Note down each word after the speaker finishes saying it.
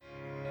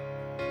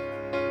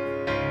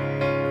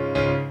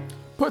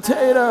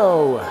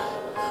Potato!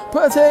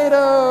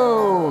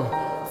 Potato!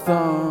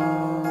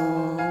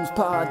 Thumbs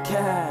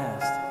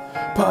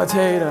Podcast.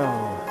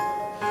 Potato!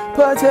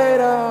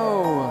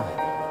 Potato!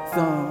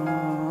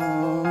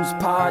 Thumbs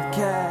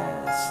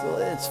Podcast.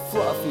 It's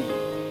Fluffy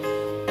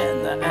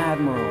and the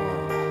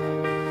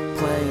Admiral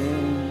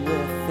playing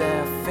with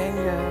their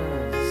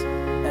fingers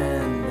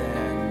and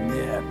their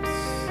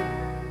nips.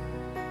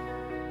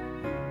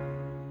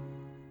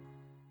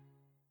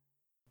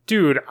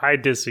 Dude, I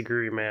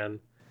disagree, man.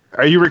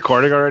 Are you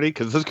recording already?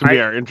 Because this could be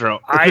our intro.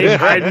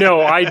 I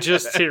know. I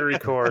just hit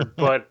record,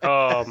 but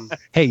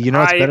hey, you know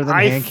what's better than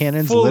hand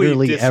cannons?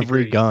 Literally disagree.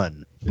 every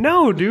gun.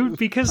 No, dude,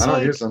 because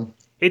like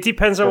it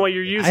depends on what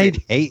you're using. I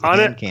hate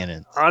hand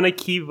cannons on a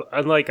key,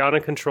 like on a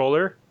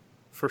controller.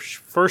 For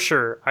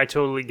sure, I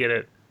totally get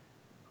it.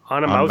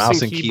 On a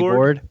mouse and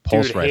keyboard,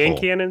 pulse dude, rifle. hand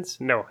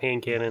cannons? No,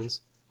 hand cannons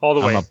all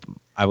the way.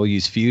 I will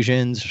use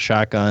fusions,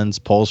 shotguns,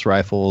 pulse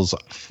rifles,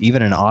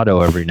 even an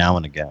auto every now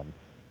and again.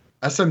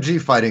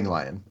 SMG Fighting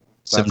Lion.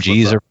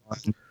 SMGs are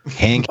fun.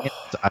 Hand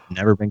cannons, I've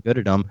never been good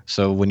at them.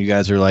 So when you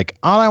guys are like,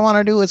 all I want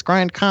to do is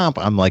grind comp,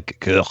 I'm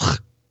like, ugh.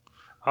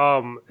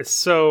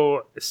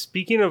 So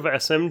speaking of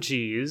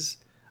SMGs,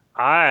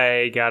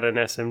 I got an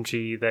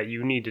SMG that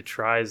you need to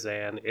try,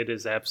 Zan. It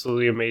is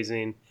absolutely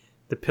amazing.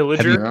 The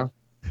Pillager.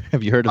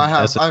 Have you heard of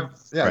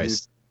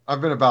SMG?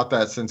 I've been about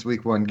that since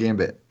week one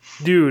Gambit.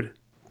 Dude,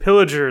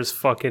 Pillager is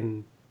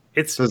fucking...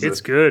 It's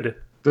good.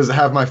 Does it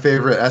have my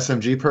favorite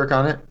SMG perk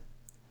on it?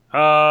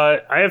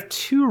 I have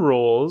 2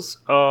 rolls.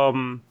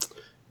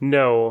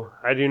 No,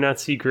 I do not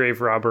see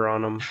Grave Robber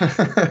on them.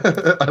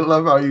 I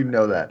love how you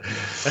know that.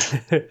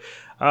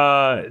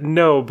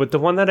 No, but the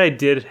one that I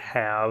did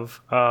have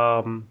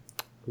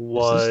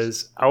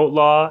was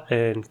Outlaw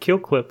and Kill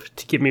Clip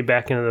to get me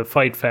back into the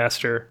fight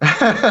faster.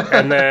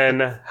 And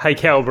then High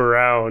Caliber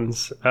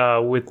Rounds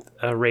with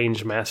a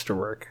range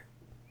masterwork.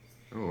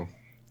 Ooh.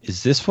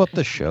 Is this what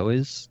the show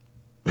is?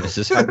 Is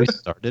this how we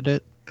started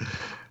it?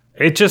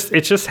 It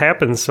just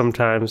happens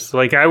sometimes.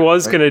 Like I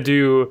was going to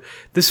do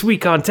This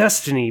Week on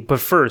Destiny, but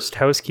first,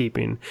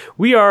 housekeeping.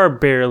 We are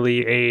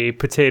Barely a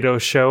Potato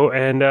Show,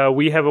 and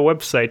we have a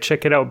website.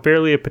 Check it out,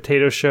 Barely a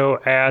Potato Show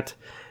at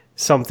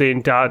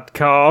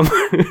something.com.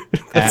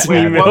 That's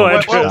an email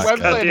address. What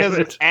website has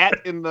an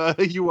at in the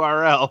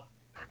URL?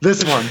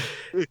 This one.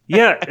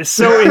 Yeah,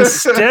 so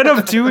instead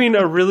of doing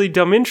a really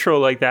dumb intro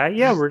like that,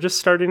 we're just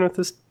starting with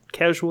this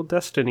casual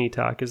Destiny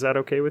talk. Is that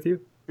okay with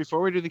you?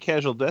 Before we do the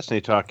casual Destiny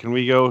talk, can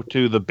we go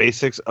to the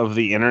basics of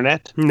the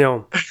internet?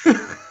 No.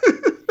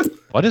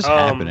 What is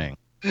happening?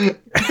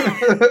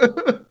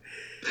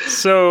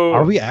 So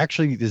are we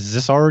actually? Is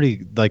this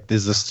already like?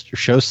 Is this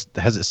show?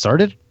 Has it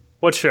started?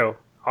 What show?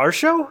 Our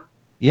show?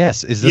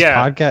 Yes. Is this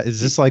podcast?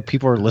 Is this like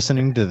people are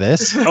listening to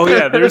this? Oh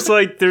yeah. There's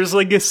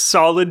like a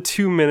solid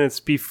 2 minutes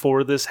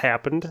before this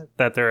happened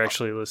that they're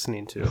actually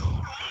listening to.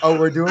 Oh,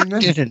 we're doing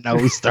this? I didn't know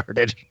we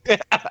started.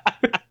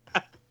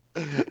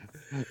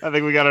 I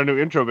think we got our new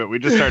intro bit. We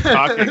just start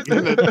talking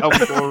and then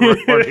we're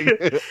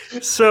recording.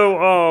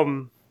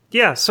 So,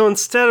 so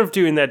instead of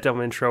doing that dumb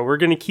intro, we're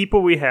going to keep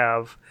what we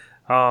have.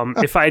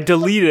 If I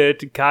delete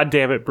it, God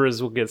damn it,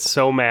 Briz will get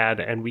so mad,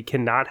 and we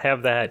cannot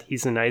have that.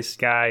 He's a nice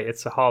guy.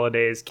 It's the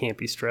holidays. Can't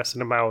be stressing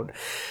him out.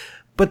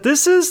 But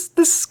this is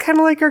kind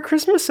of like our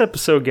Christmas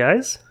episode,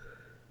 guys.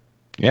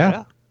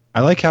 Yeah. I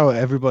like how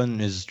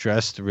everyone is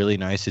dressed really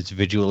nice. It's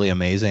visually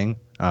amazing.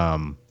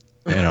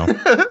 You know,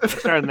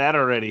 starting that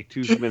already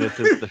 2 minutes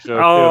into the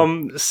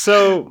show.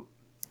 So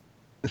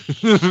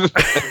you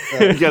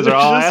guys are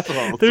all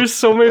assholes. There's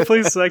so many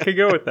places I could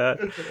go with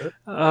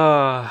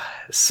that.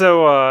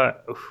 So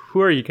who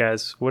are you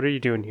guys? What are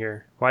you doing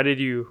here? Why did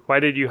you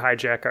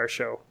hijack our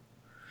show?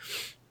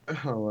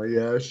 Oh my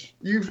gosh,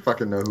 you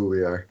fucking know who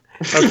we are.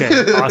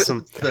 Okay,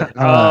 awesome.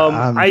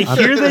 I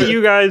hear that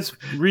you guys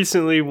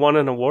recently won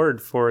an award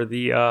for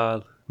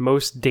the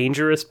most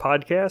dangerous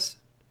podcast.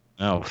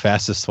 Oh,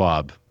 fastest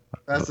swab.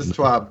 Fastest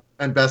swab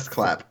and best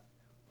clap.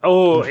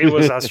 Oh, it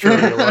was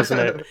Australia, wasn't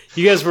it?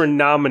 You guys were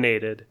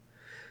nominated.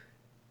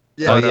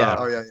 Yeah.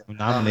 Yeah.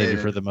 Nominated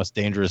for the most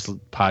dangerous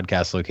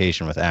podcast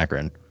location with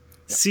Akron.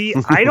 See,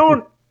 I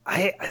don't.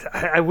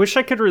 I wish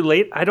I could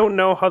relate. I don't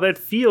know how that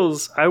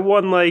feels. I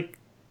won like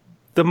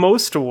the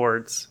most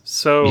awards.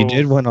 So you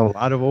did win a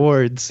lot of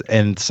awards,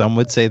 and some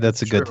would say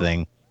that's a good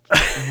thing.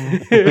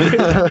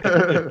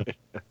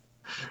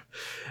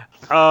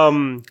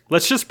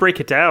 Let's just break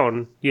it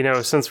down,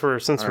 since we're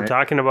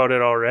talking about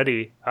it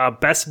already.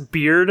 Best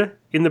beard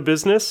in the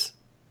business.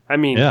 I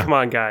mean, Come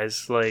on,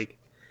 guys. Like,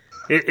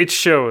 it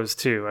shows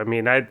too. I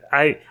mean,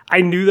 I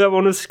knew that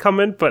one was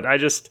coming, but I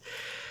just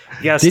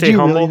stay humble. Did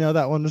you really know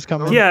that one was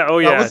coming? Yeah. Oh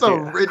yeah. That was a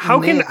written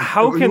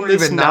how can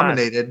this even not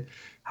nominated?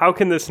 How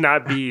can this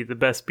not be the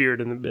best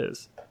beard in the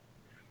biz?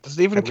 Does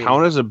it even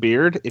count as a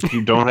beard if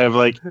you don't have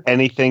like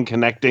anything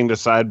connecting the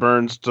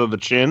sideburns to the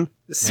chin?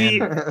 See,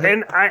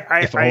 and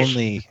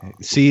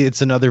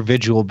it's another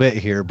visual bit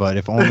here, but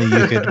if only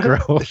you could grow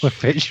a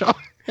visual.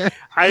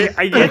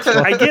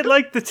 I get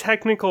like the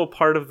technical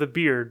part of the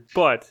beard,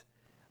 but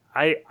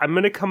I'm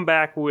going to come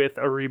back with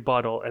a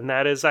rebuttal, and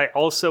that is I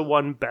also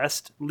won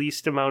Best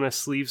Least Amount of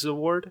Sleeves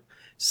award.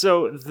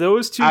 So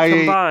those two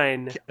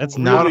combined... That's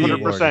not Really, an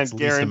award, 100% it's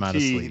least amount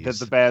of guarantee that sleeves.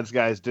 the bad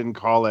guys didn't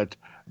call it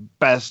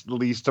best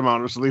least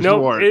amount of sleeves No,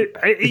 award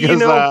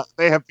because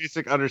they have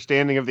basic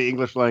understanding of the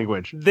English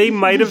language. they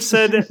might have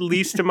said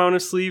least amount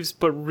of sleeves,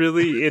 but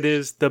really it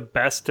is the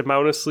best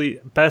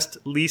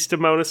least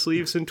amount of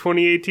sleeves in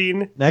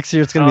 2018. Next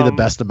year, it's going to be the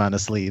best amount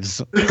of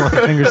sleeves.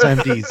 Fingers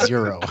MD,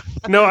 0.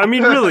 No, I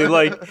mean, really,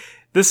 like,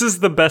 this is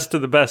the best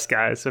of the best,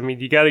 guys. I mean,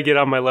 you got to get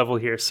on my level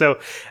here. So,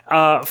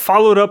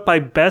 followed up by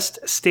Best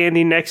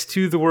Standing Next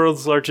to the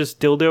World's Largest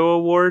Dildo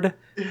Award.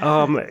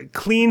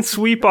 Clean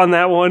sweep on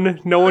that one.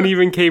 No one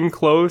even came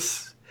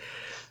close.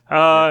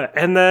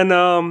 And then,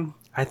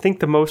 I think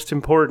the most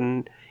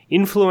important,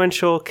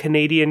 Influential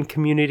Canadian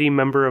Community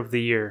Member of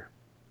the Year.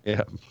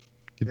 Yeah.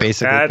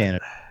 Basically,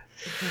 Canada.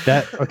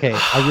 Okay,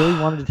 I really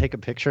wanted to take a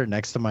picture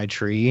next to my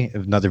tree,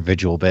 another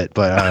visual bit,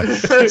 but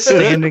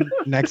standing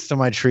next to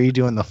my tree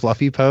doing the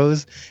Fluffy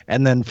pose,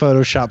 and then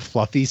Photoshop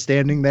Fluffy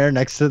standing there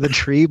next to the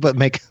tree, but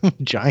make him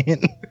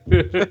giant.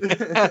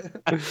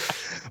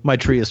 My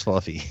tree is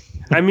Fluffy.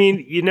 I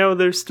mean,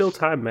 there's still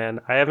time,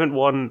 man. I haven't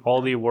won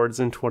all the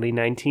awards in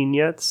 2019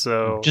 yet,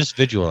 so Just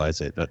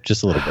visualize it,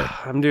 just a little bit.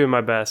 I'm doing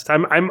my best.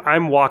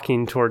 I'm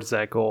walking towards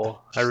that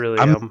goal. I really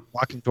am. I'm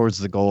walking towards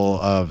the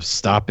goal of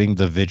stopping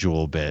the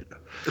visual bit.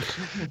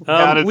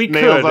 Got its we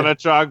nails could. on a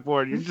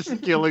chalkboard. You're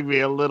just killing me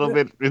a little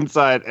bit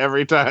inside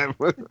every time.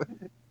 The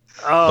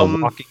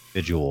walking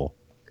visual.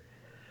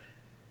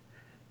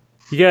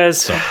 You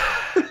guys,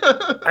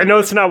 I know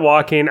it's not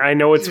walking. I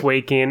know it's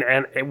waking.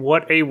 And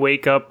what a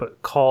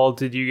wake-up call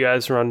did you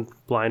guys run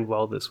blind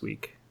well this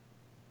week?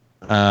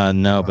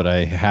 No, but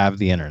I have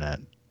the internet.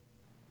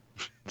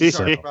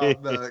 Sorry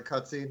about the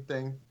cutscene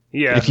thing.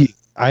 Yeah.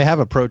 I have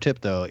a pro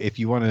tip though. If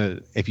you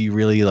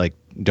really like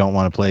don't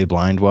want to play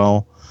blind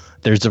well,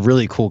 there's a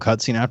really cool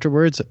cutscene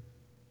afterwards.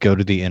 Go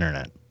to the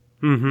internet.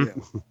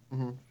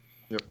 Mm-hmm.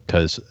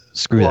 Because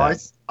screw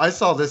that. I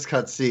saw this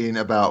cutscene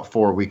about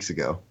 4 weeks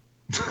ago.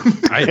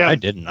 I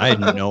didn't. I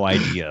had no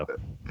idea.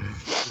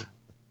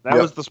 That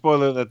was the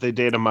spoiler that they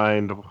data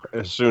mined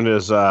as soon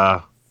as,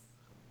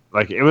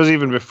 it was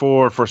even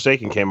before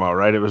Forsaken came out,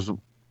 right? It was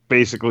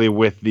basically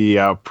with the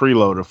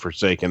preload of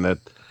Forsaken that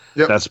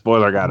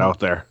spoiler got out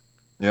there.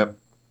 Yep.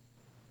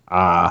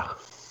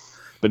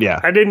 But yeah.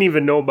 I didn't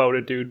even know about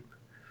it, dude.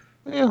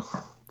 Yeah.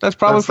 That's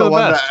probably That's for the the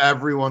one best. that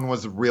everyone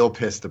was real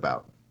pissed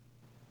about.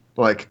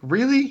 Like,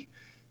 really?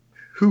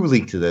 Who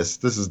leaked this?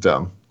 This is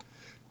dumb.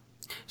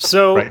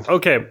 So, Right.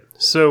 okay.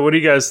 So, what do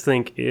you guys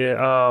think?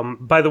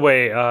 By the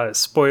way,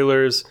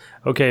 spoilers.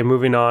 Okay,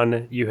 moving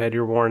on. You had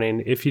your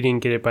warning. If you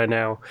didn't get it by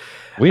now.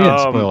 We didn't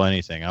spoil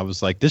anything. I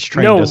was like, this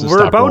train No, doesn't we're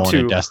stop about rolling to.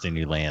 in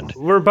Destiny Land.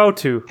 We're about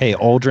to. Hey,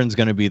 Aldrin's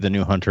going to be the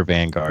new Hunter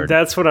Vanguard.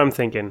 That's what I'm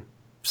thinking.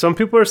 Some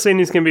people are saying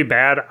he's going to be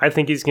bad. I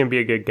think he's going to be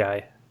a good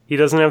guy. He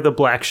doesn't have the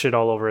black shit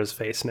all over his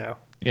face now.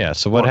 Yeah,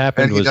 so what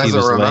happened And he was he doesn't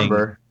was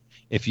remember. laying...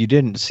 If you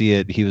didn't see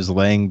it, he was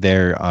laying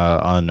there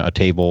on a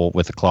table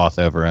with a cloth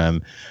over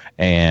him,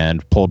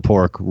 and Pulled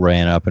Pork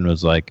ran up and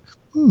was like,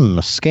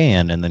 a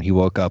scan, and then he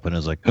woke up and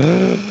was like,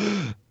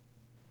 that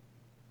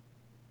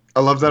I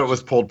love that it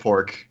was pulled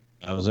pork.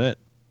 was it.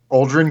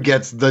 Aldrin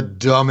gets the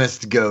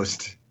dumbest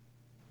ghost.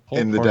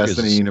 Pulled In the Pork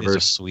Destiny is a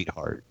universe.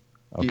 sweetheart.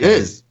 He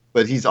is,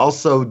 but he's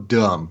also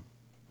dumb.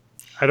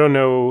 I don't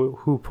know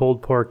who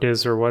pulled pork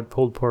is or what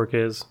pulled pork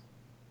is.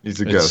 He's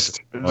a It's-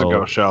 ghost. It's a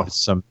ghost shell.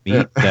 It's some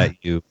meat that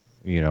you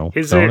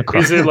Is throw in it a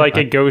is it like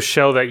a crock. ghost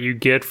shell that you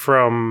get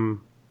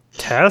from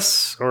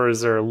Tess, or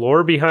is there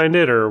lore behind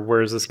it, or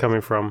where is this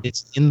coming from?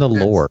 It's in the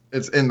lore.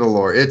 It's in the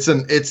lore. It's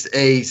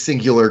a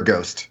singular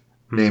ghost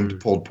named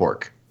pulled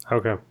pork,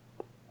 Okay.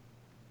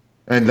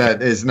 and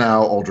that is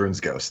now Aldrin's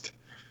ghost.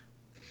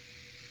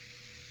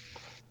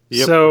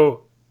 Yep.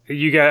 So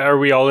you guys, are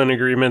we all in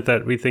agreement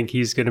that we think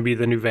he's going to be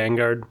the new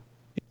Vanguard?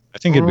 I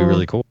think it'd be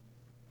really cool.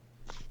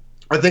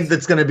 I think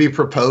that's going to be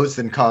proposed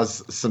and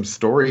cause some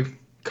story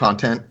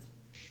content.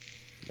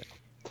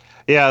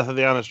 Yeah,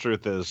 the honest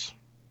truth is,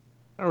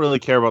 I don't really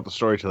care about the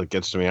story till it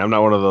gets to me. I'm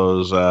not one of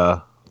those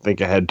think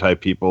ahead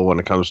type people when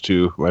it comes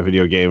to my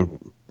video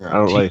game. I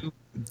don't like.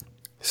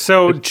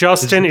 So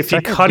Justin, is if you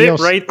second cut it DLC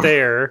right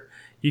there,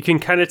 you can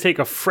kind of take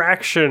a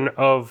fraction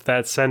of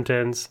that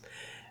sentence,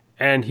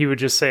 and he would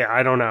just say,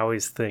 "I don't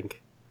always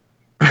think."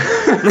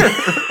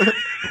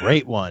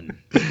 Great one.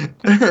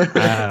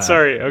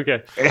 Sorry.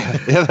 Okay.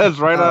 Yeah, that's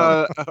right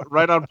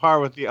on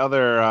par with the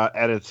other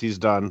edits he's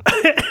done.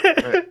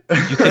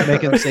 You can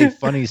make him say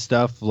funny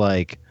stuff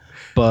like,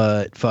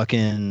 but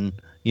fucking,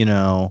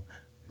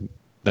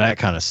 that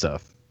kind of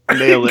stuff.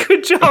 Nail it.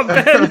 Good job,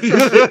 Ben.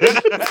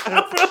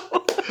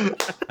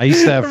 I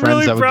used to have I'm friends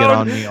really that would get proud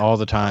on me all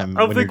the time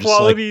of when the you're just like,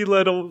 quality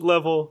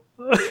level.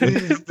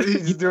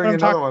 He's doing I'm another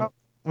talking one. about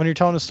when you're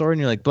telling a story and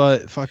you're like,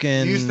 but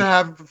fucking. You used to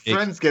have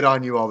friends get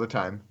on you all the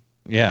time.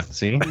 Yeah,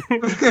 see?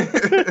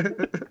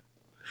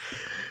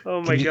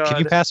 Oh my Can god.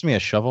 you pass me a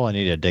shovel? I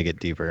need to dig it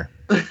deeper.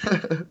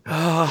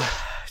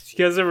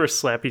 you guys ever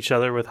slap each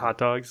other with hot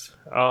dogs?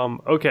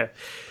 Okay.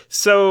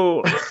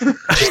 So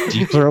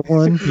Deep throat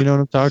one. You know what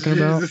I'm talking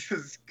about?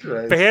 Jesus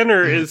Christ.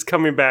 Banner is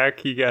coming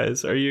back, you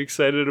guys. Are you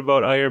excited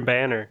about Iron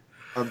Banner?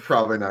 I'm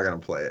probably not gonna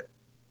play it.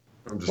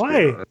 I'm just Why?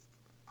 being honest.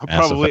 I'm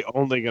Mass probably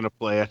only gonna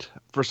play it.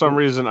 For some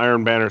reason,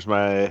 Iron Banner's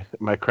my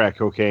crack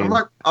cocaine.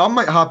 I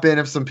might hop in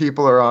if some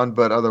people are on,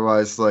 but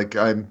otherwise, like,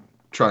 I'm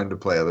trying to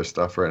play other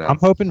stuff right now. I'm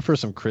hoping for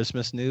some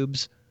Christmas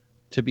noobs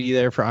to be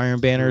there for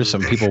Iron Banner.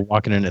 Some people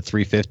walking in at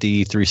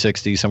 350,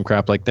 360, some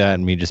crap like that,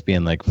 and me just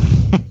being like,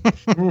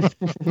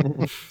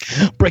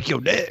 break your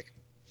neck.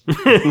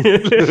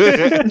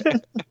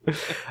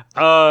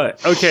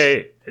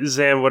 Okay,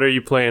 Zan, what are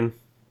you playing?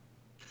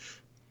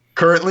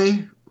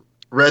 Currently,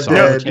 Red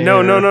Sorry. Dead.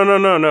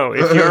 No.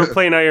 If you're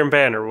playing Iron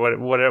Banner,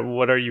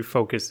 what are you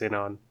focusing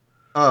on?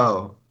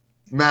 Oh,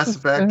 Mass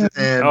Effect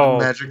and Oh.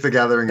 Magic the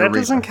Gathering That Arena.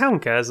 doesn't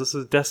count, guys. This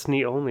is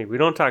Destiny only. We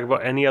don't talk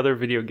about any other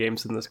video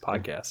games in this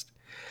podcast.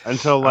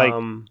 Until like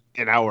Um,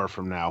 an hour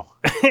from now.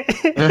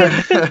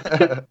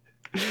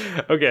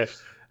 Okay.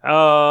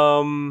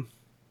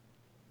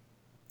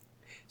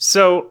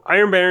 So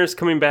Iron Banner is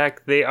coming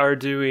back. They are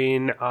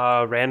doing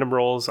random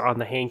rolls on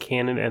the hand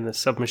cannon and the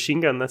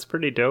submachine gun. That's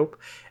pretty dope.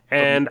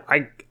 And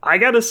I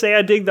gotta say,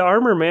 I dig the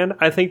armor, man.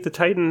 I think the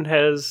Titan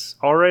has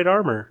all right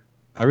armor.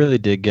 I really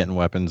dig getting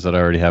weapons that I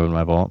already have in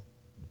my vault.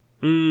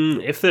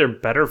 If they're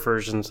better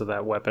versions of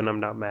that weapon, I'm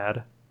not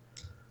mad.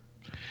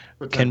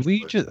 Can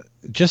we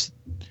just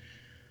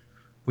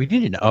we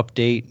need an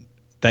update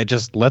that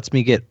just lets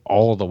me get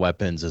all the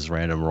weapons as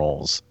random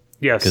rolls?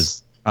 Yes.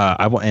 Because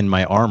I want, and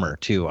my armor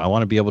too. I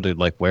want to be able to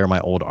like wear my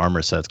old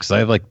armor sets because I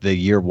have like the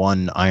year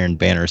 1 Iron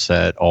Banner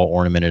set all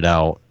ornamented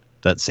out,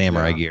 that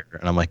samurai gear,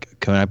 and I'm like,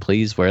 can I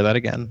please wear that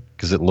again?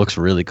 Because it looks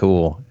really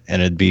cool,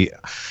 and it'd be.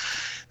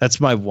 That's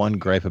my one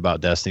gripe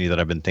about Destiny that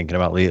I've been thinking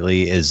about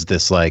lately is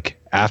this, like,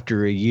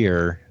 after a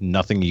year,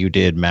 nothing you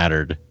did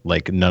mattered.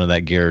 Like, none of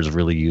that gear is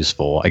really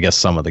useful. I guess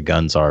some of the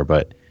guns are,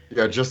 but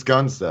Yeah, just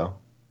guns though.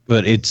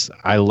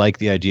 I like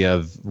the idea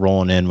of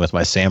rolling in with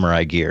my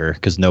samurai gear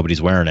because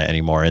nobody's wearing it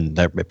anymore, and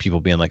that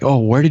people being like, oh,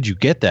 where did you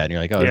get that? And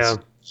you're like, oh,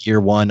 it's year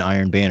 1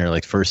 Iron Banner,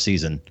 like first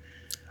season.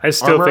 I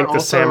still Armor think the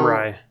also-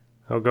 samurai.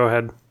 Oh, go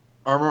ahead.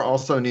 Armor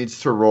also needs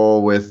to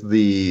roll with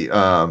the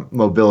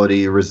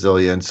mobility,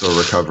 resilience, or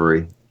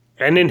recovery.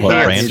 And What,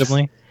 enhanced.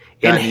 randomly?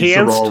 That needs to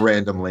roll Enhanced,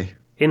 randomly.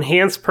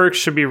 enhanced perks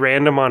should be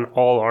random on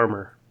all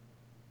armor.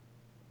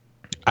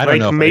 I don't Like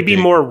know. If I maybe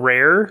dig- more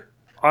rare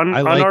on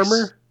I like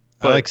armor.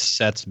 I like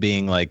sets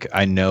being like,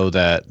 I know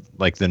that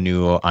like the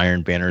new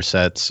Iron Banner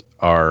sets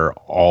are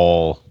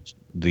all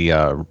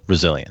the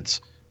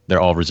resilience.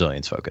 They're all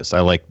resilience focused.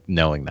 I like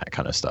knowing that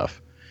kind of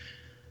stuff.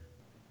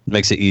 It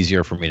makes it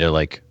easier for me to,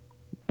 like,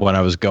 when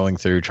I was going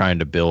through trying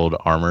to build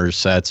armor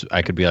sets,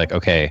 I could be like,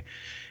 okay,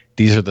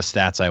 these are the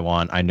stats I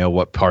want. I know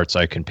what parts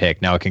I can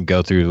pick. Now I can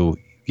go through,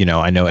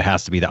 I know it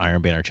has to be the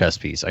Iron Banner chest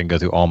piece. I can go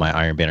through all my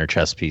Iron Banner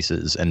chest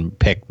pieces and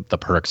pick the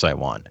perks I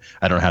want.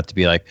 I don't have to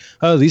be like,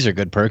 oh, these are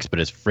good perks, but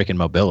it's freaking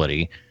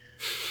mobility.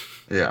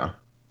 Yeah.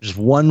 Just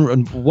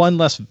one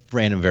less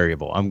random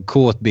variable. I'm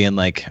cool with being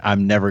like,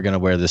 I'm never going to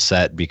wear this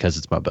set because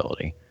it's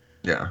mobility.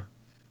 Yeah.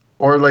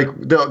 Or like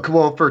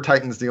for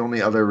Titans, the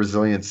only other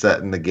resilient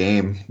set in the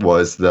game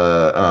was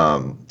the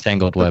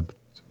Tangled Web.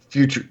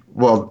 future.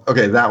 Well,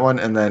 okay, that one,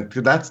 and then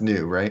that's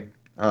new, right?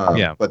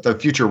 Yeah. But the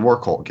future war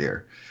cult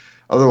gear.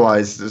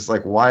 Otherwise, it's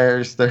like, why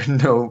is there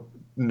no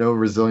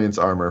resilience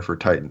armor for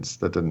Titans?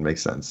 That didn't make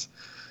sense.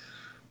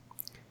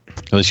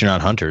 At least you're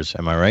not hunters.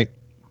 Am I right?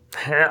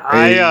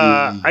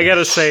 I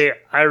gotta say,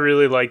 I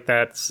really like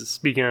that.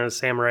 Speaking of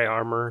samurai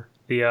armor,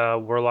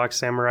 the Warlock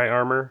samurai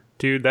armor,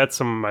 dude, that's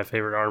some of my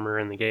favorite armor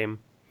in the game.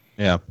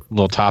 Yeah.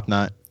 Little top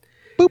knot.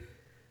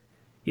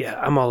 Yeah,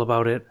 I'm all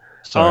about it.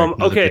 Sorry.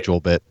 another okay. visual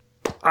bit.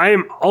 I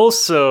am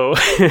also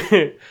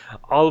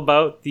all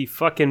about the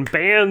fucking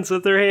bans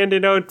that they're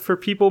handing out for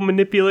people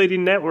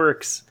manipulating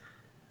networks.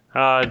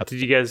 Did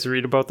you guys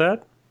read about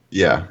that?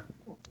 Yeah,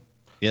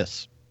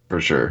 Yes.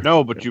 for sure.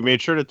 No, but you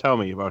made sure to tell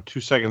me about 2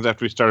 seconds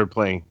after we started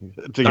playing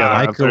together.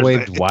 on Microwave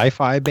Thursday.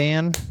 Wi-Fi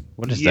ban?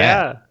 What is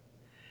that?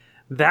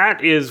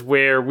 That is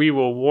where we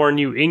will warn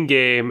you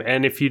in-game,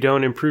 and if you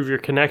don't improve your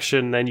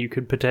connection, then you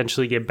could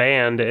potentially get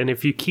banned. And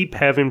if you keep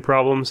having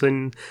problems,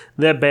 then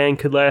that ban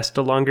could last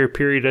a longer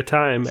period of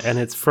time, and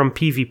it's from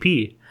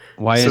PvP.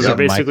 Why So is they're it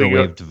basically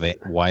microwaved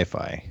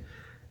Wi-Fi?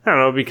 I don't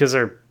know, because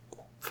they're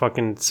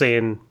fucking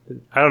saying...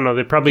 I don't know,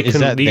 they probably Is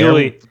couldn't that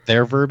legally...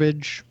 their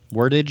verbiage?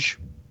 Wordage?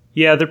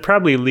 Yeah, they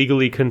probably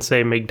legally couldn't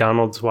say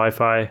McDonald's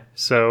Wi-Fi,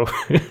 so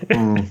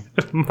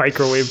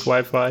microwave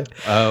Wi-Fi.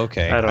 Oh,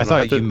 okay. I don't I know.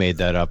 thought you made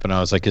that up, and I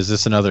was like, is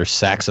this another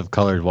sacks of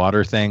colored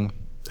water thing?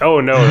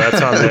 Oh no,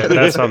 that's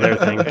on their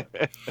thing.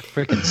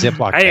 Freaking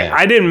Ziploc I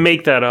bag. didn't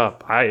make that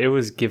up. It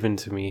was given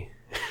to me.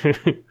 Yeah,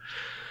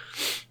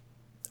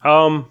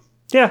 Oh,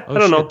 I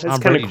don't know. shit, It's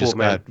Tom kind Brady of cool, just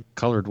man. got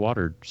colored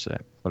water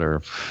set. Whatever.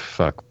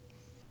 Fuck.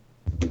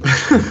 You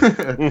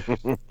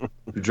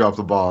dropped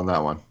the ball on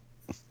that one.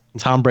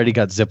 Tom Brady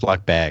got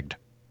Ziploc bagged.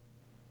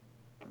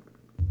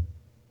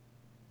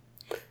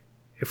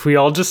 If we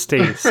all just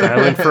stay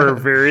silent for a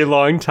very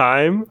long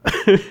time.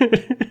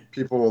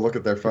 People will look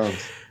at their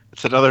phones.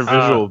 It's another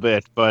visual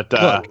bit, but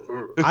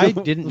Look, I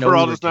didn't know We're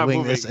all we were just not doing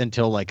moving. this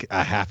until like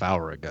a half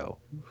hour ago.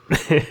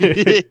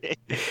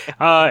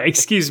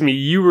 Excuse me,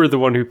 you were the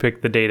one who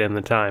picked the date and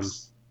the time.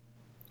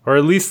 Or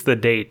at least the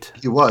date.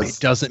 He was.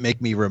 It doesn't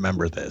make me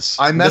remember this.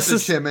 I This messaged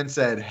is- him and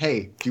said,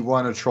 "Hey, do you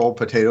want to troll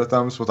Potato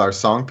Thumbs with our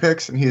song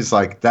picks?" And he's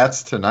like,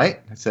 "That's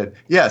tonight." I said,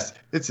 "Yes,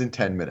 it's in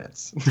 10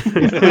 minutes."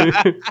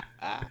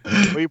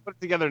 well, you put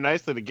it together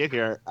nicely to get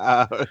here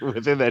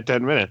within that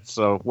 10 minutes.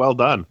 So well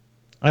done.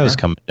 I was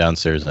coming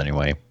downstairs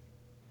anyway.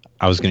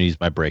 I was going to use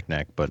my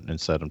breakneck, but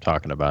instead I'm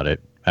talking about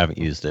it. I haven't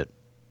used it.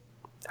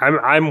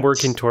 I'm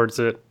working towards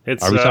it.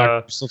 It's Are we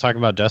still talking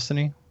about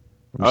Destiny?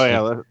 Oh,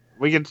 yeah.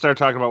 We can start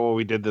talking about what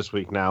we did this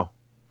week now.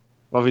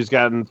 Fluffy's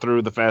gotten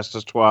through the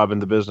fastest TWAB in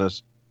the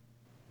business.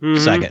 mhm.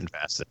 Second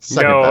fastest.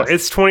 Second No, best.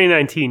 it's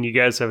 2019. You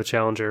guys have a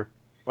challenger.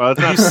 Well, it's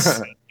not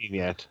 19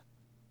 yet.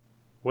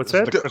 What's It's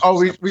that? the Christmas Oh,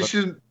 we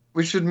episode.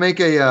 should make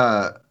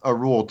a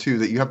rule too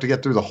that you have to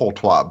get through the whole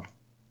TWAB.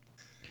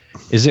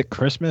 Is it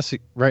Christmas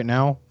right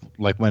now?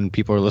 Like when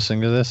people are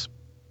listening to this?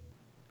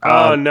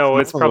 Oh, no,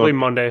 it's no. probably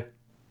Monday.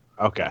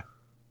 Okay.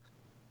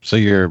 So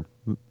you're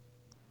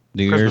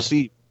New Christmas Year's?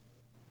 Eve.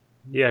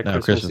 Yeah, No,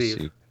 Christmas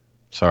Eve.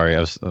 Sorry, I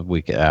was a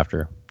week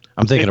after.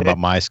 I'm thinking about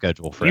my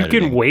schedule for You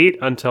editing. can wait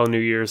until New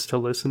Year's to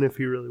listen if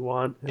you really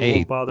want. It Hey,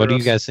 won't bother what do you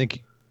us. guys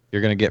think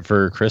you're going to get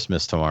for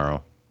Christmas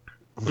tomorrow?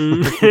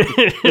 Mm.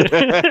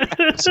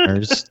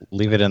 Listeners,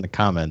 leave it in the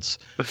comments.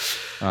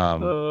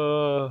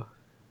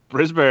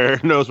 Brisbane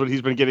knows what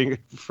he's been getting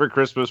for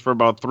Christmas for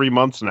about 3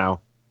 months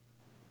now.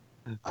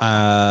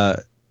 I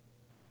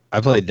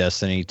played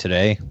Destiny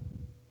today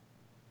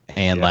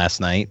and last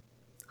night.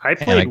 I And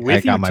played I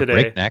with got you my today.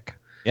 breakneck.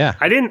 Yeah.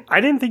 I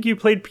didn't think you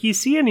played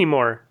PC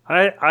anymore.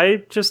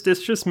 It's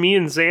just me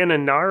and Zan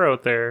and Nar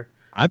out there.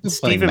 I've been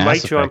Steve playing and Mass Mike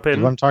Effect. jump in.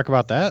 You want to talk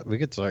about that? We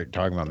could start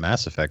talking about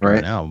Mass Effect Right.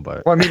 right now,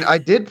 but Well, I mean, I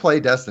did play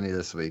Destiny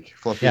this week.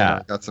 Fluffy Yeah. and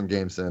I got some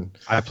games in.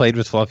 I played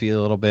with Fluffy a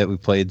little bit. We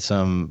played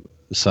some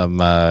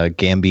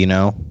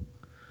Gambino.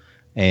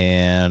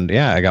 And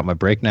yeah, I got my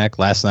breakneck.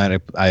 Last night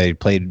I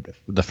played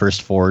the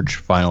first Forge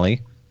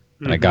finally.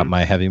 And I got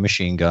my heavy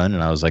machine gun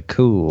and I was like,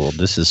 cool,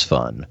 this is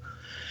fun.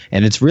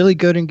 And it's really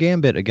good in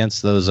Gambit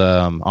against those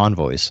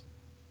envoys.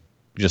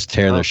 Just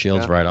tear their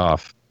shields right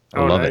off. I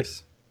Oh, love it.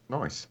 nice.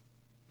 Nice.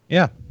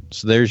 Yeah.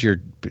 So there's your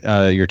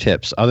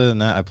tips. Other than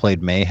that, I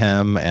played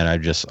Mayhem and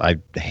I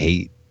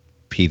hate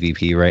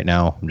PvP right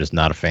now. I'm just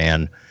not a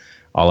fan.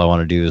 All I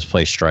want to do is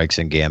play strikes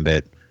and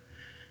Gambit.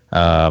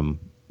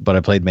 But I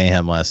played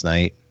Mayhem last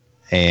night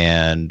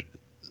and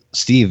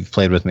Steve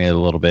played with me a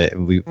little bit.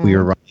 We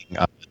were running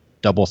a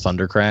double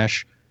Thunder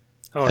Crash.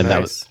 Oh, And nice.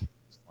 that was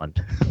fun.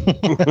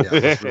 Yeah,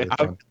 that's really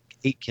fun.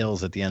 8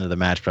 kills at the end of the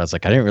match, but I was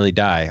like, I didn't really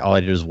die. All I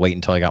did was wait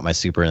until I got my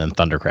super and then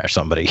Thunder Crash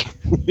somebody.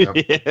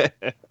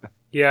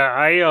 Yeah,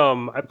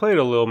 I played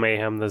a little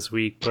Mayhem this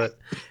week, but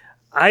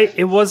I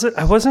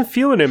wasn't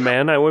feeling it,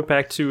 man. I went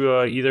back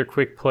to either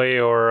quick play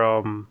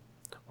or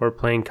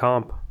playing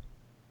comp.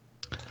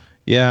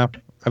 Yeah,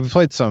 I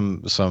played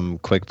some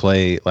quick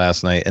play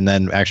last night, and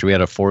then actually we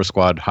had a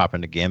 4-squad hop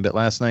into Gambit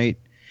last night,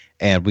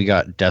 and we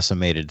got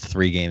decimated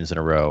 3 games in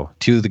a row.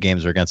 2 of the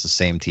games were against the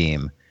same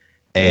team,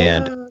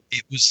 and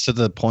it was to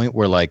the point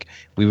where like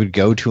we would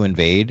go to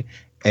invade,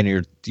 and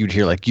you'd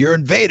hear like, "Your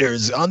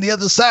invaders on the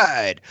other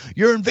side.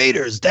 Your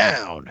invaders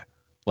down."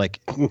 Like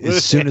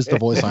as soon as the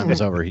voice line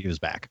was over, he was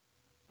back.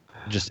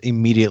 Just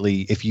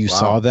immediately, if you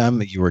saw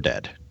them, you were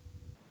dead.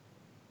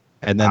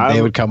 And then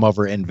they would come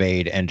over,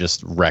 invade, and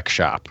just wreck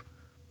shop.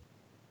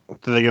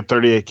 Did they get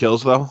 38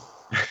 kills though?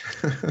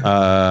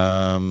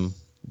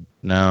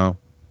 No,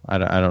 I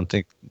don't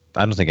think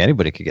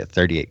anybody could get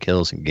 38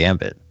 kills in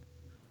Gambit.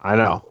 I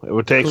know. It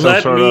would take some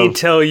Let sort me of.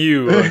 tell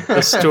you the I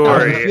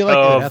story feel like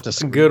they'd have to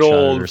of good screenshot it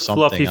old or something,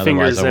 Fluffy otherwise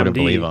Fingers I wouldn't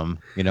believe MD. them.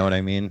 You know what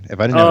I mean? If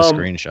I didn't have a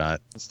screenshot,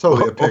 It's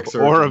totally a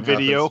Pixar Or a can happen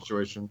video.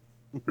 situation.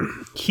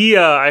 He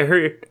I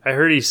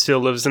heard he still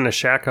lives in a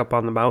shack up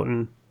on the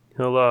mountain.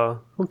 He'll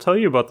tell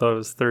you about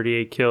those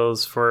 38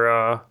 kills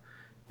for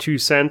 2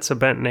 cents, a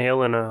bent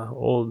nail, and a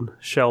old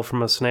shell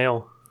from a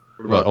snail.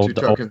 What about Well, 2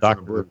 the old tokens and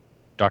a blue?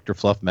 Dr.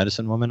 Fluff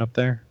medicine woman up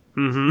there.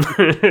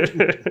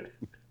 Mm-hmm.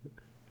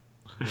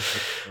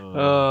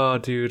 Oh,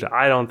 dude,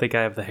 I don't think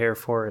I have the hair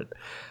for it.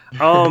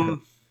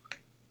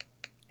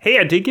 Hey,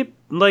 I did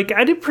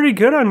pretty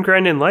good on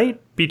grinding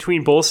light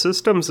between both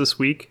systems this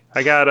week.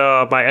 I got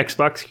my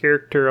Xbox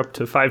character up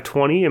to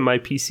 520 and my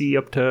PC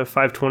up to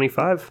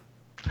 525.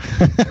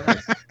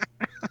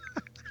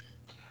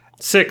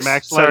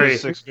 Max light Sorry.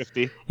 is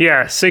 650.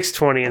 Yeah,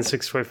 620 and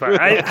 625.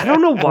 I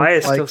don't know why I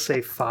Like, still say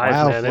 5,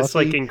 wow, man. It's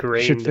Fluffy, like you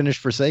ingrained. should finish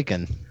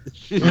Forsaken.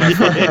 in my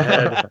fucking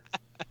head.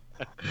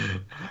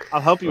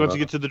 I'll help you once you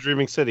get to the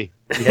Dreaming City.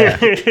 Yeah,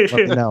 let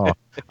me know.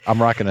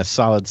 I'm rocking a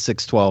solid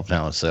 612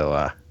 now,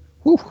 so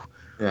whew.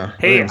 Yeah.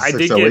 Hey, Williams, I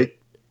 608.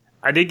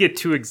 did get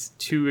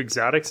two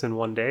exotics in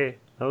one day.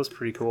 That was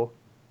pretty cool.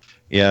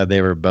 Yeah,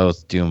 they were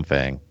both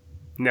Doomfang.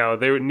 No,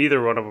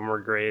 neither one of them were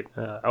great.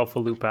 Alpha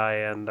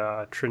Lupi and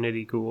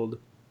Trinity Gould.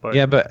 But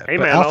Yeah, but hey,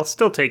 but man, I'll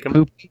still take them.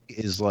 Poopy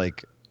is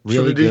like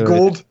really Trinity good.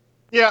 Gold.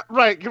 Yeah,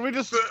 right. Can we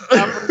just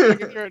stop for a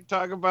second here and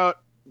talk about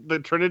the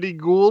Trinity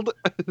Gould?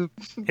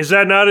 Is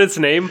that not its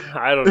name?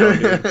 I don't know,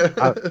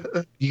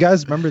 dude. You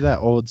guys remember that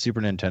old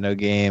Super Nintendo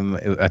game?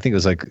 I think it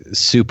was like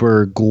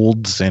Super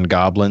Goulds and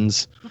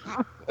Goblins.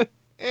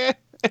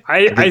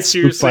 I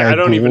seriously, by a I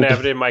don't even gold. have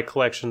it in my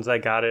collections. I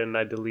got it and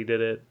I deleted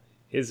it.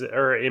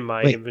 Or in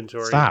my Wait,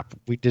 inventory. stop.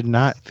 We did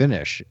not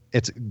finish.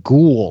 It's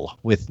Ghoul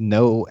with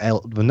no D Well,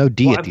 at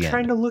the I'm trying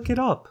end. to look it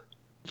up.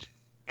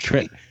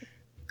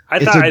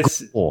 It's thought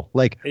a ghoul.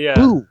 Like, Yeah.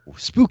 boo,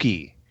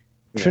 spooky.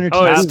 Trinity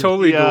Oh, it's Ghoul.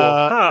 totally cool.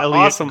 Elliot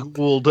Awesome.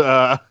 Gould,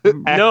 No,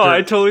 actor.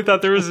 I totally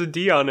thought there was a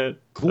D on it.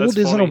 Gould That's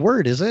isn't funny. a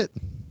word, is it?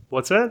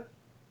 What's that?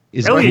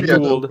 Is Elliot Gould a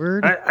Gould.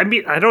 word? I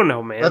mean, I don't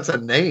know, man. That's a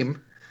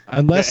name.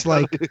 Unless,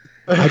 like,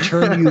 I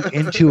turn you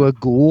into a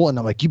ghoul and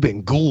I'm like, you've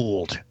been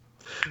ghouled.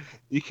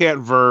 You can't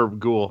verb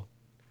ghoul.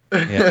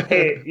 Yeah.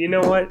 Hey, you know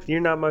what? You're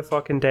not my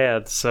fucking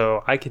dad,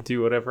 so I can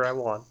do whatever I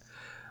want.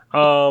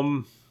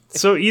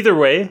 So either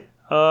way,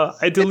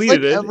 I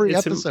deleted it's like it. every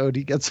It's episode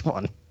he gets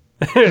one.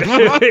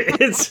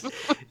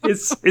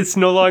 it's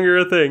no longer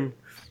a thing.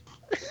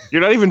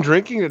 You're not even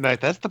drinking tonight.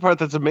 That's the part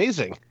that's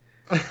amazing.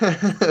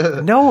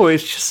 No,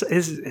 it's just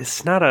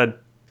it's not a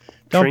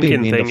Don't be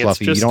drinking mean thing. to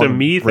Fluffy. It's just you don't a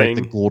me break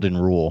the thing. golden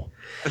rule.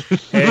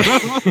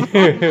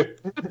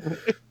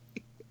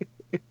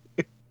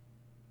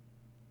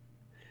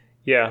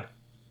 Yeah.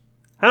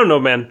 I don't know,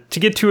 man. To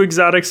get 2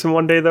 exotics in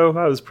one day, though,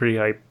 I was pretty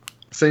hyped.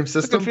 Same It's a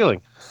good system.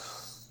 feeling.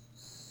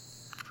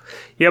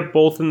 Yep,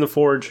 both in the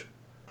forge.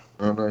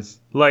 Oh, nice.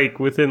 Like,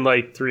 within,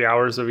 3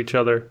 hours of each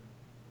other.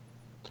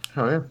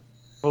 Oh yeah.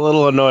 I'm a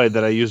little annoyed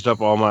that I used up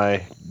all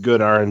my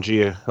good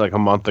RNG like a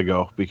month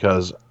ago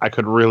because I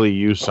could really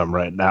use some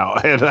right now,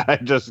 and I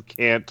just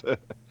can't.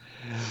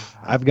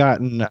 I've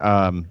gotten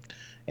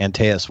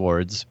Antaeus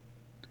wards,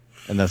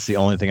 and that's the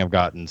only thing I've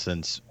gotten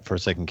since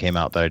Forsaken came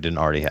out that I didn't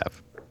already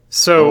have.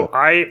 So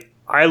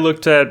I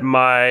looked at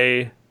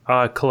my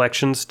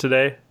collections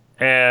today,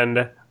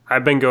 and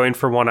I've been going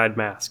for One-Eyed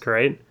Mask,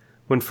 right?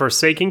 When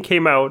Forsaken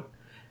came out,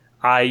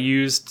 I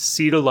used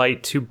Seed of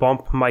Light to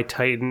bump my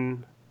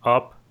Titan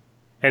up,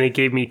 and it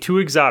gave me 2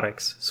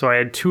 exotics. So I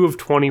had 2 of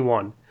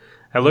 21.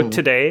 I looked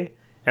today,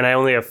 and I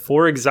only have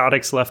 4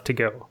 exotics left to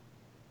go.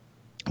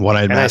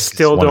 One-Eyed And I Mask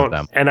still is one don't. of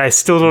them. And I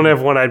still don't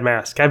have One-Eyed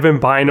Mask. I've been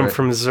buying them Right.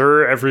 from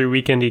Zur every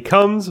weekend he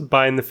comes,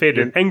 buying the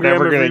Faded You're Engram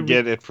never every gonna week.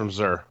 get it from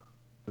Zur.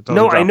 It doesn't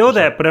No, I drop know from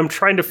Zur. that, but I'm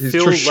trying to He's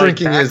fill just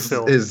shrinking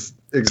backfill. his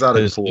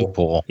exotic His pool.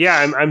 pool.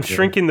 Yeah, I'm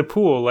shrinking the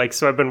pool,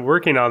 so I've been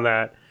working on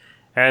that.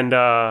 And,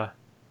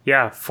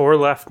 4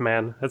 left,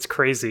 man. That's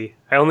crazy.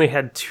 I only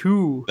had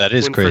 2. That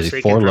is when crazy.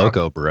 Forsaken 4 dropped.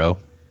 loco, bro.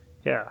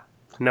 Yeah.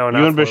 No, not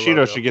You and 4 Bushido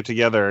logo. should get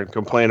together and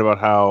complain about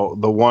how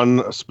the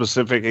one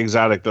specific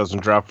exotic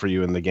doesn't drop for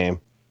you in the game.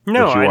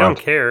 No, what you I want.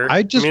 don't care.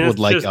 I just mean, would it's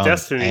like just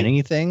Destiny.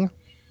 anything.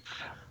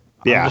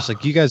 Yeah. I'm just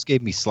like, you guys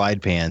gave me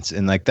slide pants,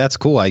 and like that's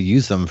cool. I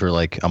used them for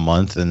like a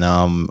month, and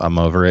now I'm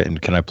over it.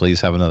 And can I please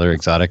have another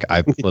exotic?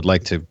 I would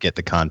like to get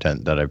the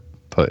content that I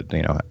put.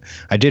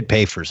 I did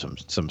pay for some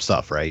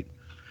stuff, right?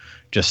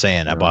 Just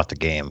saying, I bought the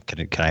game.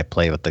 Can I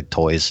play with the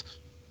toys?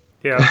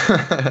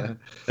 Yeah.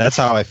 That's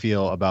how I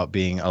feel about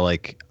being a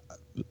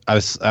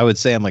I would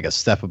say I'm like a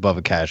step above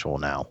a casual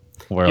now,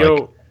 where like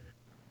Yo,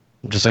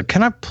 I'm just like,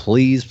 can I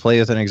please play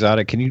with an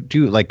exotic? Can you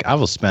do I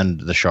will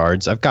spend the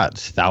shards. I've got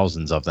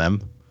thousands of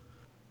them.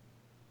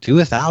 Do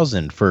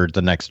 1,000 for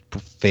the next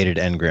Faded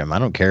Engram. I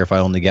don't care if I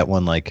only get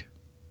one I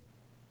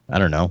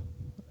don't know,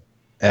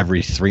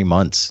 every 3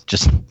 months.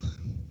 Just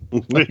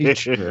let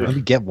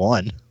me get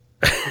one.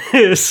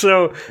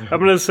 so I'm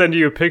going to send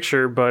you a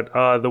picture, but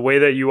the way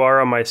that you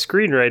are on my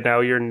screen right now,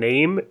 your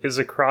name is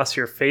across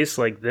your face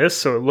like this,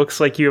 so it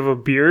looks like you have a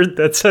beard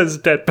that says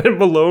Deadpan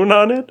Malone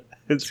on it.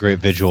 It's Great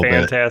visual bit.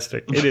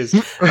 fantastic. It is a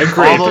All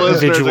great the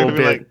listeners are visual gonna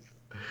be bit.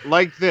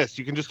 like this.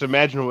 You can just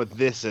imagine what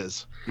this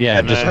is.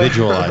 Yeah, just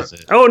visualize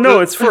it. Oh no,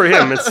 it's for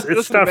him. It's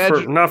Just not for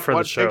imagine the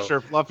what show.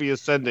 picture Fluffy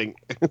is sending.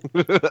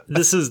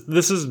 This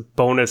is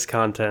bonus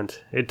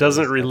content. It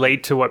doesn't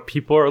relate to what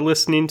people are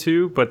listening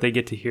to, but they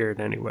get to hear it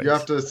anyways. You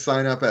have to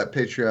sign up at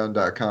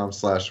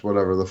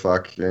patreon.com/whatever the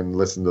fuck and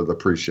listen to the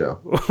pre-show.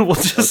 we'll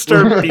just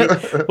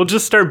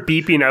start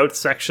beeping out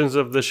sections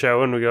of the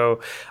show, and we go,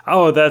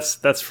 "Oh,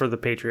 that's for the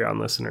Patreon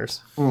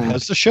listeners."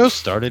 Has the show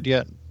started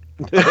yet?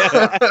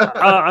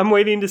 I'm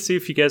waiting to see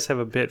if you guys have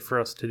a bit for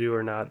us to do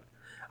or not.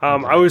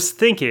 I was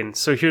thinking.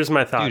 So here's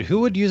my thought. Dude,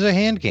 who would use a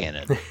hand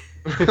cannon?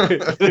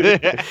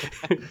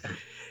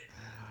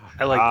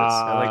 I like this.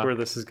 I like where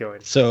this is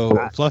going.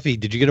 So, Fluffy,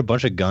 did you get a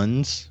bunch of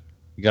guns?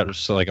 You got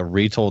a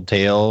retold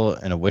tale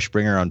and a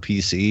Wishbringer on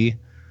PC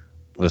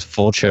with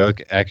full choke,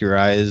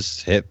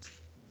 accurized, hip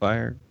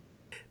fire.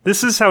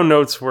 This is how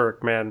notes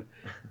work, man.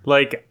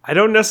 I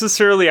don't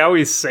necessarily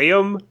always say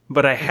them,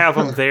 but I have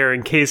them there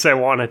in case I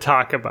want to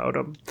talk about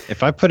them.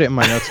 If I put it in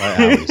my notes,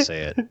 I always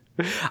say it.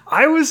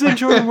 I was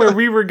enjoying where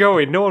we were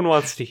going. No one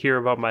wants to hear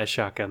about my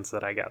shotguns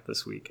that I got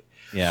this week.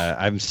 Yeah,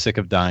 I'm sick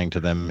of dying to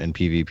them in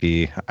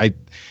PvP.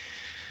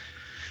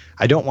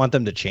 I don't want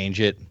them to change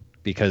it,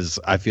 because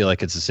I feel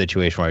like it's a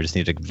situation where I just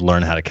need to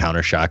learn how to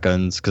counter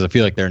shotguns because I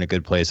feel like they're in a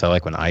good place. I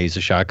like when I use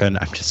a shotgun.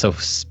 I'm just so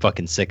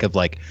fucking sick of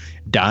like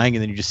dying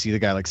and then you just see the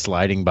guy like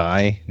sliding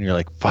by and you're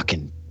like,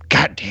 fucking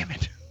god damn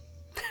it.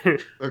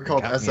 They're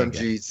called Got me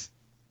SMGs.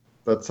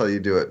 That's how you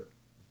do it.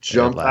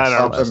 Jump, last-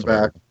 up last and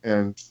back,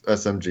 and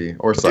SMG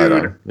or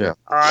sidearm. Yeah.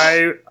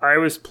 I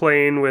was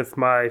playing with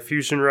my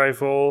fusion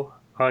rifle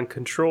on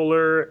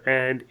controller,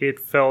 and it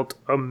felt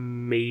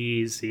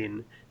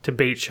amazing to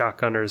bait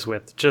shotgunners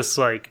with. Just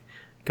like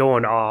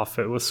going off.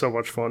 It was so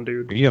much fun,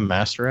 dude. Are you a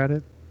master at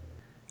it?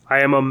 I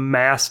am a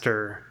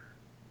master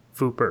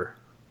Fooper.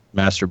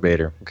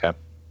 Masturbator. Okay.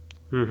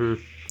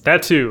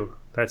 That too.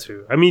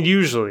 I mean,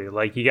 usually,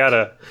 like you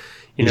gotta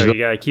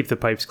keep the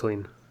pipes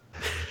clean.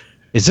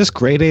 Is this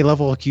grade A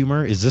level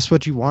humor? Is this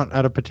what you want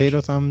out of Potato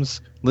Thumbs,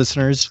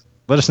 listeners?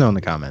 Let us know in the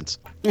comments.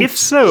 If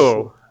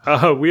so,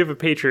 we have a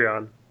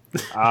Patreon.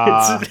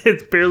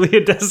 It's barely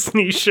a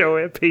Destiny show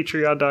at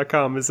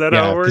patreon.com. Is that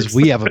how it works? Because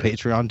we have a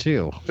Patreon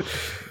too.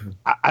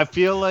 I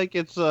feel like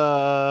it's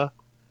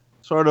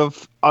sort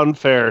of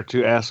unfair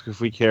to ask if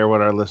we care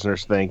what our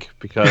listeners think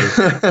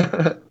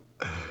because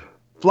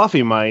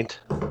Fluffy might,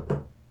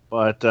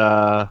 but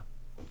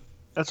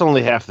that's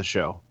only half the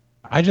show.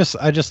 I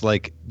just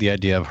like the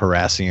idea of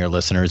harassing your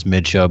listeners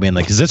mid-show, being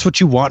like, "Is this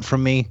what you want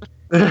from me?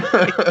 Am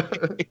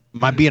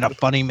I being a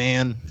funny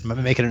man? Am I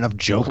making enough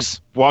jokes?"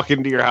 Walk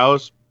into your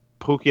house,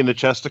 poke you in the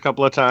chest a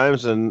couple of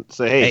times, and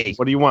say, "Hey,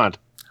 what do you want?"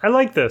 I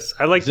like this.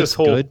 I like Is this this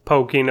whole good?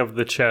 poking of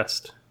the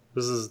chest.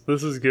 This is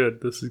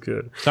good. This is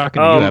good.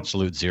 Talking to you,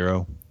 Absolute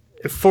Zero.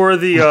 For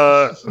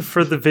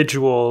the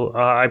visual,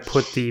 I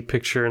put the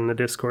picture in the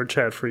Discord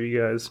chat for you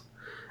guys.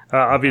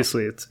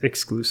 Obviously, it's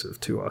exclusive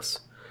to us.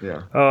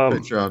 Yeah.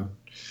 Patreon.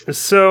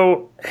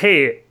 So,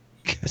 hey,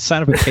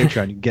 Sign up at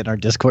Patreon. You can get in our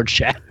Discord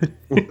chat.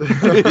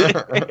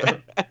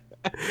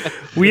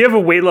 we have a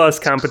weight loss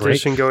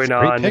competition going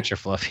Great on. picture,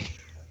 Fluffy.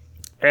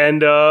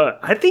 And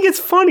I think it's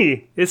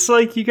funny. It's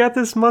like you got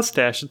this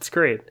mustache. It's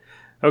great.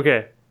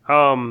 Okay.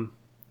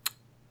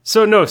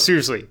 So no,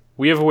 seriously,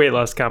 we have a weight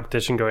loss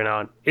competition going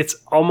on. It's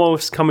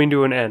almost coming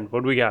to an end.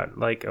 What do we got?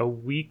 Like a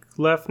week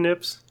left,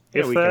 Nips?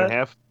 Yeah, week and a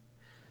half.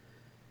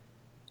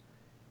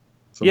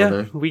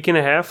 Week and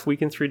a half,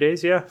 week and 3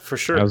 days. Yeah, for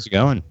sure. How's it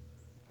going?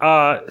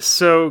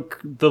 So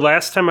the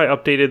last time I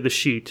updated the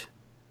sheet,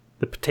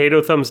 the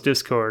Potato Thumbs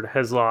Discord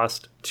has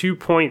lost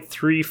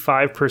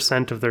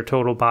 2.35% of their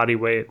total body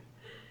weight.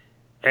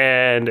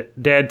 And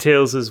Dad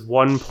Tails is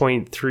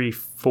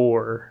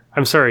 1.34.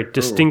 I'm sorry,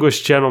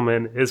 Distinguished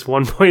Gentleman is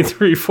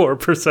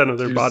 1.34% of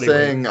their body weight.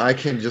 You're saying I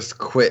can just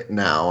quit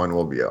now and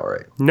we'll be all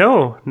right.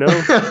 No.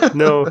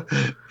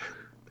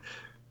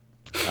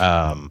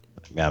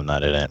 I'm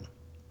not in it.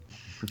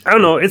 I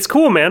don't know. It's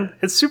cool, man.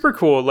 It's super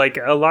cool. Like,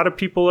 a lot of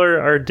people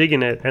are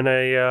digging it, and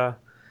I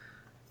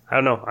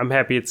don't know. I'm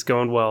happy it's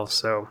going well,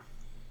 so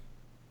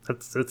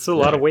it's a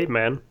lot of weight,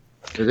 man.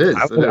 It is.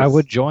 I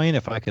would join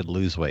if I could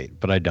lose weight,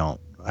 but I don't.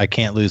 I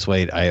can't lose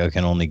weight. I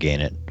can only gain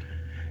it.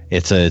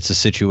 It's a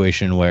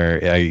situation where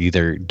I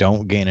either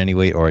don't gain any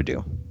weight or I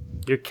do.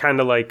 You're kind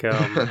of like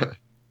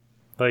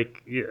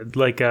like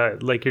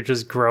you're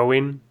just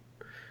growing.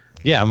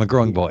 Yeah, I'm a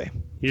growing boy.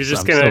 You're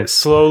just gonna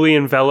slowly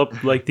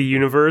envelop like the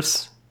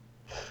universe.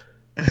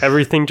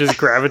 Everything just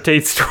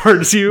gravitates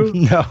towards you.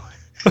 No.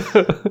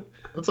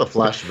 That's a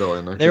Flash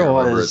villain. I can't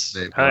remember its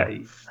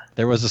name.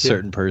 There was a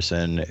certain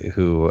person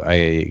who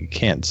I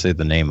can't say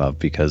the name of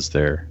because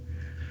they're,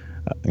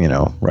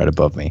 right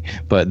above me.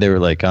 But they were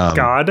like,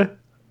 God.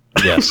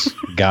 Yes,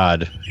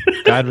 God.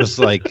 God was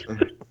like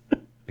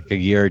a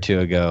year or two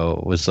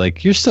ago was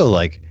like, "You're still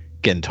like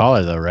getting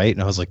taller though, right?"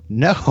 And I was like,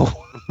 "No."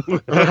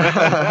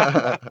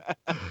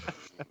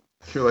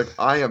 You're like,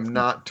 I am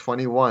not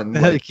 21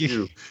 like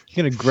you.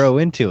 You're gonna grow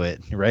into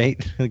it,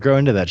 right? Grow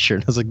into that shirt.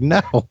 And I was like,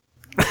 "No,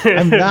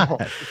 I'm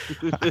not.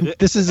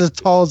 This is as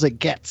tall as it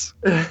gets."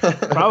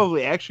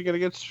 Probably actually going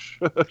to get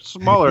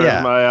smaller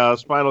as my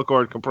spinal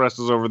cord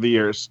compresses over the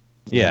years.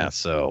 Yeah,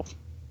 so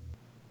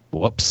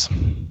whoops.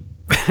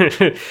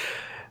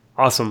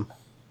 Awesome.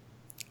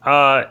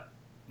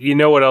 You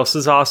know what else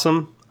is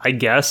awesome? I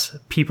guess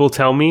people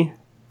tell me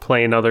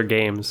playing other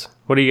games.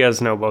 What do you guys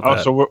know about that?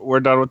 Oh, so we're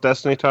done with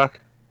Destiny talk?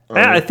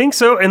 Yeah, I think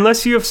so.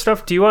 Unless you have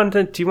stuff. Do you want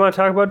to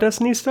talk about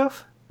Destiny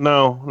stuff?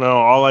 No.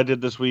 All I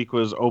did this week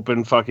was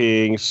open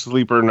fucking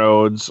sleeper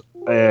nodes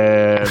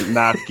and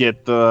not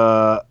get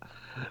the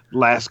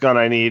last gun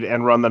I need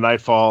and run the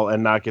Nightfall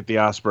and not get the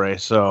Osprey.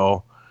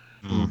 So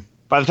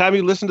by the time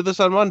you listen to this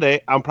on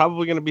Monday, I'm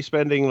probably going to be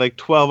spending like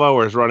 12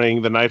 hours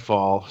running the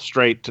Nightfall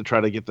straight to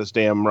try to get this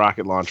damn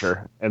rocket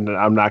launcher, and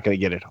I'm not going to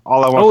get it.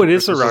 All I want. It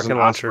is a rocket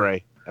launcher,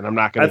 Osprey, and I'm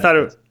not going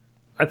to.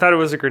 I thought it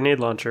was a grenade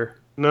launcher.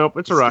 Nope,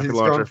 it's a rocket He's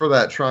launcher. going for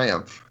that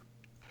Triumph.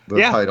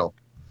 The title.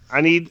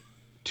 I need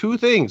two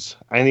things.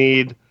 I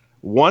need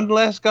one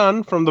last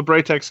gun from the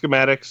Braytech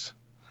schematics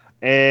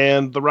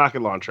and the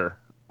rocket launcher.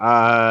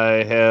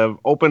 I have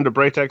opened a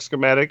Braytech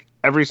schematic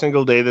every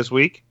single day this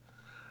week.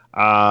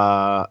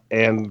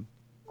 And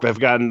I've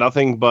gotten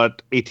nothing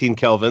but 18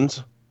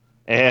 kelvins.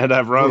 and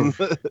I've run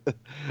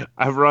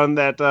I've run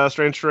that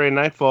Strange Terrain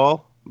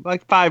Nightfall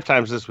like 5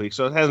 times this week,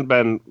 so it hasn't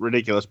been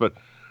ridiculous, but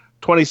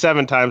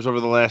 27 times over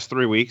the last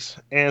 3 weeks,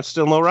 and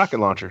still no rocket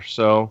launcher.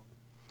 So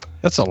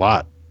that's a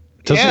lot.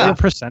 Doesn't your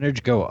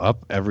percentage go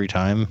up every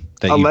time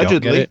that you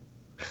allegedly don't get it?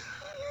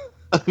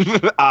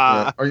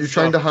 Are you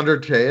trying to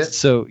 100K it?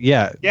 So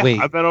yeah, wait.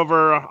 I've been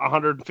over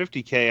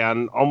 150K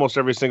on almost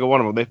every single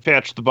one of them. They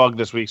patched the bug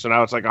this week, so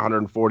now it's like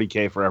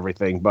 140K for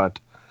everything. But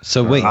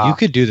so wait, you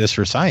could do this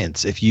for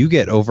science. If you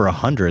get over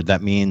 100,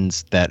 that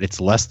means that it's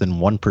less than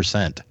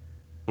 1%.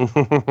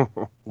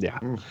 Yeah.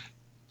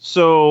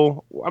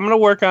 So I'm gonna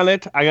work on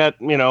it. I got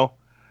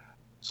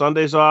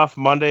Sundays off.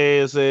 Monday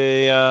is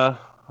a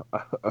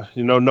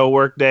no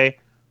work day,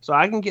 so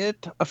I can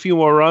get a few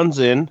more runs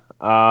in.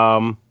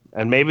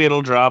 And maybe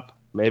it'll drop,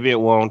 maybe it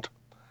won't.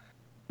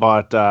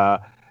 But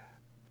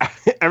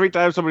every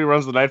time somebody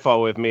runs the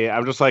Nightfall with me,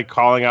 I'm just like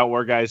calling out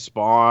where guys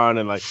spawn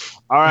and like,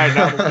 all right,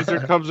 now the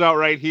wizard comes out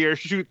right here,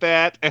 shoot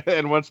that.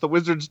 And once the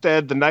wizard's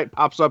dead, the knight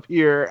pops up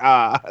here.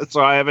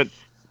 So I have it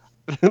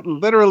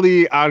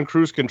literally on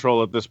cruise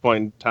control at this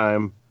point in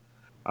time.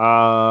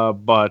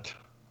 But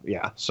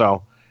yeah,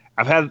 so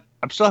I'm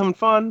still having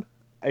fun.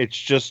 It's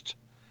just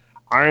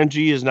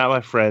RNG is not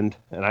my friend,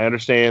 and I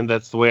understand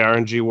that's the way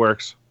RNG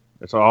works.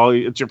 It's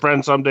your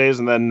friend some days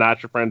and then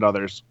not your friend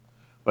others.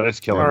 But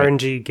it's killing me.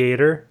 RNG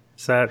Gator?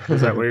 Is that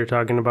what you're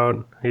talking about?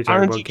 Are you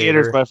talking RNG about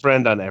Gator's my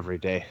friend on every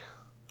day.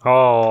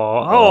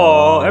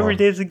 Every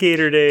day's a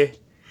Gator day.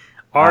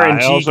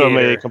 RNG I also am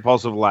Gator. a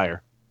compulsive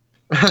liar.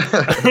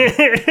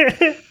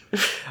 I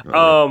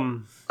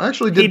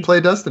actually did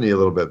play Destiny a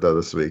little bit though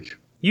this week.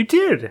 You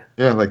did?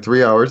 Yeah, like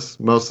 3 hours,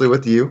 mostly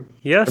with you.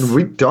 Yes. And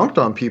we dunked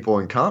on people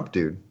in comp,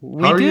 dude.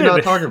 How are did. you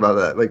not talking about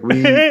that? Like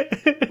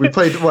we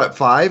played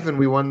 5 and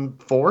we won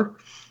 4?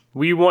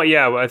 We won.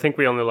 Yeah, I think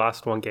we only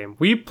lost one game.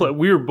 We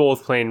were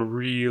both playing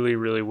really,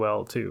 really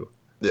well too.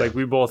 Yeah. Like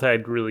we both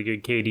had really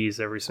good KDs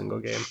every single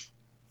game.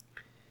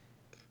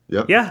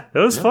 Yep. Yeah, that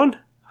was fun.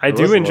 I It was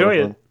do a lot enjoy of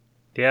it. fun.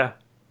 Yeah.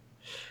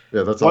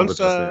 Yeah, that's all the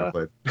Destiny I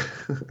played.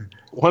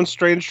 Once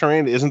Strange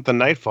Terrain isn't the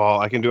Nightfall,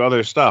 I can do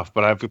other stuff.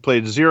 But I've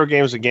played 0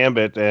 games of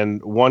Gambit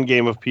and 1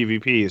 game of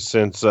PvP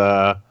since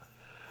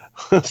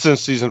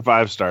since season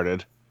 5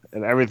 started,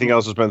 and everything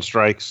else has been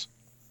strikes.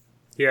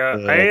 Yeah,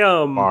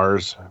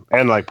 bars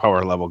and like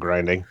power level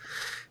grinding.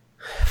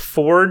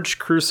 Forge,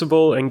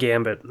 Crucible, and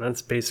Gambit.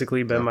 That's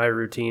basically been my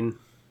routine.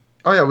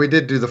 Oh yeah, we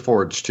did do the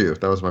Forge too.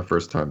 That was my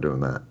first time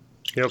doing that.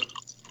 Yep.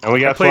 And we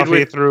got played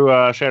Fluffy with-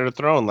 through Shattered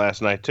Throne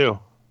last night too.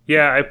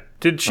 Yeah, I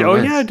did. Nice.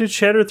 Yeah, I did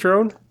Shattered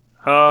Throne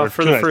for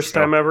 2 the nights first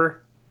ago. time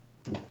ever.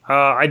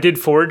 I did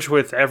Forge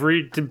with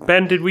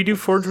Ben, did we do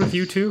Forge with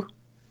you too?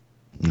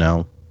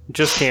 No.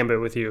 Just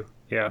Gambit with you.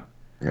 Yeah.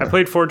 Yeah. I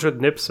played Forge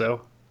with Nips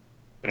though.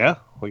 Yeah,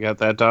 we got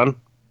that done.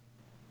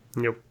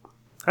 Yep.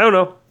 I don't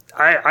know.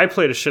 I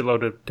played a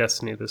shitload of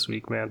Destiny this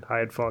week, man. I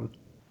had fun.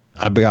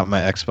 I got my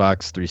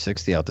Xbox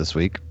 360 out this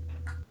week,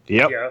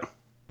 Yep. Yeah.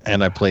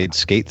 and I played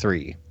Skate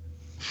 3.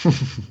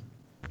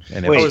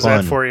 And it What was was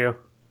fun. that for you?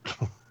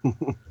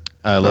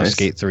 I love Nice.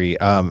 Skate 3.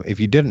 If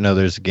you didn't know,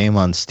 there's a game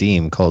on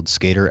Steam called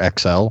Skater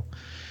XL.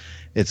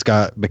 It's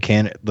got the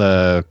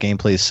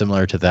gameplay is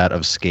similar to that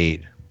of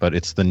Skate, but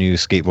it's the new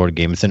skateboard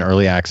game. It's in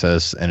early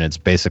access, and it's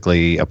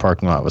basically a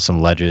parking lot with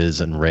some ledges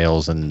and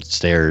rails and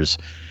stairs.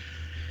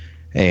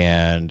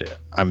 And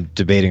I'm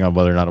debating on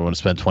whether or not I want to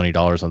spend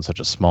 $20 on such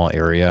a small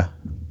area.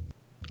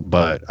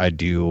 But I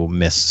do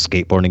miss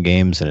skateboarding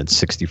games, and it's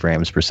 60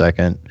 frames per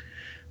second.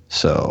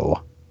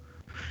 So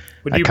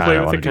Would I you kinda play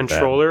with wanna a do that.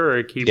 controller or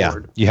a yeah,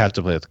 keyboard? you have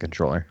to play with the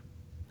controller.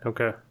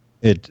 Okay.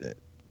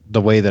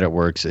 The way that it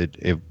works,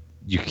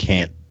 you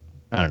can't.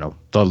 I don't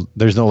know.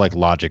 There's no like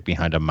logic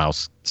behind a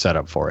mouse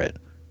setup for it.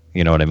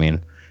 You know what I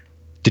mean?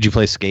 Did you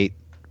play Skate?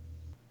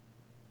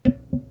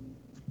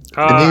 It needs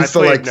I the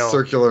played, like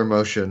circular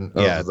motion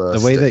of Yeah. the The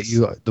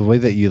way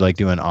that you like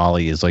do an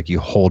ollie is like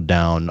you hold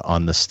down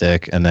on the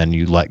stick and then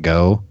you let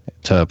go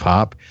to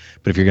pop.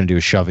 But if you're gonna do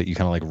a shove it, you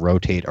kind of like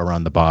rotate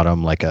around the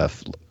bottom like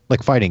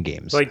fighting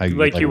games. like how you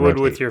would rotate.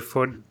 with your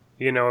foot.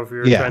 You know, if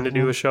you're Yeah. trying to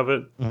do a shove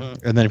it.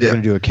 Mhm. And then if you're Yeah.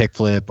 going to do a kick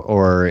flip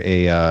or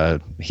a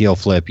heel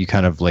flip, you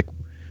kind of like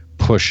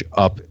push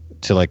up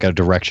to like a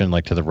direction,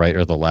 like to the right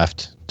or the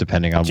left,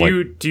 depending on Do you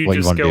what you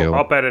just want to go do.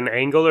 up at an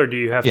angle, or do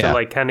you have to Yeah,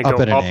 like kind of up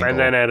go at an up angle. and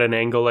then at an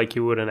angle like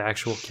you would an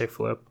actual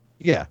kickflip?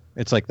 Yeah,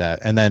 it's like that.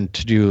 And then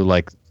to do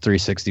like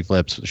 360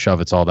 flips, shove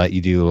it's all that,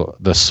 you do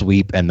the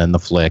sweep and then the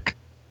flick.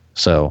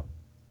 So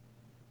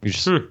you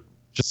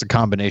just a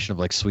combination of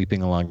like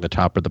sweeping along the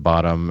top or the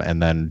bottom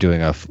and then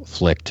doing a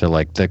flick to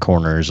like the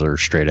corners or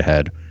straight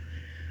ahead.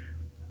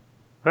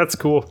 That's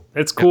cool.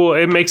 It's cool.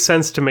 It makes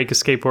sense to make a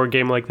skateboard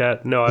game like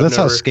that. No, I've That's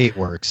never. how Skate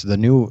works. I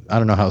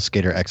don't know how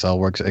Skater XL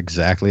works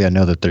exactly. I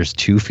know that there's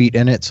 2 feet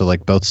in it, so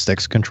like both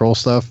sticks control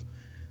stuff.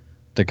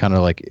 They kind of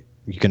like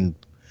you can.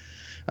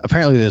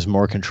 Apparently, there's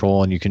more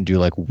control, and you can do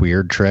like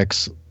weird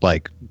tricks,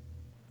 like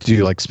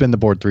do like spin the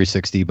board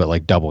 360, but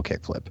like double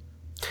kickflip.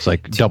 It's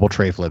like double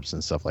tray flips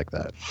and stuff like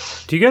that.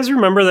 Do you guys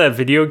remember that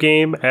video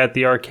game at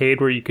the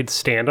arcade where you could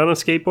stand on a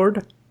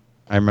skateboard?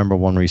 I remember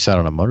one where you sat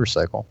on a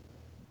motorcycle.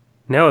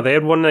 No, they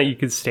had one that you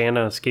could stand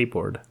on a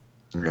skateboard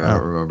Yeah, I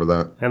don't remember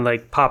that. and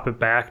like pop it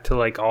back to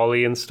like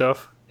ollie and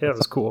stuff. Yeah, it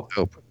was cool.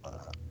 Dope.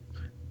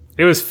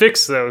 It was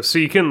fixed though, so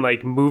you can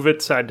like move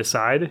it side to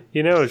side.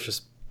 You know, it's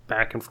just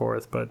back and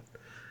forth. But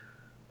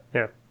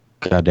yeah,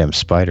 Goddamn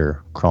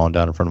spider crawling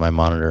down in front of my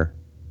monitor.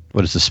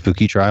 What is the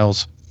Spooky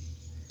Trials?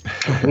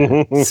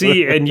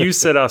 see, and you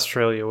said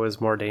Australia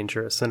was more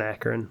dangerous than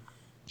Akron.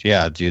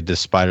 Yeah, dude, this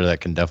spider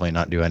that can definitely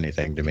not do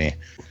anything to me.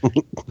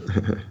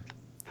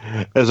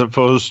 As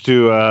opposed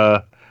to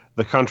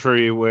the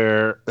country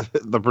where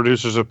the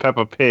producers of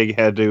Peppa Pig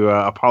had to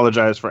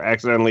apologize for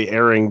accidentally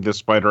airing this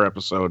spider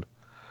episode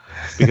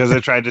because they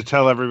tried to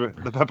tell everyone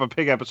the Peppa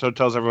Pig episode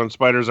tells everyone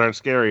spiders aren't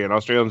scary, and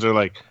Australians are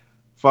like,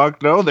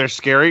 "Fuck no, they're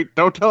scary.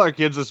 Don't tell our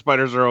kids that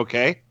spiders are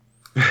okay."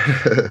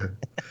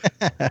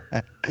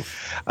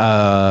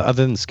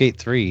 Other than Skate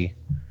 3,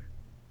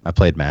 I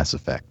played Mass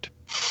Effect.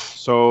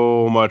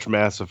 So much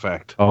Mass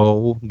Effect.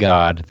 Oh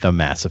God, the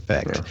Mass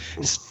Effect.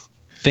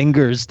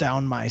 Fingers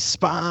down my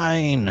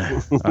spine.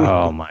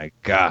 Oh my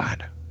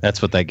God.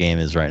 That's what that game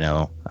is right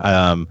now.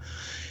 I've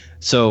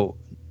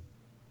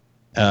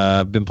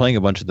been playing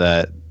a bunch of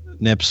that.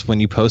 Nips, when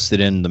you posted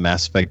in the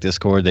Mass Effect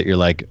Discord that you're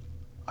like,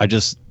 I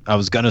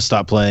was gonna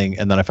stop playing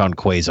and then I found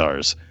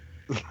Quasars.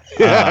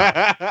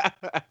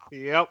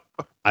 Yep.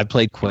 I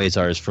played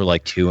Quasars for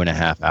like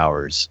 2.5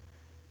 hours.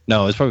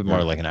 No, it was probably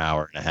more like an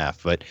hour and a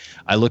half. But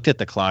I looked at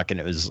the clock and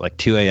it was like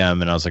 2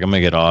 a.m. and I was like, I'm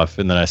gonna get off.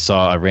 And then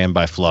I ran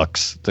by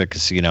Flux, the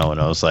casino,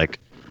 and I was like,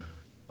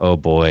 oh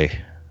boy,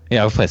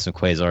 yeah, I'll play some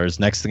Quasars.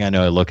 Next thing I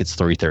know, I look, it's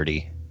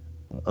 3:30.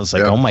 I was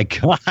like, oh my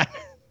God.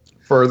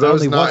 For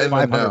those Only not in the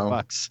 $500.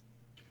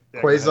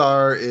 know,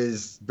 Quasar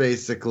is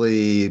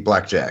basically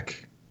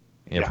blackjack.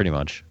 Yeah, pretty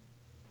much.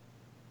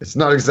 It's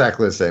not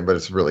exactly the same, but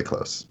it's really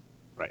close.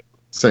 Right.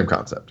 Same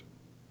concept.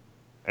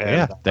 And,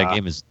 Yeah, that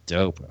game is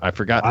dope. I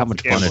forgot how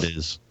much fun it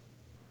is.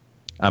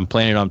 I'm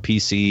playing it on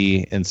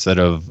PC instead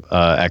of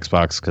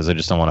Xbox because I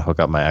just don't want to hook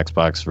up my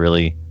Xbox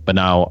really. But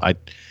now I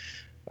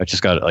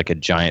just got like a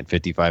giant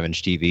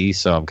 55-inch TV,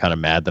 so I'm kind of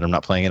mad that I'm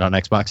not playing it on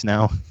Xbox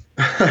now.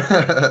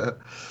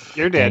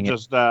 Your dad Dang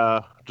it.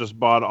 just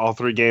bought all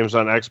 3 games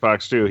on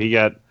Xbox too. He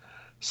got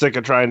sick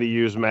of trying to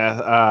use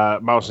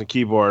mouse and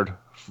keyboard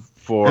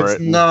for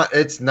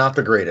it's not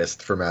the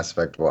greatest for Mass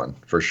Effect 1,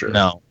 for sure.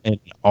 No, and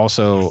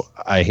also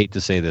I hate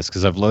to say this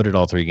because I've loaded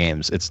all 3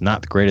 games. It's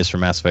not the greatest for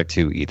Mass Effect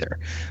 2 either.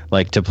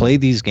 Like to play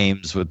these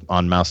games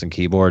on mouse and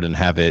keyboard and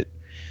have it,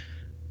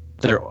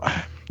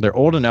 they're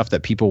old enough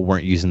that people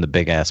weren't using the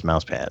big ass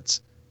mouse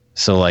pads,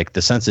 so like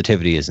the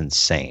sensitivity is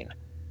insane.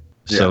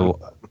 Yeah. So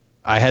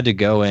I had to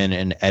go in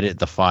and edit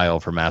the file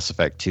for Mass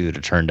Effect 2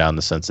 to turn down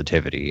the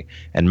sensitivity.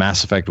 And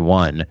Mass Effect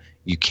 1,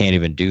 you can't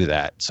even do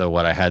that. So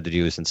what I had to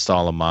do is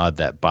install a mod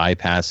that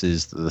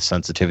bypasses the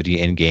sensitivity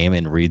in game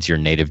and reads your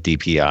native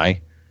DPI.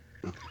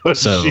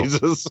 So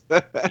Jesus.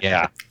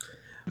 yeah,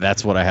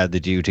 that's what I had to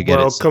do to get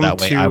it. So Welcome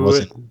that way to I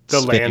wasn't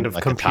the spinning land of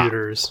like a top.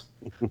 computers.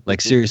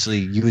 Like seriously,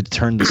 you would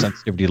turn the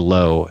sensitivity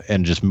low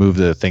and just move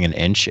the thing an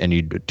inch, and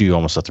you'd do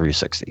almost a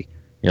 360.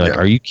 You're like, Yeah.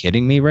 are you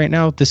kidding me right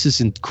now? This is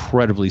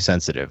incredibly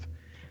sensitive.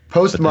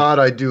 Post mod,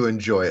 I do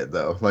enjoy it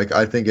though. Like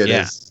I think it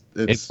is.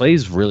 It It's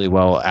plays really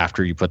well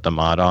after you put the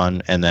mod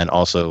on, and then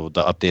also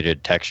the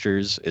updated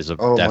textures is a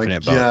oh my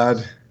definite bonus.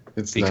 god,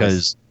 it's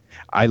Because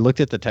I looked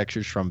at the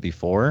textures from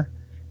before,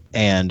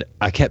 and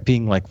I kept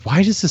being like,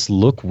 "Why does this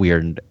look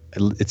weird?"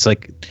 It's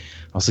like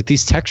I was like,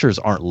 "These textures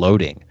aren't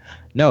loading."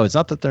 No, it's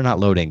not that they're not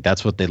loading.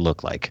 That's what they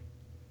look like.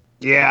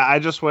 Yeah, I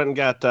just went and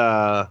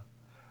got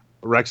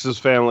Rex's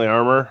family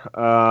armor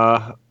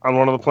on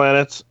one of the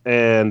planets,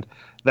 and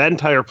that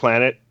entire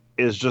planet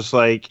is just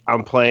like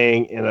I'm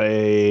playing in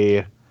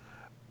a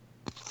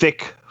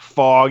thick,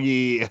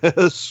 foggy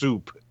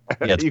soup.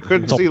 Yeah, You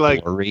couldn't it's all see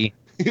like blurry.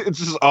 it's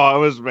just it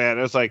was man.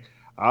 It was like,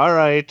 all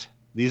right,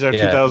 these are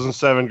Yeah.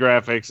 2007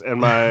 graphics,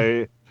 and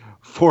my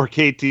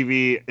 4K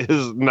TV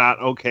is not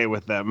okay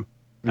with them.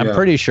 I'm Yeah.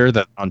 pretty sure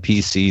that on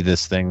PC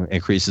this thing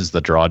increases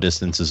the draw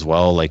distance as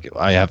well. Like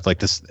I have like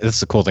this. This is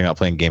the cool thing about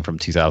playing a game from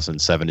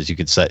 2007 is you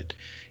can set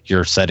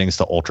your settings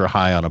to ultra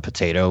high on a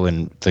potato,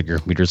 and your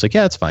computer's like,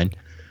 yeah, it's fine.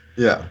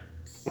 yeah.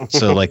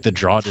 So like the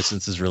draw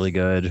distance is really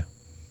good.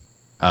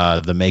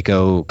 The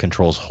Mako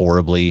controls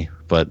horribly,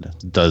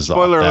 but does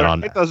Spoiler that alert,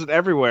 on. it does it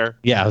everywhere.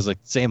 Yeah, I was like,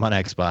 same on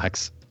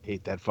Xbox.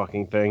 Hate that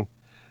fucking thing.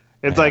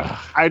 It's Yeah. like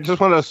I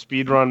just want to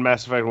speed run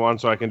Mass Effect 1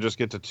 so I can just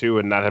get to 2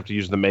 and not have to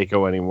use the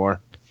Mako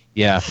anymore.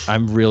 Yeah,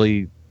 I'm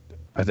really.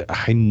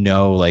 I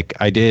know, like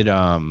I did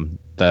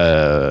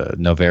the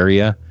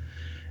Novaria,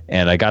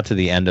 and I got to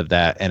the end of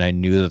that, and I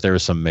knew that there were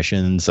some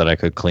missions that I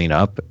could clean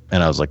up,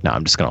 and I was like, no,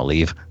 I'm just gonna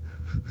leave.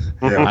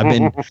 Yeah.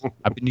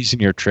 I've been using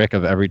your trick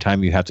of every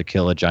time you have to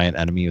kill a giant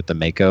enemy with the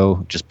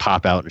Mako, just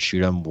pop out and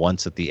shoot him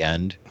once at the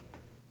end.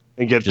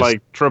 And get Just-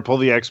 like triple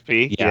the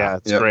XP. Yeah. Yeah,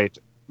 it's Yep.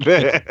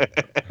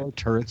 great.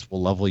 Turrets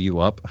will level you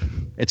up.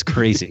 It's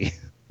crazy.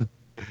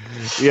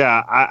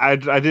 Yeah, I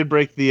did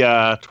break the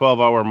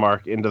 12-hour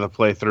mark into the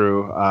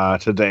playthrough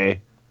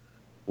today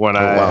when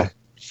wow.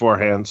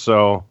 beforehand.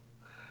 So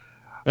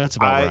That's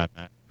about where I'm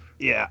at.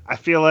 Yeah, I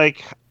feel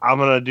like I'm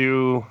gonna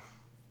do.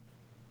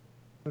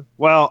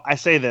 Well, I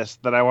say this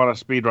that I want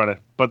to speedrun it,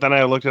 but then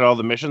I looked at all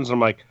the missions and I'm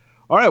like,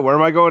 all right, where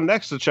am I going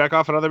next to check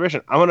off another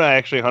mission? I'm gonna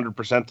actually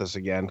 100% this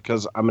again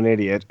because I'm an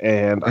idiot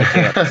and I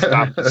can't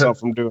stop myself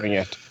from doing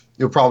it.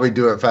 You'll probably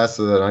do it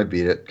faster than I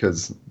beat it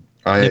because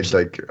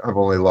I've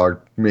only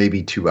logged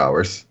maybe 2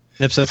 hours.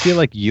 Nips, I feel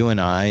like you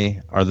and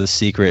I are the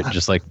secret,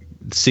 just like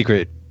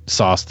secret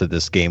sauce to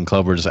this game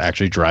club. We're just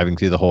actually driving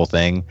through the whole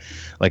thing.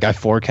 Like I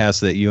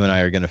forecast that you and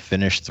I are going to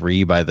finish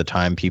 3 by the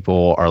time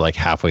people are like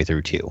halfway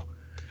through 2.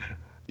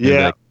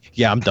 Yeah. Like,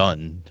 yeah, I'm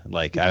done.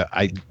 Like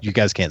you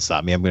guys can't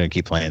stop me. I'm going to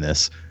keep playing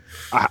this.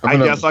 I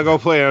guess I'll go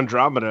play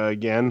Andromeda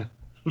again.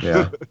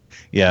 Yeah.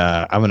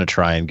 Yeah, I'm going to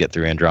try and get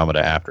through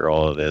Andromeda after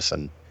all of this,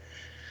 and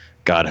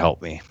God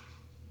help me.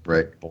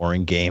 Right.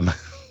 Boring game.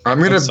 I'm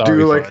going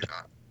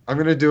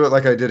to do it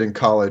like I did in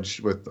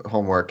college with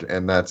homework,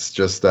 and that's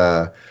just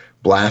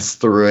blast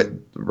through it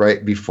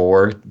right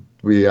before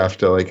we have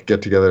to like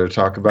get together to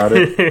talk about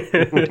it.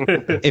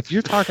 If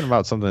you're talking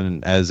about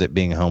something as it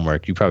being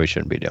homework, you probably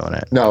shouldn't be doing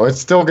it. No, it's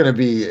still going to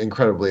be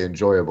incredibly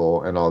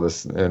enjoyable and all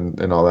this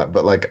and all that.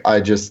 But like,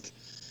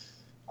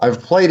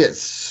 I've played it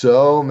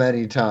so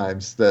many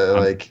times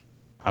that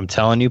I'm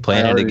telling you,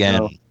 playing it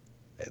again, know.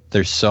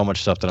 There's so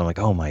much stuff that I'm like,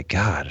 oh my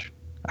God,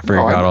 I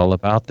forgot all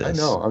about this. I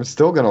know. I'm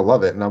still going to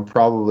love it, and I'm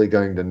probably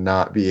going to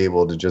not be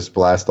able to just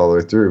blast all the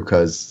way through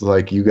because,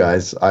 like you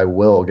guys, I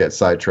will get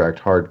sidetracked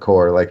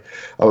hardcore. Like,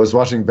 I was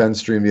watching Ben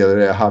stream the other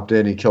day. I hopped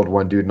in, he killed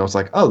one dude, and I was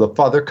like, oh, the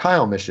Father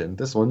Kyle mission.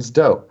 This one's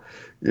dope.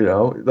 You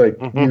know, like,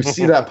 you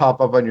see that pop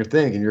up on your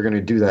thing, and you're going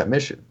to do that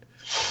mission.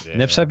 Yeah.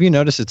 Nips, have you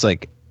noticed it's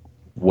like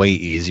way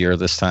easier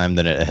this time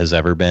than it has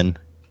ever been?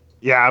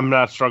 Yeah, I'm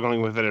not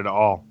struggling with it at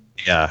all.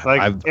 Yeah.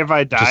 Like, if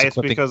I die, it's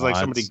because like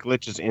somebody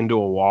glitches into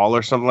a wall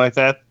or something like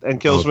that and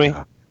kills me.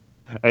 God.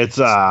 It's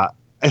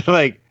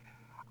like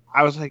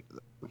I was like,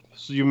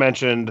 so you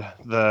mentioned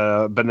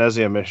the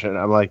Benezia mission.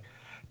 I'm like,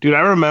 dude, I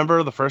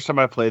remember the first time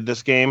I played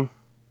this game.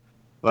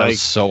 Like, that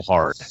was so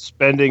hard.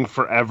 Spending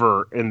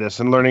forever in this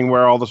and learning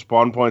where all the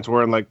spawn points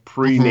were and like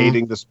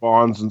pre-nating the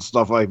spawns and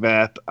stuff like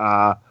that.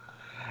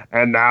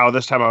 And now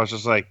this time I was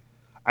just like,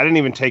 I didn't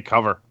even take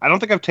cover. I don't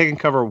think I've taken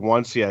cover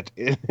once yet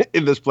in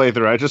this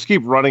playthrough. I just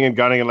keep running and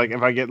gunning, and like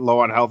if I get low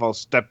on health, I'll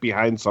step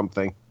behind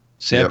something.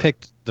 See, I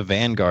picked the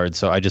Vanguard,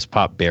 so I just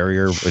pop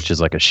Barrier, which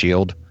is like a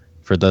shield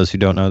for those who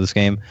don't know this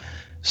game.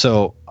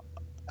 So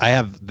I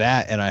have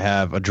that, and I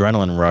have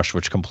Adrenaline Rush,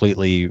 which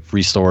completely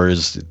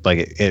restores, like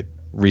it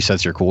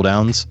resets your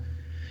cooldowns.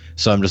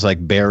 So I'm just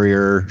like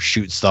Barrier,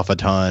 shoot stuff a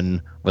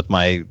ton with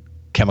my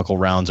chemical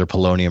rounds or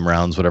polonium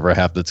rounds, whatever I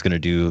have that's going to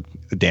do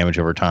damage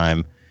over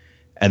time.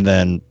 And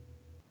then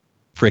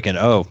freaking,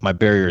 oh, my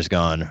barrier is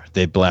gone.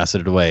 They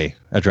blasted it away.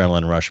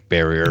 Adrenaline Rush,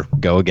 Barrier,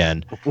 go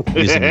again.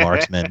 Using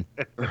Marksman.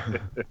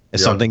 If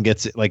something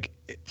gets it, like,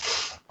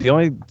 the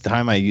only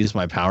time I use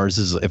my powers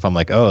is if I'm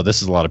like, oh,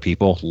 this is a lot of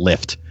people,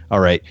 lift. All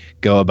right,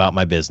 go about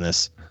my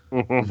business.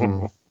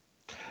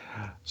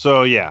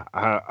 So, yeah,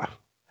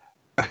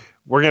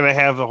 we're going to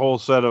have the whole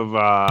set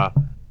of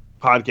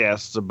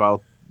podcasts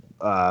about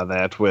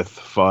that with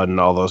Fun and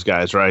all those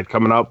guys, right,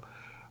 coming up.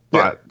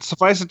 But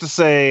suffice it to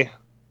say,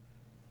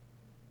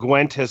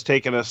 Gwent has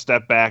taken a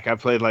step back. I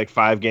played like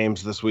 5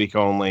 games this week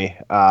only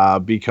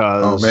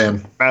because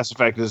Mass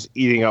Effect is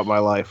eating up my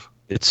life.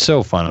 It's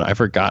so fun. I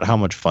forgot how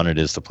much fun it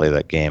is to play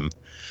that game.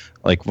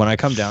 Like when I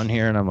come down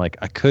here and I'm like,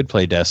 I could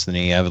play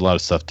Destiny. I have a lot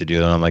of stuff to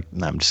do. And I'm like,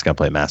 nah, I'm just going to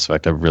play Mass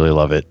Effect. I really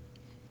love it.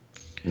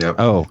 Yep.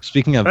 Oh,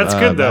 speaking of That's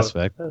good, Mass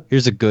Effect,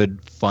 here's a good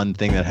fun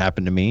thing that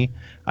happened to me.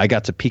 I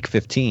got to peak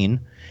 15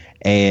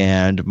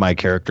 and my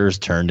characters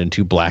turned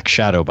into black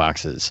shadow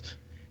boxes.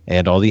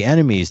 And all the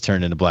enemies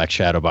turned into black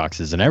shadow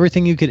boxes, and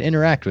everything you could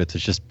interact with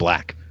is just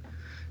black.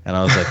 And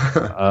I was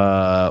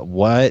like,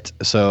 what?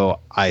 So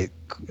I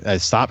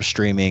stopped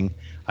streaming.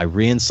 I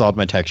reinstalled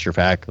my texture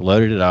pack,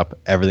 loaded it up.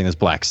 Everything was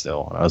black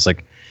still. And I was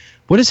like,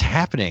 what is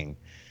happening?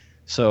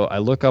 So I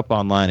look up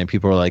online, and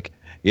people are like,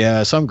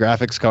 yeah, some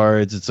graphics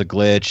cards, it's a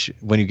glitch.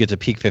 When you get to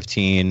peak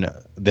 15,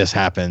 this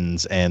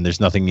happens, and there's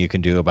nothing you can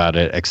do about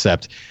it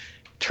except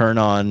turn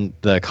on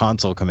the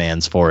console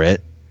commands for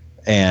it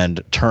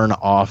and turn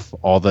off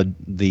all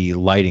the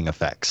lighting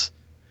effects.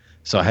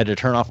 So I had to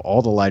turn off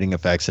all the lighting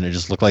effects, and it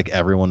just looked like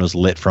everyone was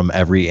lit from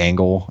every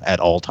angle at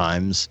all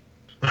times.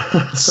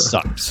 It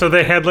sucked. So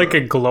they had like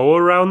a glow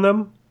around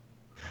them?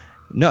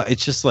 No,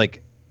 it's just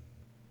like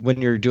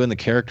when you're doing the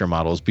character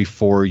models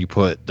before you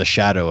put the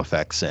shadow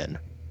effects in.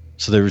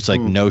 So there was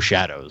like no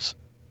shadows.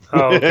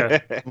 Oh,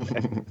 okay.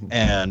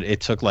 And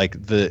it took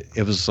like the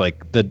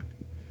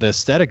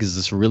aesthetic is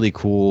this really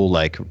cool,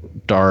 like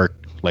dark,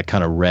 like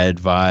kind of red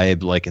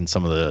vibe, like in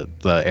some of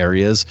the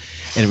areas,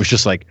 and it was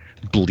just like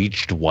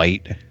bleached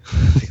white.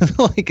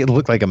 Like it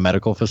looked like a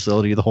medical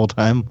facility the whole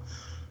time.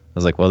 I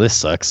was like, well, this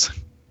sucks.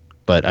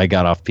 But I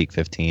got off peak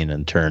 15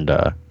 and turned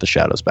the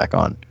shadows back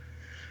on.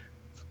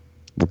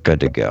 We're good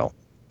to go.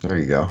 There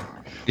you go.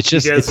 It's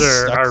just you guys it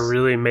are sucks.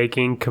 really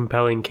making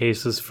compelling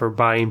cases for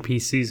buying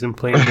PCs and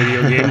playing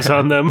video games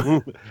on them.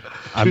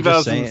 I'm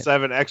just saying,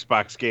 2007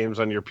 Xbox games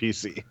on your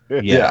PC.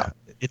 yeah,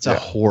 it's a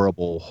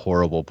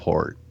horrible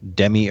port.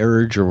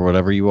 Demiurge or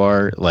whatever you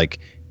are, like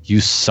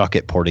you suck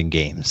at porting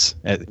games.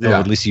 Or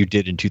at least you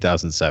did in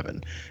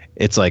 2007.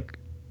 It's like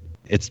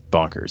it's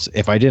bonkers.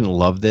 If I didn't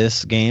love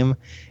this game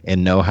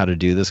and know how to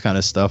do this kind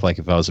of stuff, like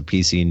if I was a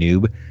PC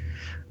noob,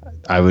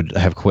 I would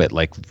have quit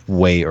like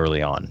way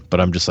early on. But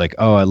I'm just like,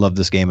 oh, I love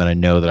this game and I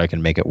know that I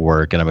can make it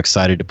work, and I'm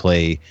excited to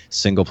play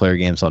single player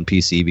games on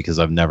PC because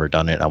I've never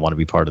done it. I want to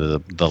be part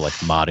of the like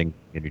modding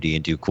community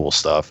and do cool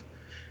stuff.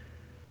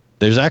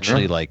 There's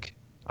actually like,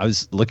 I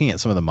was looking at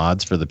some of the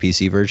mods for the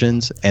PC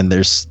versions, and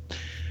there's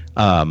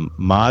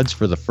mods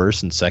for the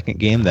first and second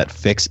game that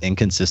fix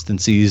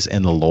inconsistencies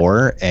in the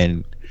lore,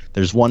 and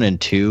there's 1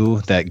 and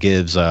 2 that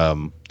gives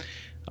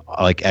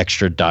like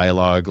extra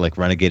dialogue, like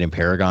Renegade and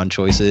Paragon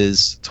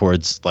choices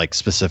towards like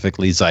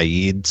specifically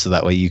Zaid, so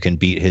that way you can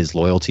beat his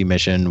loyalty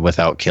mission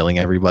without killing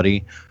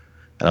everybody.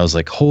 And I was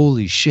like,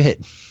 holy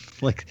shit,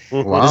 like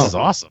this is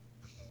awesome.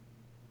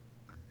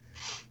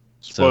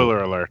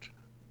 Spoiler alert,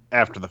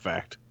 after the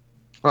fact.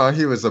 Well,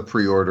 he was a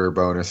pre-order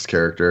bonus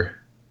character.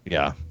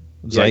 Yeah,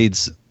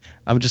 Zaid's.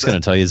 I'm just gonna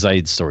tell you,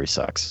 Zaid's story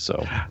sucks.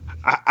 So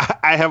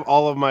I have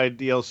all of my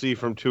DLC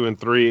from 2 and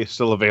 3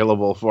 still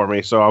available for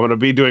me, so I'm going to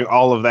be doing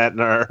all of that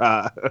in our.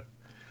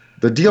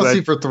 The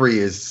DLC for 3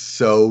 is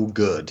so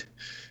good.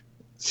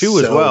 2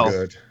 as well.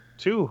 Good.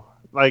 2,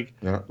 like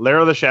Lair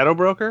of the Shadow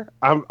Broker.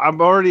 I'm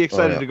already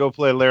excited to go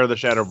play Lair of the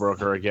Shadow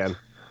Broker again.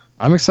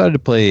 I'm excited to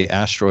play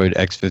Asteroid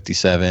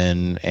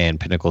X-57 and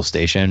Pinnacle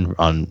Station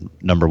on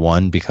number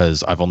 1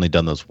 because I've only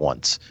done those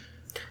once.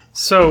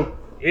 So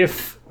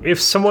if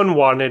someone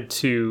wanted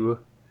to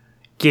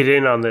get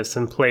in on this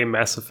and play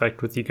Mass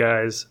Effect with you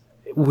guys,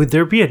 would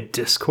there be a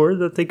Discord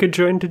that they could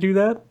join to do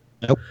that?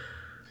 Nope.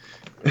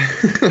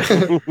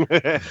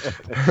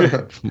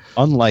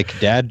 Unlike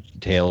Dad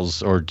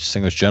Tales or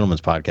Distinguished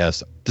Gentlemen's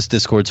podcast, this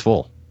Discord's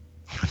full.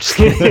 I'm just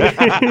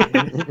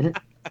kidding.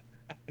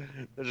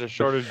 There's a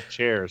shortage of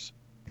chairs.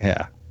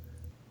 Yeah.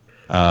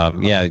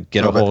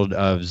 Get a hold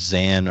of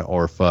Zan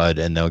or Fudd,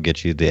 and they'll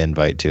get you the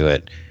invite to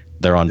it.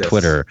 They're on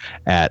Twitter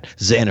at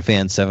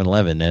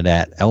Xanafan711 and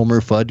at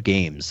Elmer Fudd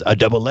Games, a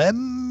double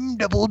M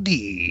double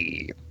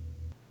D.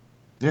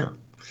 Yeah.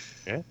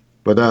 Yeah.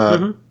 But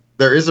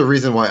there is a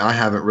reason why I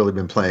haven't really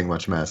been playing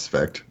much Mass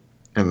Effect,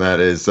 and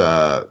that is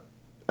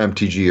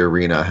MTG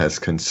Arena has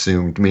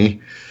consumed me.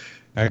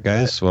 All right,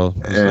 guys. Well,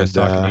 it was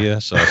nice talking to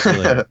you. So I'll see you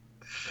later.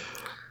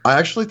 I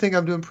actually think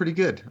I'm doing pretty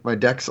good. My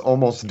deck's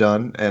almost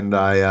done, and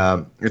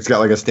it's got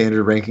like a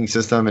standard ranking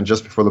system. And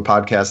just before the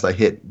podcast, I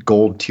hit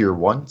gold tier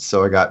 1,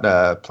 so I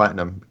got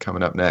platinum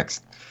coming up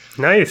next.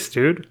 Nice,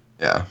 dude.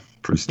 Yeah,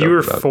 pretty stoked. You were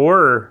about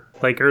 4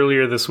 like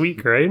earlier this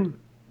week, right?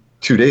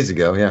 2 days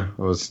ago. Yeah, it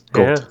was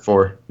gold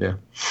 4. Yeah.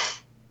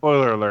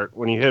 Spoiler alert: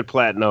 when you hit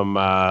platinum,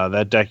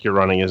 that deck you're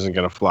running isn't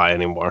going to fly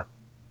anymore.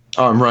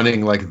 Oh, I'm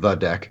running like the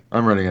deck.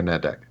 I'm running a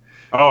net deck.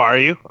 Oh, are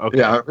you? Okay.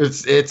 Yeah,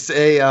 it's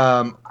a.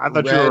 I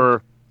thought you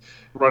were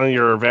running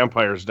your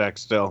vampires deck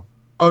still.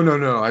 Oh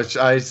no!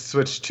 I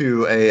switched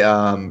to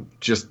a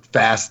just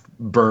fast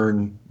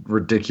burn,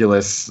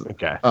 ridiculous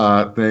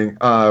thing.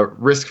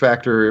 Risk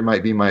Factor, it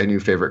might be my new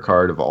favorite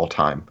card of all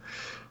time.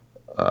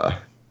 I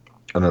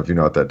don't know if you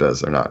know what that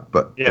does or not,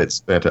 but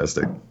it's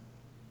fantastic.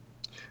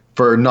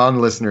 For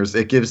non-listeners,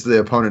 it gives the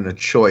opponent a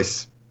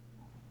choice.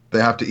 They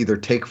have to either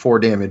take 4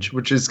 damage,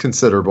 which is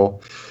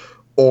considerable,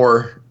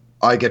 or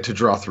I get to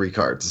draw 3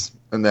 cards,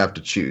 and they have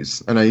to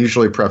choose. And I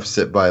usually preface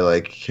it by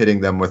like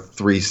hitting them with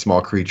 3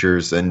 small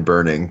creatures and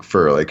burning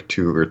for like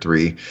 2 or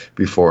 3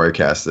 before I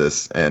cast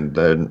this, and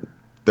then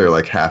they're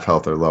like half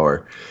health or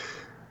lower.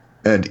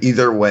 And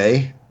either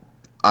way,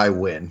 I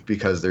win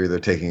because they're either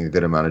taking a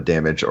good amount of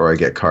damage or I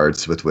get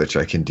cards with which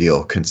I can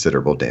deal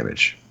considerable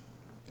damage.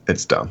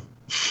 It's dumb.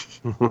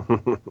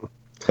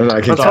 And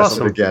I can cast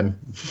it again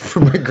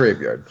from my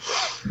graveyard.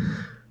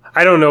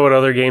 I don't know what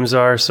other games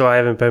are, so I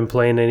haven't been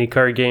playing any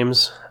card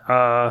games.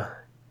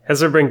 Has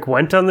there been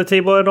Gwent on the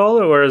table at all,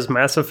 or has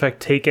Mass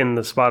Effect taken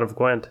the spot of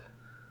Gwent?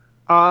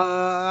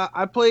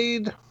 I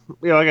played,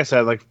 like I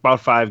said, like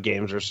about 5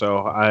 games or so.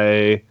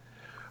 I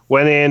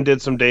went in,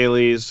 did some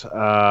dailies.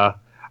 I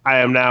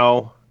am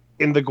now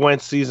in the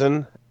Gwent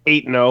season,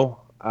 8-0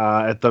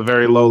 at the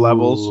very low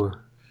levels.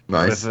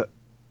 Nice. With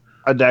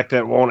a deck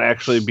that won't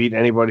actually beat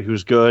anybody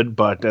who's good,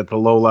 but at the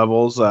low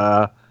levels,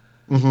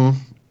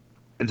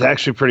 it's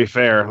actually pretty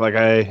fair. Like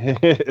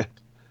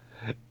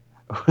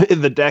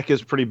the deck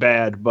is pretty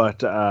bad, but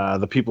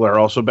the people are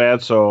also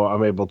bad, so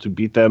I'm able to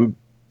beat them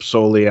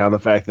solely on the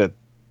fact that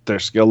their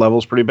skill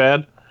level's pretty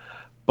bad.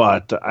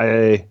 But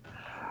I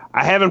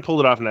haven't pulled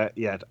it off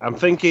yet. I'm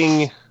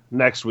thinking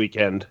next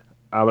weekend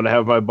I'm going to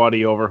have my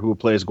buddy over who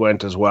plays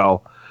Gwent as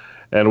well,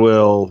 and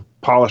we'll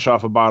polish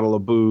off a bottle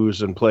of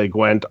booze and play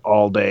Gwent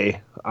all day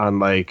on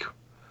like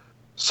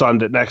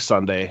next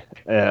Sunday,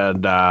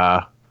 and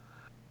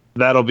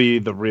that'll be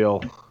the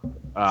real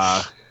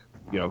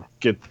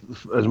get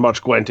as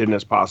much Gwent in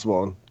as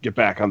possible and get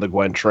back on the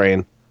Gwent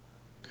train.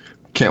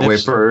 Can't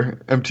wait for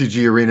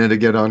MTG Arena to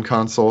get on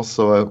console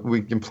so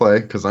we can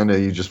play, because I know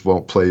you just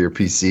won't play your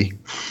PC.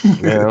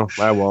 No,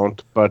 I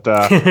won't. But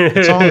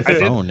It's on the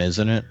phone,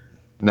 isn't it?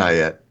 Not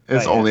yet.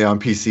 It's only on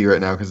PC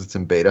right now because it's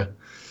in beta.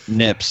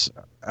 Nips,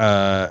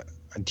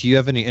 do you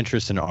have any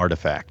interest in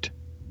Artifact?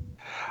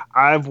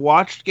 I've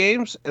watched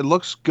games. It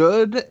looks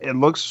good. It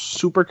looks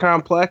super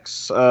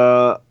complex.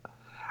 I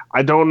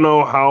don't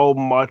know how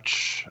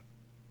much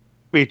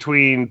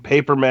between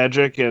Paper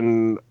Magic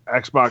and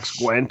Xbox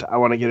Gwent I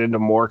want to get into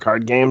more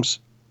card games.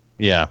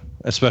 Yeah,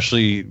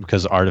 especially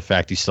because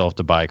Artifact, you still have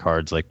to buy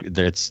cards. Like,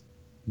 it's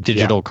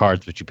digital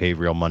cards, but you pay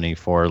real money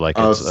for. Like,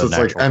 it's an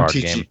actual card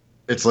game.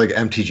 It's like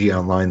MTG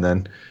Online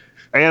then.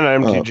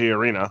 And MTG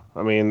Arena.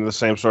 I mean, the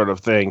same sort of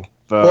thing.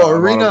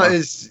 Arena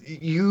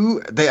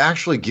they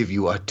actually give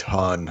you a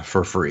ton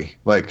for free.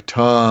 Like,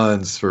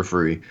 tons for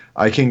free.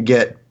 I can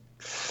get,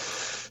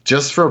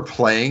 just for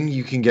playing,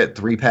 you can get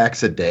 3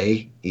 packs a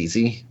day,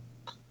 easy.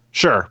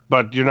 Sure,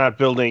 but you're not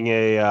building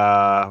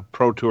a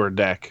Pro Tour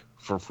deck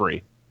for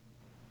free.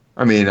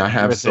 I mean, I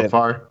have so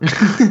far.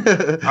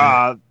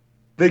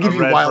 They give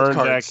you wild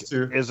cards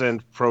too.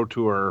 Isn't Pro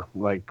Tour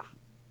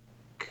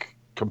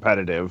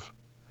competitive?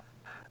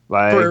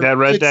 That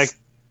red deck,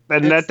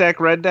 net deck,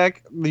 red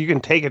deck, you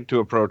can take it to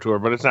a Pro Tour,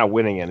 but it's not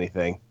winning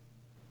anything.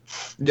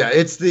 Yeah,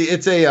 it's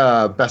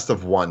a best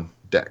of one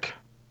deck.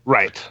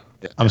 Right.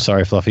 Yeah. I'm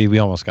sorry, Fluffy. We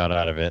almost got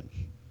out of it.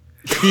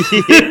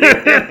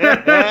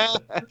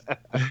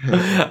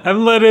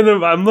 I'm letting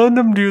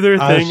them do their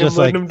thing. I'm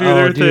letting them do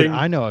their thing.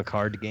 I know a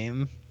card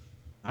game.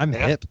 I'm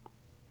hip.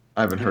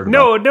 I haven't heard.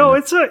 No,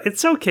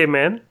 it's okay,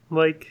 man.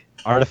 Like,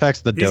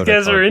 Artifact's the these Dota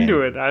guys are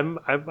into game. it. I'm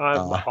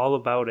all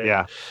about it.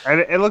 Yeah,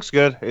 and it looks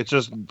good. It's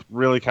just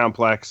really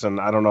complex, and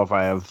I don't know if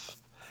I have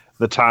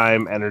the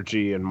time,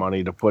 energy, and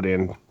money to put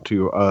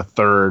into a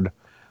third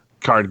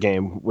card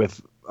game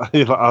with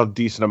a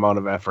decent amount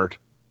of effort.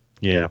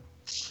 Yeah.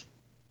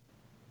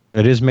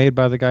 It is made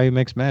by the guy who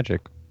makes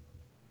Magic.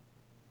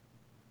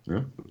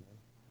 Yeah.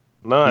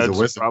 No, He's a it's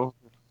wizard. probably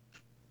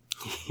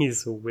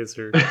He's a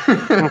wizard.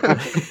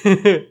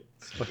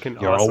 It's fucking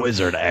You're awesome. a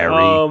wizard,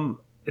 Ari.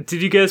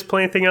 Did you guys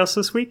play anything else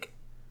this week?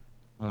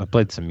 I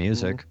played some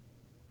music.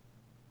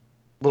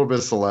 A little bit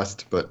of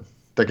Celeste, but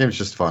that game's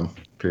just fun.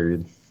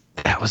 Period.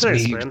 That was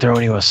Nice, me man.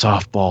 throwing you a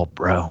softball,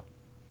 bro.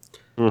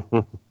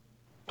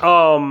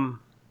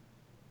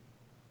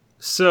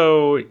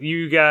 So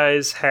you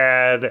guys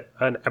had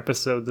an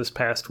episode this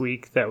past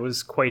week that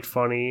was quite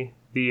funny.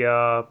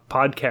 The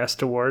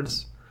podcast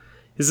awards.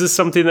 Is this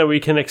something that we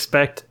can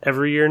expect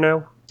every year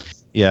now?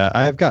 Yeah,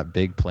 I've got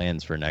big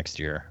plans for next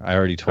year. I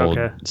already told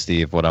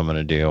Steve what I'm going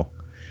to do.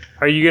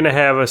 Are you going to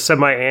have a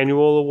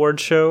semi-annual award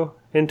show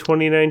in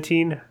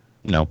 2019?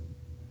 No.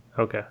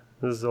 Okay.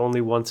 This is only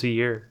once a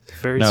year.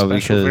 Very No, special,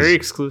 because- very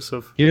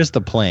exclusive. Here's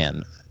the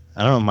plan.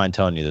 I don't mind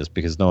telling you this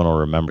because no one will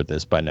remember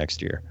this by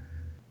next year.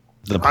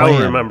 I'll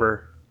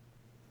remember.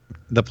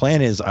 The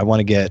plan is I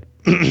want to get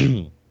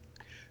a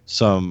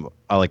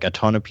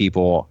ton of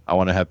people. I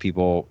want to have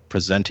people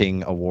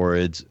presenting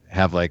awards,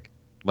 have like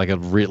a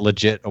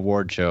legit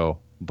award show,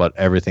 but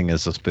everything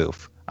is a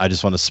spoof. I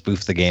just want to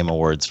spoof the game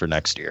awards for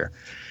next year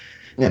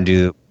and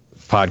do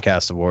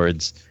podcast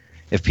awards.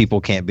 If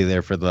people can't be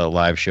there for the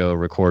live show,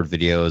 record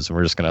videos, and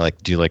we're just gonna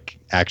do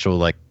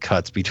actual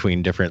cuts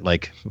between different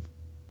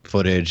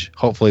footage.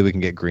 Hopefully we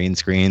can get green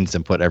screens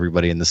and put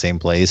everybody in the same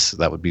place.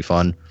 That would be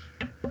fun.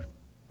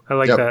 I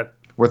like that.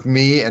 With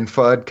me and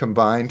Fudd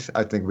combined,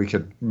 I think we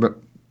could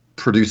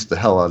produce the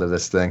hell out of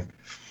this thing.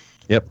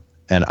 Yep.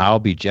 And I'll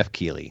be Jeff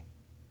Keighley.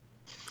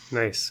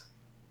 Nice.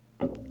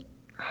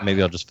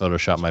 Maybe I'll just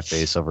Photoshop my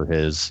face over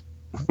his.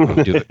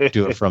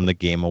 Do it from the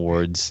Game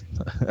Awards.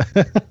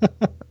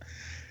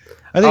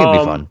 I think it'd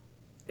be fun.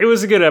 It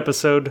was a good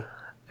episode,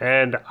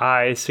 and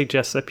I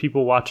suggest that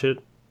people watch it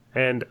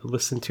and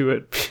listen to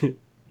it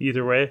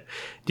either way.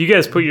 Do you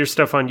guys put your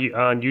stuff on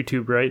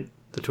YouTube, right?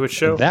 The Twitch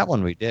show? That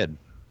one we did.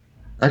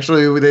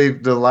 Actually,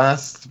 the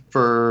last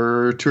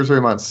for 2 or 3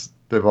 months,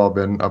 they've all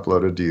been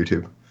uploaded to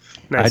YouTube.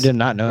 Nice. I did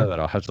not know that.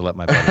 I'll have to let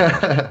my buddy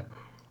know.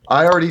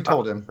 I already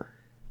told him.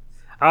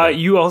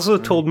 You also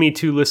told me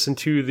to listen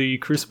to the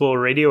Crucible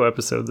radio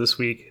episode this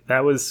week.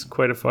 That was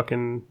quite a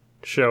fucking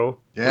show.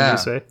 Yeah. Would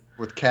you say?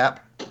 With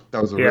Cap.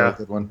 That was a really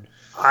good one.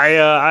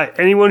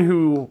 Anyone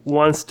who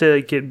wants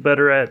to get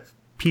better at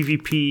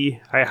PvP,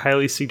 I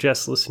highly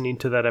suggest listening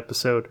to that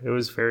episode. It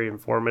was very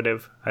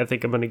informative. I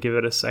think I'm going to give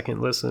it a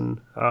second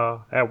listen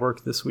at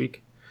work this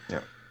week.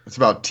 Yeah. It's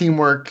about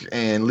teamwork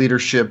and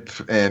leadership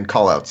and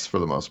callouts for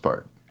the most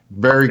part.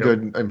 Very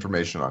good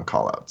information on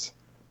callouts.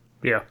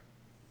 Yeah.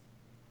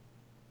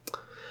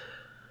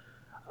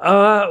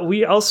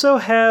 We also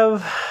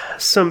have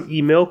some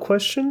email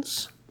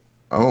questions.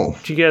 Oh.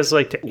 Would you guys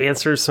like to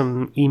answer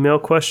some email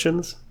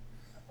questions?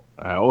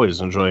 I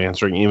always enjoy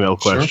answering email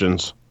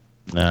questions.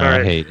 No, All right.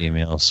 I hate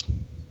emails.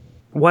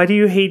 Why do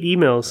you hate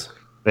emails?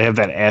 They have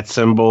that @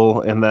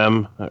 symbol in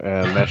them,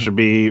 and that should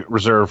be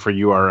reserved for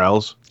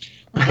URLs.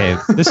 Okay,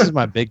 this is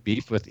my big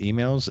beef with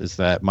emails is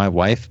that my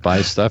wife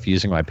buys stuff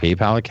using my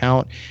PayPal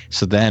account.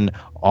 So then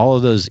all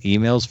of those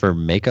emails for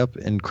makeup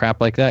and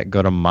crap like that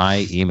go to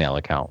my email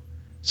account.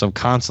 So I'm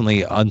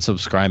constantly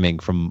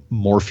unsubscribing from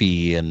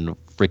Morphe and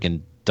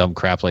freaking dumb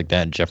crap like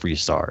that and Jeffree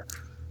Star.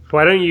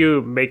 Why don't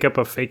you make up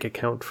a fake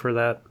account for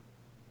that?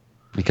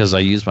 Because I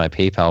use my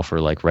PayPal for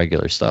like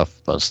regular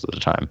stuff most of the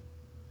time.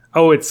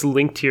 Oh, it's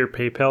linked to your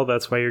PayPal.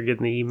 That's why you're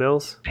getting the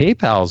emails?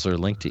 PayPals are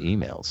linked to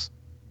emails.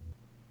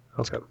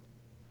 Okay.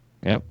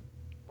 Yep.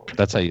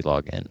 That's how you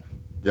log in.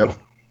 Yep.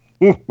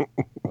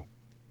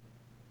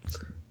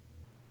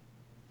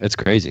 It's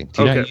crazy.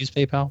 Do you Okay. not use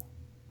PayPal?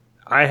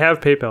 I have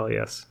PayPal,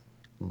 yes.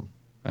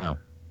 Oh.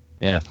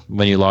 Yeah.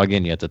 When you log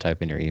in, you have to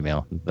type in your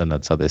email. Then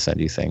that's how they send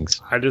you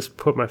things. I just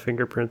put my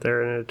fingerprint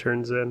there and it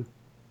turns in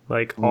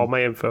like all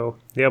my info.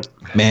 Yep.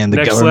 Man, the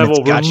Next government's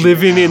level. We're got you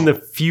living in now.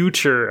 the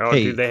future. Oh,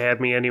 Hey. dude, they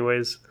had me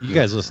anyways. You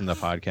guys listen to the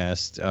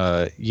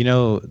podcast. You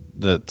know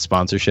the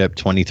sponsorship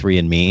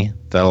 23andMe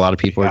that a lot of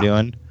people are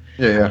doing?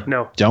 Yeah.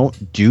 No.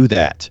 Don't do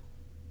that.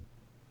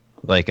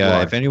 Like,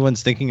 Why? if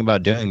anyone's thinking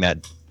about doing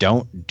that,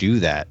 don't do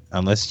that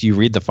unless you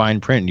read the fine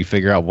print and you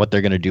figure out what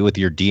they're going to do with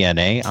your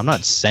DNA. I'm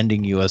not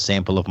sending you a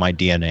sample of my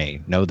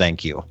DNA. No,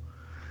 thank you.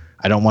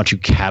 I don't want you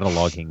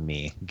cataloging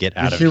me. Get The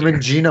out of Human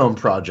here. Genome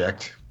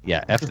Project.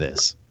 Yeah, F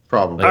this.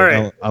 Probably. All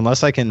right.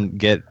 Unless I can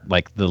get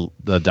like the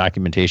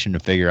documentation to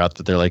figure out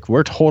that they're like,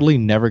 we're totally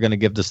never going to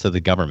give this to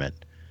the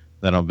government,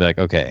 then I'll be like,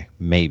 okay,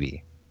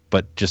 maybe.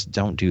 But just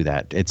don't do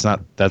that. That's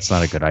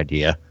not a good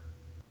idea.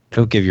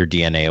 Don't give your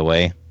DNA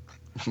away.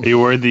 Are you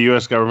worried the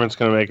U.S. government's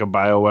going to make a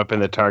bioweapon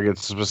that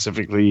targets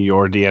specifically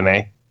your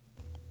DNA?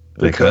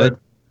 They could.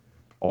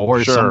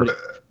 Or Sure. somebody,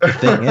 the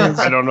thing is,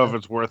 I don't know if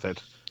it's worth it.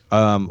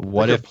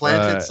 what Like if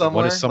planted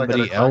somewhere, what if like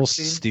somebody at a crime else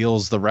scene?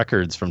 steals the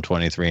records from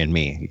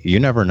 23andMe? You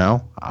never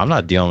know. I'm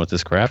not dealing with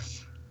this crap.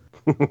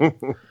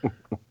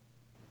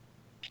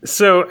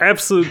 So,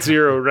 Absolute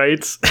Zero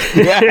writes,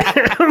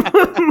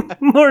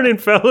 Morning,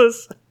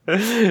 fellas.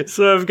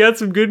 So I've got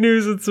some good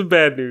news and some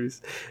bad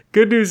news.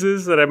 Good news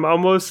is that I'm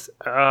almost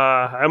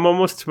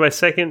to my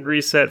second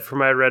reset for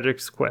my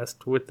Regic's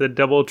quest. With the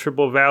double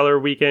triple valor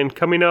weekend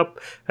coming up,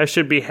 I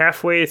should be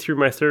halfway through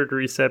my third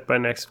reset by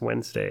next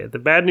Wednesday. The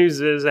bad news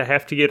is I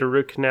have to get a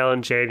root canal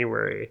in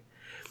January.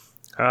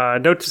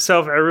 Note to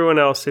self, everyone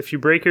else, if you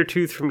break your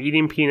tooth from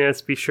eating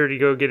peanuts, be sure to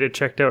go get it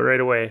checked out right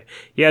away.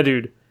 Yeah,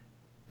 dude.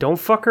 Don't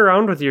fuck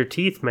around with your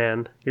teeth,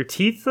 man. Your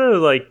teeth,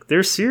 like,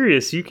 they're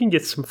serious. You can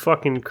get some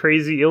fucking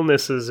crazy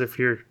illnesses if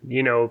you're,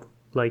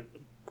 like,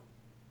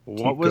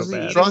 What was go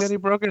the bad. eating that he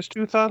broke his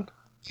tooth on?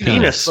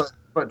 penis.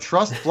 But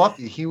trust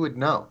Fluffy, he would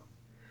know.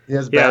 He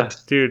has Yeah, bad.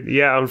 dude.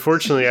 Yeah,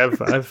 unfortunately,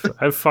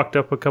 I've fucked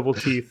up a couple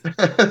teeth.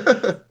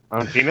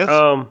 On penis?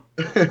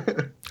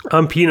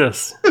 On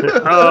penis.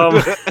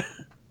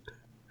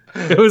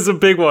 It was a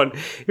big one.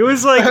 It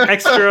was like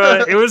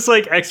extra. It was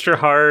like extra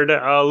hard,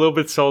 a little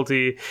bit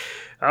salty.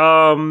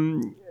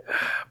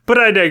 But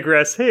I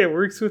digress. Hey, it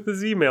works with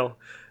his email.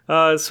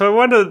 So I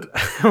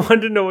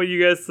wanted to know what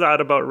you guys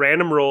thought about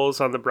random rolls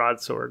on the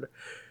broadsword.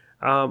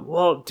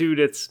 Well, dude,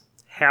 it's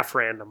half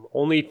random.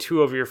 Only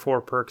 2 of your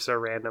 4 perks are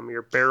random: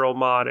 your barrel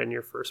mod and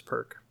your first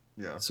perk.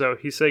 Yeah. So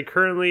he said,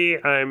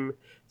 currently I'm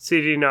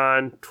sitting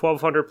on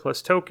 1,200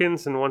 plus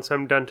tokens, and once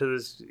I'm done to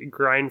this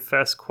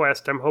Grindfest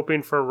quest, I'm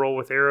hoping for a roll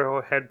with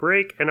arrowhead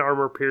break and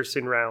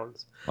armor-piercing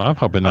rounds. Well, I'm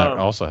hoping that Um,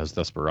 also has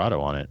Desperado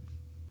on it.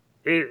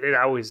 It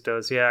always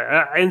does,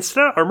 yeah.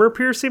 Instead of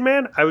armor-piercing,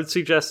 man, I would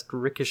suggest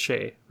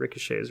Ricochet.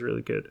 Ricochet is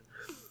really good.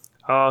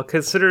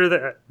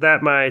 Consider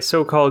that my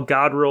so-called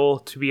god roll.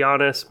 To be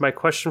honest, my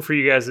question for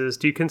you guys is,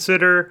 do you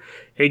consider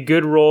a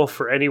good roll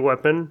for any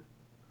weapon?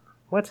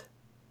 What?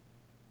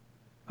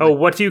 Oh,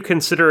 what do you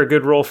consider a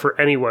good roll for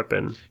any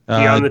weapon?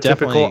 Beyond the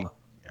Definitely typical...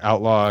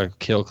 outlaw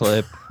kill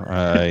clip.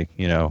 You're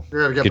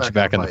gonna Get you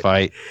back in the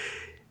fight.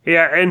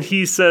 Yeah, and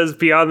he says,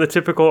 beyond the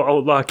typical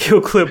outlaw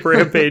kill clip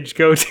rampage,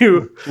 go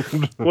to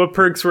what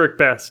perks work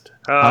best.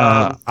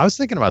 I was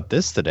thinking about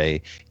this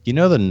today. You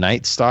know the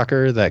Night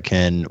Stalker that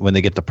can, when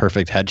they get the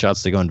perfect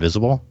headshots, they go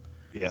invisible?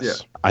 yes. yeah.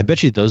 I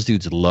bet you those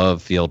dudes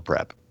love field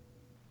prep.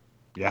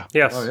 Yeah.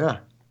 Yes. Oh yeah.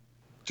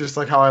 Just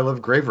like how I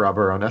love Grave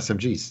Robber on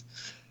SMGs.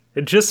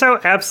 And just how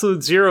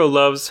Absolute Zero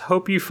loves,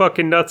 hope you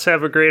fucking nuts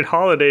have a great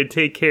holiday.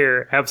 Take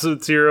care.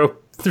 Absolute Zero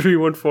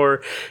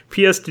 314.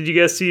 P.S. Did you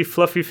guys see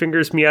Fluffy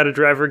Fingers Miata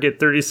Driver get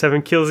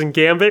 37 kills in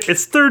Gambit?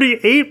 It's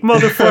 38,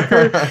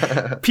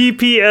 motherfucker.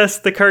 P.P.S.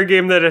 The card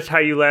game that I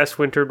taught you last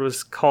winter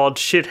was called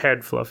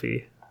Shithead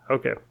Fluffy.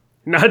 Okay.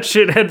 Not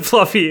Shithead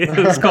Fluffy. It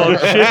was called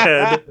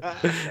Shithead.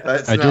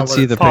 That's I not did what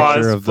see it's the Pause,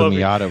 picture of the Fluffy.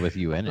 Miata with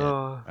you in it.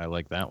 Oh. I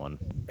like that one.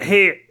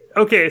 Hey,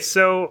 okay,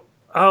 so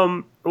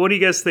what do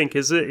you guys think?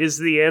 Is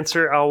the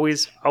answer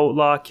always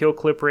Outlaw Kill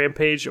Clip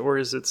Rampage, or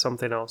is it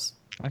something else?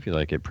 I feel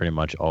like it pretty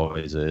much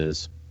always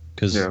is.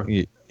 Because Yeah.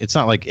 it's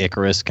not like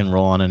Icarus can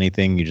roll on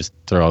anything. You just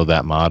throw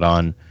that mod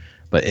on.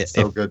 But It's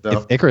so good,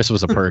 though. if Icarus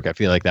was a perk, I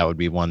feel like that would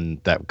be one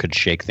that could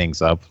shake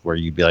things up where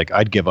you'd be like,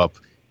 I'd give up,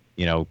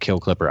 Kill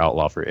Clip or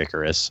Outlaw for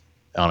Icarus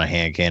on a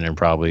hand cannon,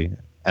 probably.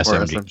 Or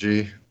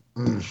SMG.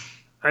 SMG.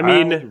 I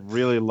mean, I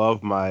really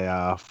love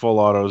my full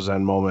auto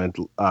Zen moment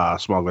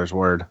Smuggler's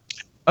Word.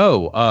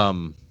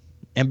 Oh,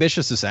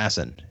 Ambitious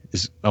Assassin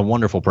is a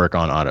wonderful perk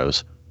on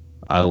autos.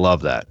 I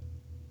love that.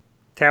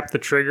 tap the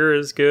trigger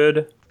is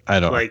good. I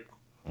don't Like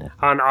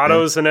on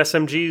autos and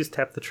SMGs,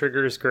 tap the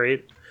trigger is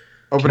great.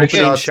 Opening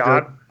Opening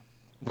shot.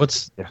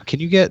 shot. Can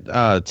you get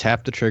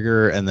tap the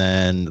trigger and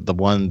then the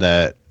one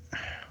that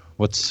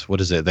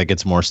what is it that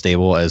gets more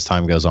stable as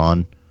time goes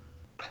on?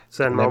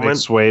 Zen Maybe moment.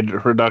 Suede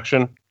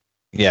reduction.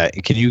 Yeah,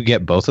 can you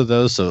get both of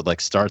those so it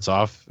like starts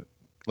off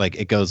like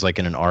it goes like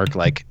in an arc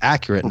like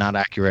accurate, not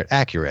accurate,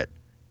 accurate.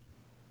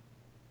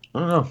 I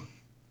don't know.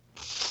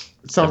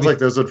 It sounds like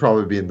those would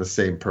probably be in the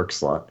same perk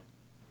slot.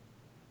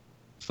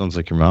 Sounds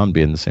like your mom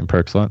being the same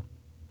perk slot.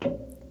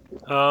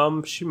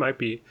 She might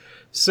be.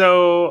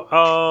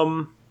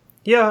 So,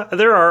 yeah,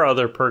 there are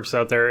other perks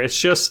out there. It's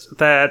just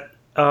that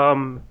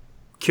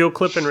Kill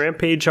Clip and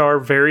Rampage are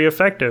very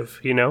effective,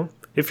 you know?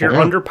 If you're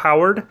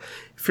underpowered,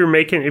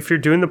 if you're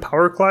doing the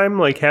power climb,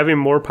 like having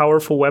more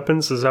powerful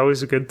weapons is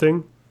always a good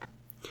thing.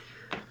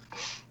 I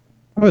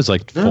always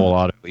liked full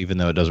auto, even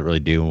though it doesn't really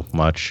do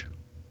much.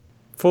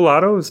 Full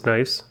auto is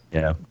nice.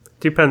 Yeah.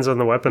 Depends on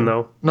the weapon,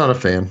 though. Not a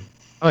fan.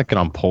 I like it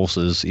on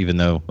pulses, even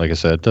though, like I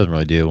said, it doesn't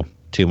really do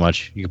too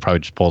much. You could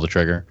probably just pull the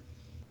trigger,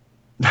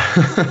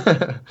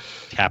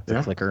 tap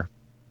the clicker.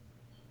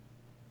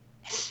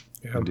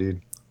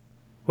 Indeed.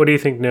 What do you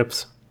think,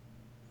 Nips?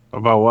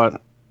 About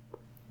what?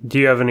 Do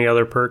you have any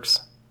other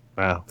perks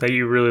Wow. that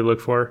you really look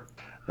for?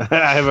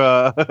 I have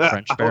a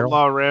French barrel?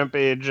 Outlaw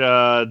Rampage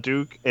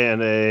Duke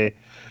and a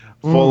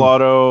full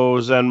auto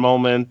Zen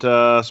moment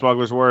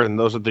Smuggler's Word, and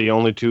those are the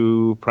only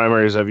two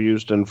primaries I've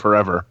used in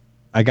forever.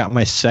 I got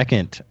my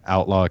second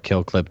Outlaw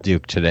Kill Clip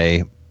Duke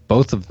today.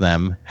 Both of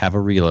them have a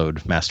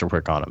reload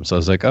masterwork on them. So I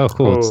was like, oh,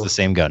 cool. It's Oh, the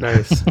same gun.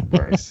 Nice.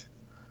 Nice.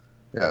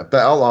 Yeah, the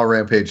Outlaw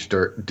Rampage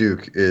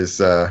Duke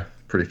is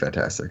pretty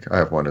fantastic. I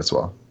have one as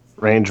well.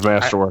 Range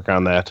masterwork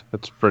on that.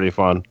 It's pretty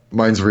fun.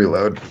 Mine's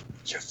reload.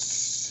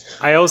 Yes.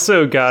 I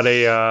also got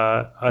an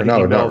No,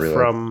 email not reload.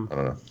 from I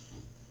don't know.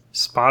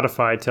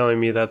 Spotify telling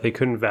me that they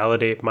couldn't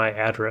validate my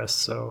address,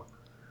 so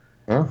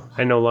Oh,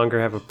 I no longer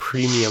have a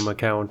premium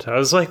account. I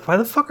was like, why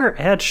the fuck are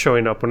ads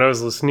showing up when I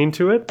was listening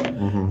to it?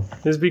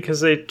 It's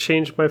because they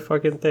changed my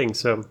fucking thing.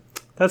 So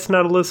that's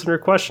not a listener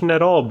question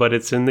at all, but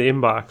it's in the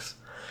inbox.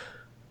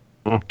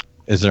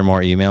 Is there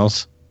more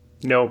emails?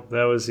 No,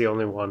 that was the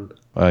only one.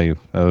 That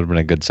would have been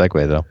a good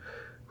segue, though.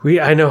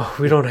 I know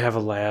we don't have a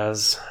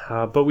Laz,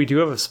 but we do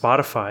have a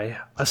Spotify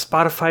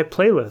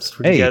playlist.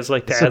 Would you guys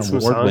like to it's add an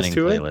some songs award-winning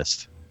to it?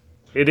 playlist.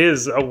 It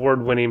is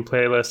award-winning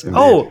playlist.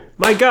 Oh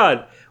my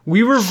god,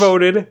 we were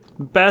voted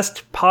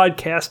best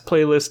podcast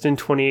playlist in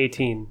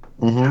 2018.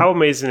 How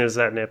amazing is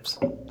that, Nips?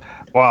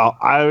 Well,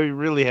 I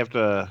really have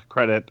to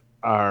credit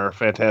our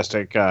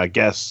fantastic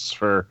guests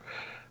for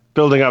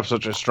building up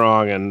such a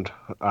strong and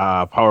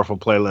powerful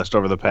playlist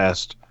over the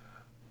past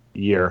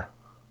year.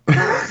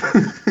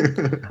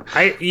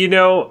 I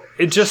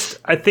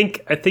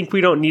think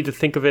we don't need to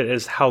think of it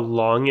as how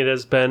long it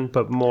has been,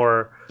 but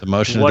more The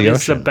motion what of the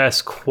is the ocean.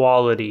 best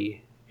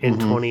quality in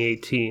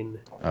 2018.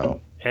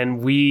 Oh, And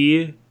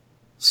we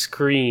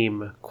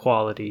scream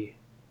quality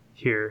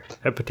here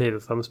at Potato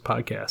Thumbs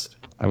Podcast.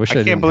 I wish I I,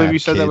 can't didn't believe have you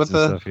said that kids with and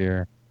the- stuff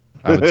here.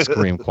 I would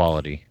scream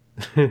quality.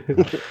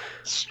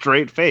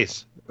 Straight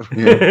face.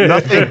 yeah.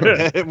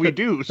 Nothing we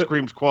do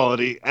screams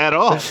quality at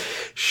all.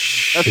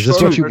 Shh. That's Is this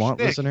sort what of you our want,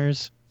 shtick.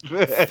 listeners?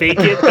 Fake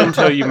it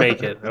until you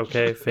make it,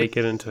 okay? Fake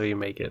it until you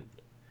make it.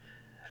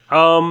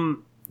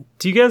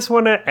 Do you guys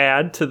want to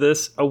add to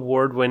this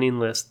award-winning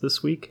list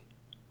this week?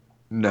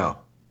 No.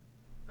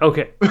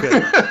 Okay,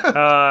 good.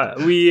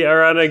 We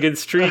are on a good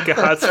streak, a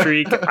hot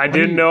streak. I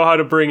didn't know how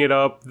to bring it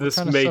up. This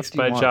kind of makes stuff do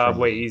you my want job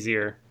from way me?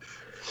 easier.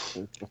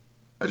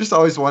 I just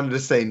always wanted to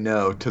say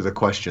no to the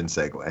question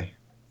segue.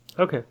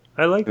 Okay,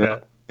 I like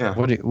that. Yeah.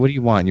 What do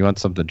you want? You want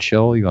something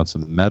chill? You want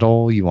some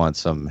metal? You want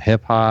some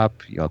hip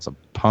hop? You want some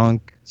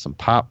punk? Some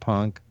pop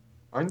punk?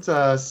 Mine's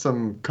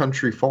some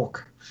country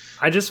folk.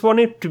 I just want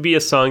it to be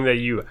a song that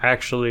you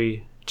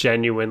actually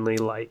genuinely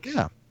like.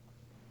 Yeah.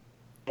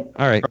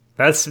 All right.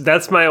 That's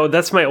my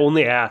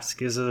only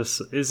ask. Is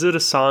it a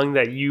song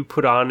that you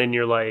put on and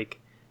you're like,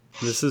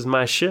 this is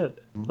my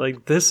shit.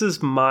 Like, this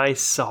is my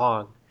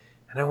song,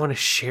 and I want to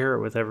share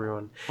it with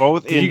everyone.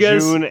 Both Did in you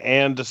guys- June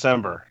and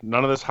December.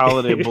 None of this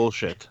holiday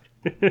bullshit.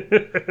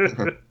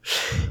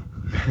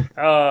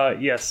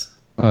 Yes.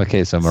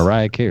 Okay, so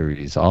Mariah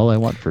Carey's "All I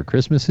Want for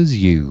Christmas Is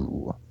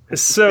You."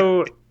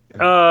 So,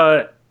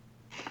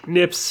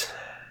 Nips,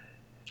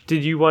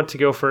 did you want to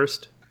go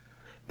first?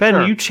 Ben,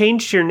 Sure. you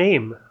changed your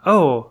name.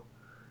 Oh,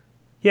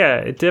 yeah,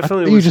 it I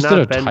definitely thought you was just did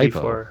not a Ben typo.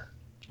 before.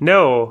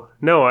 No,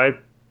 I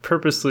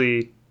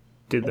purposely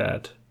did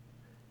that.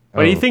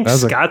 Why do you Oh, think that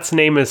was a- Scott's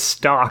name is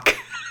Stock?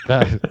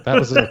 That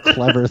was a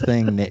clever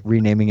thing,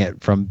 renaming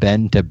it from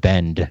Ben to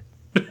Bend.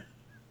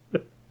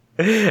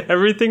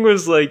 Everything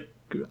was like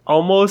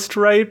almost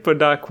right, but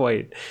not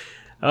quite.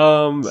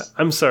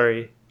 I'm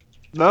sorry.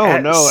 No,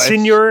 no.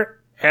 Senor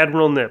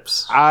Admiral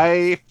Nips.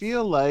 I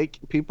feel like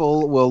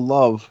people will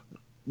love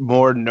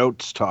more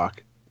notes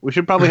talk. We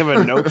should probably have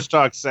a notes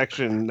talk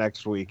section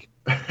next week.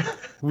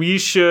 We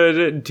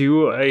should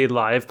do a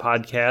live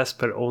podcast,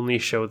 but only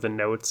show the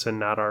notes and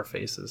not our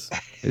faces.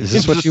 Is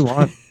this what you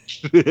want?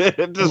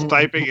 Just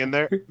typing in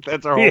there.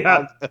 That's our whole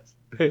podcast.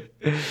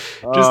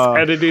 Just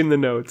editing the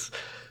notes.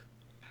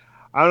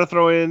 I'm going to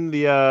throw in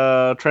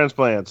the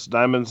Transplants,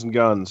 Diamonds and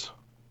Guns.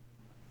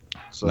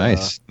 So,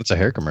 Nice. That's a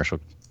hair commercial.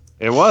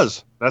 It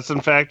was. That's, in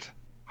fact,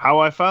 how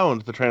I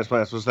found the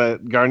Transplants, was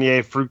that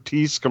Garnier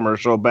Fructis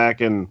commercial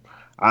back in,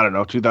 I don't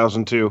know,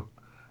 2002.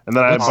 And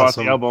then I That's bought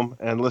awesome. the album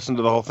and listened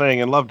to the whole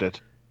thing and loved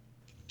it.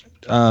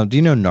 Do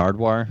you know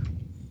Nardwar?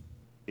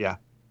 Yeah.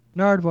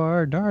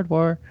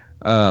 Nardwar.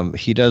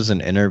 He does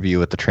an interview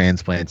with the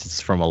Transplants.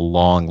 It's from a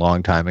long,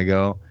 long time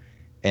ago.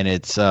 And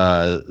it's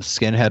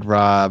Skinhead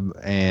Rob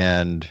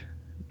and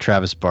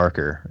Travis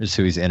Barker is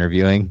who he's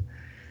interviewing.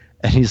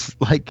 And he's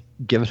like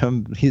giving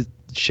him his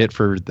shit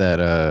for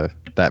that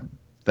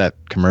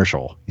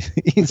commercial.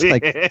 he's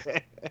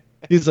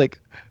like,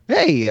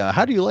 hey,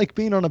 how do you like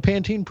being on a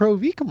Pantene Pro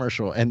V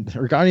commercial and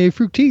or Garnier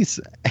Fructis?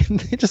 And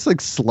they just like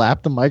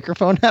slap the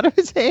microphone out of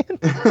his hand.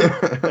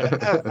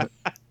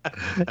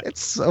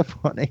 It's so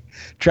funny.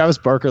 Travis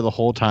Barker the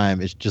whole time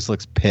just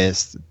looks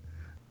pissed.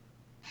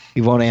 He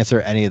won't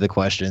answer any of the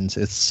questions.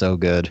 It's so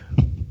good.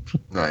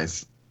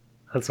 Nice.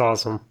 That's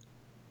awesome.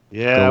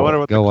 Yeah, I wonder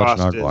what the go watch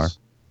cost Nardwar. is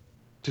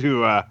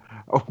to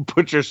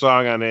put your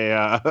song on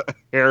a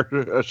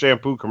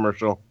shampoo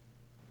commercial.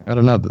 I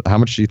don't know. How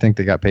much do you think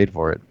they got paid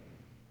for it?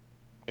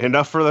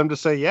 Enough for them to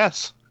say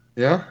yes.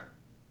 Yeah.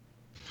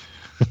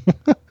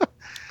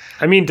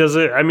 I mean,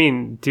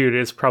 dude,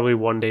 it's probably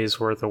one day's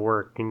worth of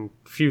work and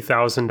a few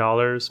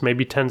 $1,000s,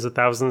 maybe tens of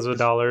thousands of It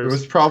dollars.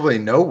 was probably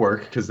no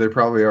work because they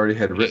probably already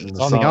had written It's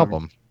the on song. the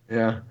album.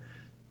 Yeah.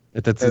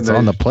 It's And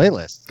on they- the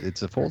playlist.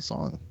 It's a full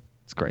song.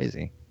 It's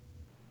crazy.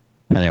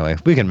 Anyway,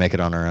 we can make it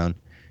on our own.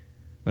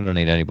 We don't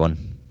need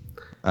anyone.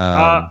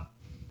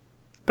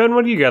 Ben,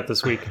 what do you got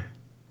this week?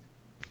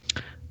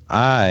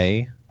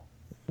 I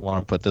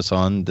want to put this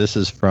on. This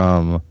is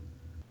from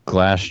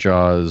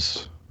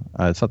Glassjaw's.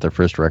 It's not their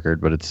first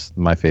record, but it's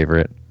my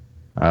favorite.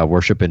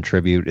 Worship and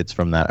Tribute. It's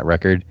from that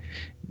record.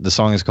 The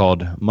song is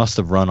called Must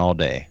Have Run All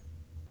Day.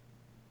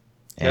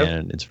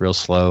 And it's real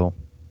slow,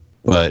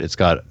 but it's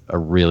got a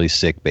really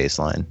sick bass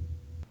line.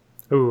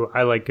 Ooh,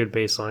 I like good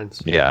bass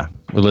lines. Yeah.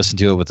 We listened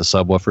to it with the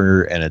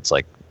subwoofer, and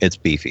it's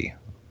beefy.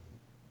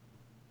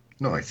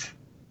 Nice.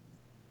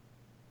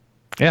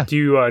 Do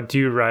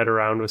you ride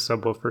around with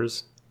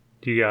subwoofers?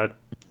 Do you got?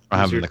 I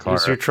have is in your- the car.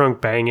 Is your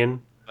trunk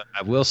banging?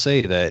 I will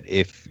say that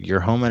if your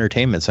home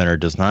entertainment center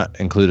does not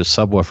include a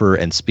subwoofer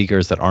and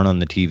speakers that aren't on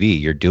the TV,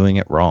 you're doing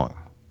it wrong.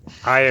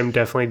 I am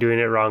definitely doing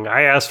it wrong.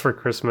 I asked for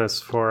Christmas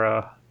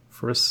for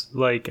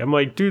like, I'm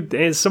like, dude,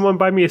 is someone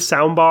buy me a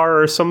sound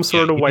bar or some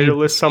sort of You need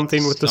wireless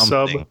something with the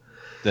sub? something.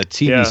 The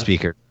TV Yeah.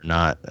 speaker,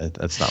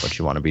 that's not what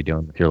you want to be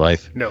doing with your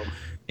life. No.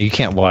 You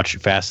can't watch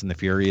Fast and the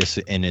Furious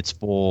in its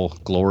full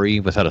glory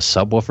without a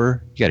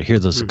subwoofer. You got to hear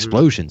those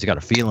explosions. You got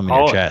to feel them in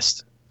your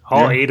chest.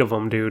 All 8 of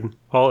them, dude.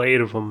 All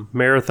 8 of them.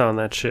 Marathon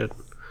that shit.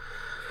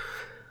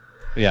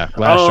 Yeah,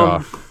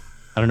 Glassjaw.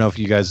 I don't know if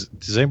you guys.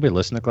 Does anybody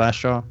listen to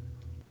Glassjaw?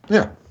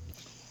 Yeah.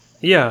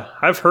 Yeah,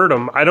 I've heard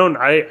them.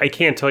 I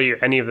can't tell you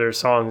any of their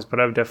songs, but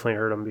I've definitely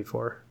heard them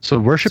before. So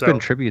Worship So-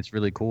 and Tribute's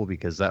really cool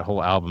because that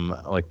whole album,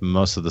 like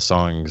most of the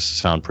songs,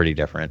 sound pretty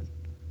different.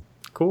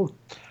 Cool.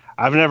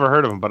 I've never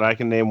heard of them, but I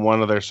can name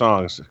one of their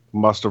songs.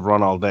 Must Have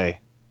Run All Day.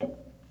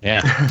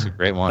 Yeah, it's a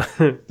great one.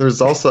 There's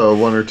also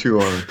one or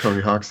two on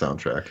Tony Hawk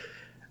soundtrack.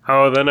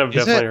 Oh, then I've Is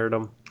definitely it? heard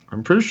them.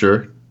 I'm pretty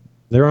sure.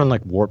 They're on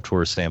like Warped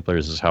Tour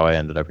samplers, is how I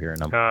ended up hearing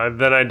them.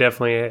 Then I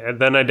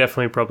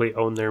definitely probably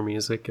own their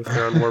music if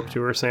they're on Warped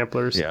Tour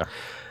samplers. Yeah.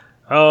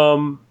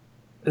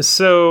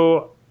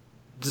 So,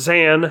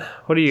 Zan,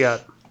 what do you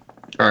got?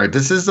 All right,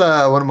 this is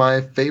one of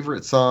my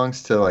favorite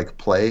songs to like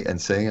play and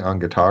sing on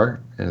guitar,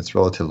 and it's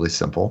relatively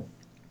simple,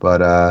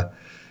 but I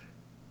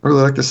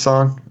really like this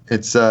song.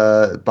 It's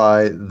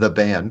by The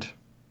Band,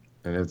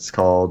 and it's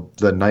called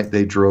 "The Night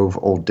They Drove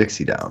Old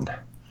Dixie Down."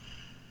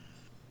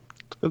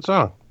 Good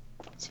song.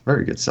 It's a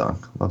very good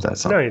song. Love that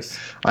song. Nice.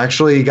 I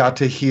actually got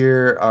to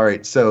hear. All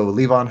right, so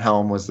Levon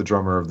Helm was the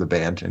drummer of the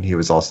band, and he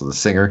was also the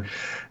singer.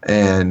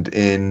 And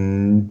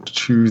in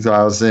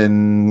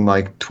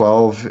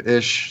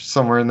 2012-ish,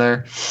 somewhere in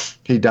there,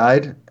 he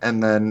died.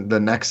 And then the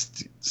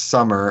next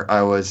summer,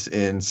 I was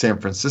in San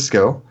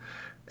Francisco,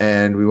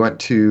 and we went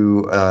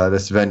to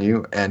this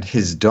venue, and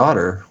his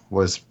daughter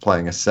was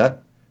playing a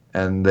set,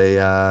 and they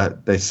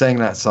sang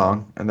that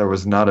song, and there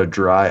was not a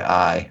dry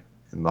eye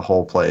in the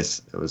whole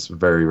place. It was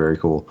very, very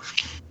cool.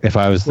 If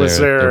I was there, Was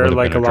there would've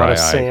like been a lot dry of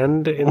eye.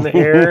 sand in the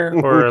air,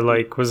 or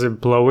like was it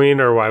blowing,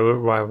 or why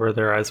were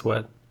their eyes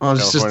wet? Well,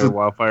 it's just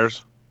California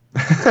wildfires.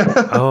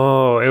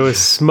 Oh, it was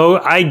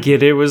smoke. I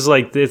get it. It was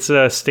like it's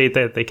a state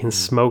that they can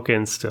smoke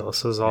in still,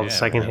 so it's all the Yeah,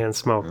 secondhand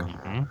smoke.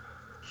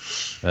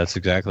 That's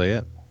exactly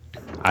it.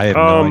 I have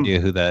no Um, idea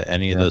who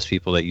any of those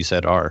people that you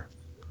said are.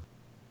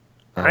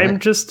 I'm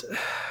just.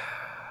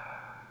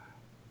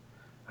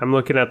 I'm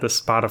looking at the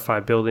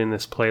Spotify building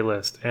this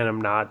playlist, and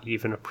I'm not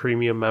even a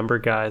premium member,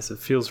 guys. It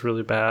feels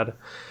really bad.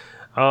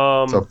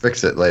 So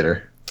fix it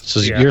later. So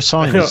your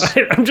song is...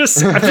 I'm just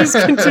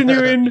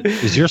continuing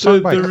Is your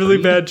song by the really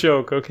Creed? bad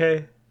joke,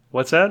 okay?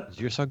 What's that? Is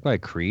your song by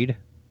Creed?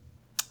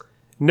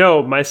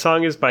 No, my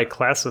song is by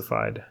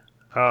Classified.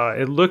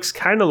 It looks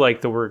kind of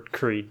like the word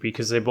Creed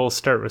because they both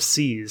start with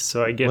C's,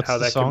 so I get What's how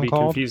the that song can be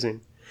called?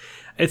 confusing.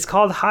 It's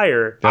called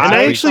Higher. That's And I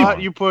I Creed actually... song.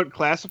 thought you put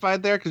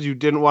Classified there because you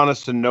didn't want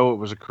us to know it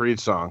was a Creed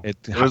song. It-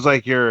 It was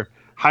like you're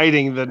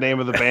hiding the name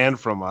of the band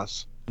from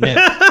us. Nip.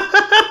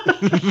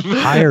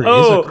 Higher is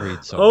a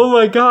Creed song. Oh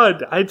my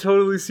god, I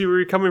totally see where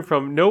you're coming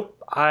from.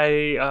 Nope,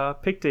 I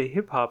picked a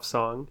hip hop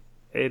song.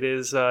 It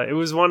is. It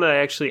was one I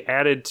actually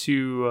added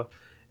to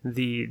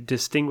the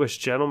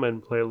Distinguished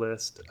Gentleman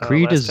playlist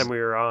Creed last is- time we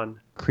were on.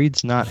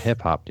 Creed's not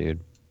hip hop, dude.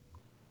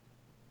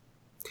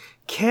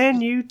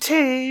 Can you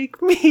take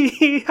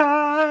me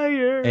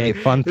higher? Hey,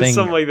 fun It's thing.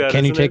 something like that,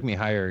 Can You isn't Take it? Me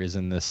Higher is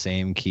in the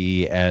same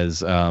key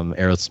as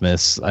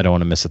Aerosmith's I Don't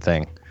Want to Miss a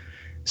Thing.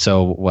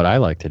 So what I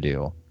like to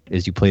do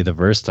is you play the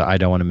verse to I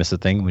Don't Want to Miss a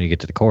Thing. When you get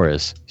to the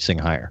chorus, you sing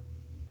higher.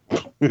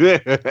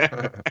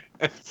 There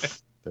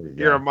you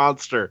You're go. a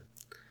monster.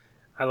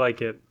 I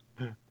like it.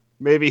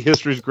 Maybe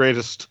history's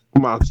greatest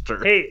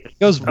monster. Hey, It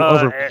goes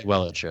over eh, really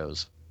well at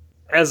shows.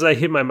 as I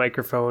hit my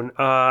microphone,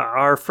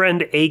 our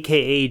friend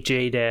AKA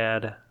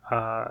JDad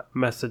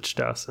messaged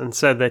us and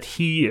said that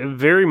he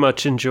very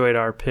much enjoyed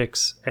our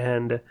picks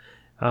and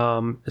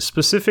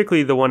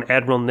specifically the one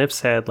Admiral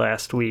Nips had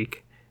last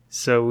week.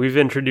 So we've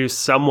introduced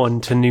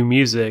someone to new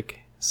music.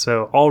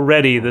 So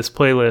already this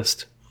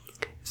playlist,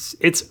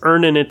 it's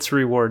earning its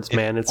rewards,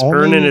 man. It's only-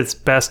 earning its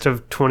best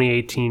of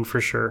 2018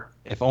 for sure.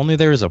 If only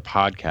there was a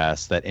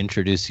podcast that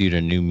introduced you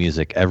to new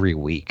music every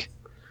week.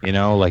 You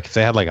know, like if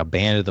they had like a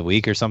band of the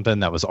week or something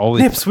that was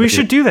always Nips, we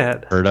should do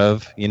that. heard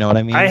of. You know what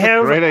I mean? I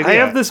have Great idea. I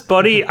have this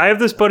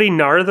buddy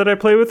Nar that I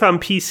play with on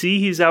PC.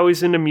 He's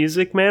always into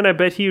music, man. I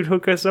bet he would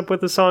hook us up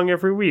with a song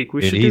every week.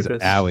 We Dude, should do he's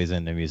this. always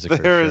into music. For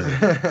There is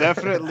sure.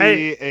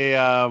 definitely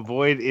a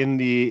void in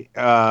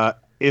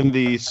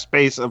the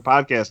space of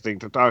podcasting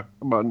to talk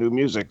about new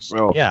music.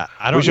 So Yeah,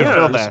 I don't should know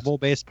fill a that.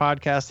 Crucible-based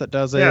podcast that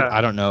does it. Yeah. I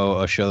don't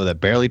know a show that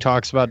barely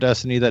talks about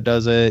Destiny that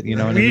does it. You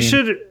know what I mean? We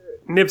should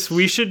Nips,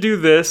 we should do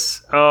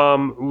this.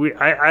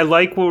 I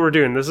like what we're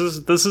doing. This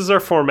is our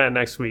format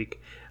next week.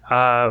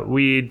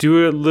 We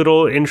do a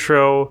little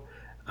intro.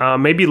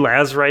 Maybe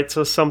Laz writes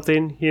us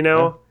something, you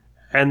know,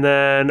 and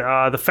then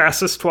the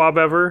fastest twab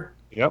ever.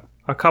 Yep.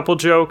 A couple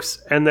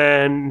jokes, and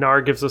then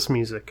Nar gives us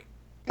music.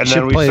 And should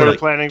then we play, start like,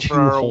 planning 2 for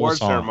our whole award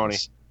songs. ceremony.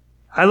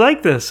 I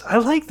like this,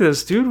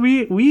 dude.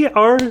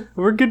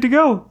 We're good to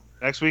go.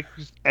 Next week,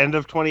 end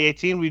of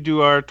 2018, we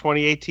do our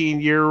 2018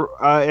 year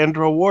end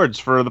awards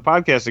for the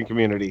podcasting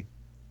community.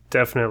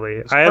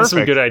 Definitely. I have some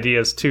perfect. good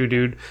ideas too,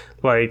 dude.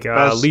 Like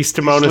Best least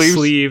amount of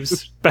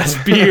sleeves,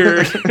 best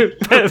beard,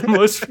 best,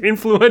 most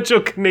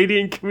influential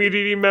Canadian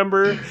community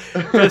member,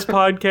 best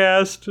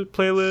podcast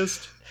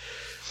playlist.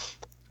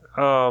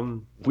 We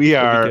That'd be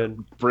are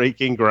good.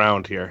 breaking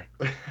ground here.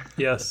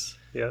 Yes.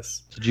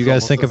 Did you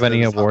guys Almost think of as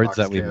any good as Hot awards Box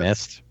that we Cats.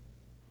 missed?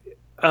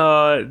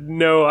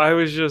 No, I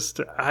was just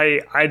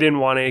I didn't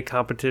want any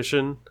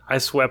competition. I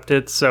swept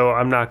it, so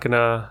I'm not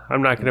gonna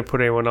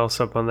put anyone else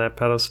up on that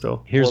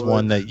pedestal. Here's Well,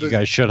 one that you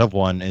guys should have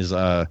won is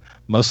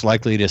most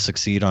likely to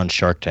succeed on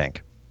Shark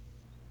Tank.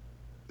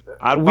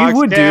 Hot We Box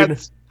would,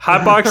 Cats. dude.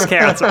 Hot box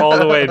cats all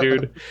the way,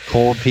 dude.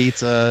 Cold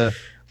pizza,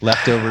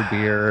 leftover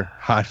beer,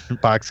 hot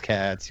box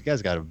cats. You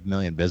guys got a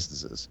million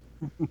businesses.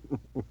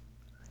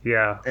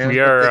 Yeah, And we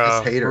the are.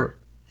 biggest hater.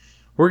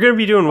 We're gonna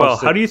be doing well. Oh,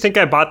 How do you think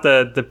I bought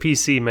the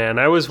PC, man?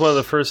 I was one of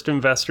the first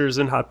investors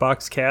in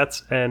Hotbox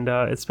Cats, and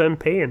it's been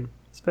paying.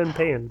 It's been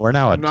paying. We're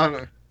now a I'm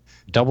not.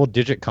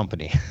 double-digit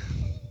company.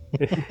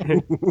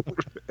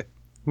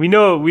 We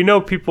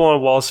know people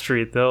on Wall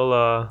Street.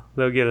 They'll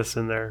get us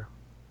in there.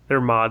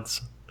 They're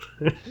mods.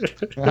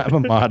 I'm a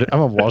mod. I'm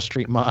a Wall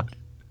Street mod.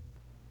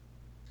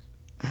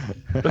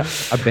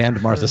 I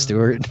banned Martha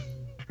Stewart.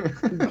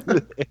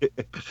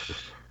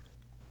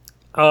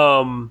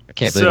 I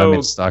can't believe I made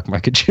a stock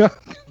market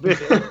joke.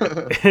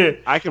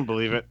 I can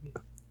believe it.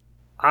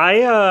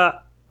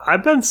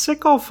 I've been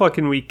sick all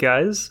fucking week,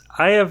 guys.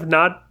 I have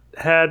not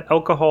had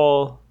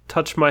alcohol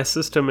touch my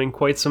system in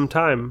quite some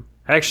time.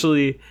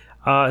 Actually,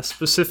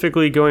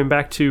 specifically going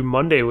back to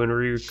Monday when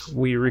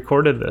we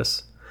recorded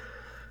this.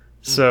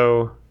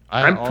 So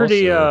I'm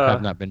pretty. also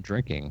have not been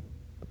drinking.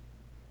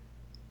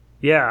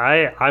 Yeah,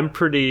 I'm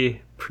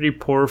pretty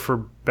poor for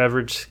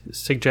beverage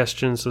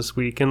suggestions this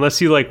week.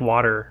 Unless you like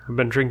water, I've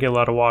been drinking a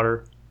lot of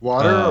water.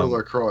 Water or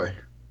LaCroix?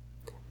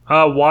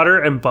 Water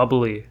and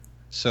bubbly.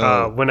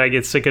 So When I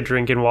get sick of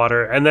drinking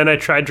water, and then I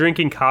tried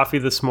drinking coffee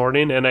this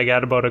morning, and I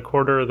got about a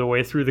quarter of the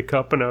way through the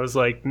cup, and I was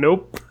like,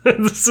 "Nope,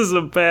 this is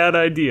a bad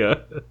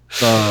idea."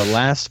 the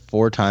last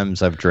 4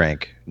 times I've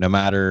drank, no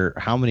matter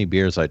how many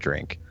beers I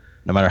drink,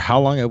 no matter how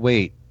long I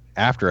wait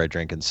after I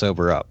drink and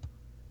sober up,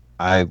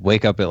 I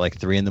wake up at like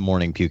 3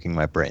 a.m. puking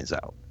my brains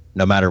out.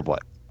 No matter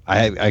what.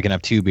 I can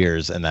have 2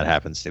 beers and that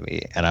happens to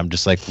me, and I'm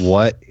just like,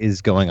 what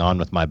is going on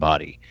with my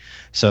body?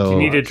 So Do you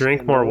need to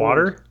drink more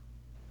water?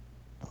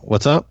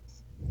 What's up?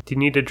 Do you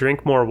need to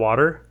drink more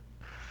water?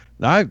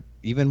 I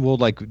even will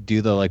like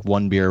do the like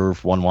 1 beer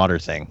 1 water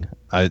thing.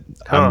 I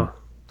Huh.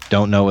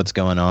 don't know what's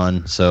going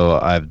on, so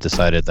I've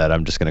decided that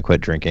I'm just going to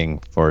quit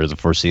drinking for the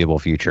foreseeable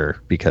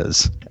future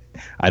because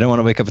I don't want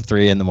to wake up at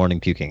 3 a.m.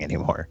 puking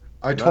anymore.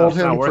 I told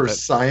it's not him worth for it.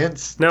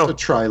 science No. to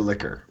try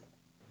liquor.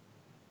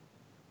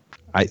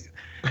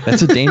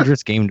 That's a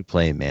dangerous game to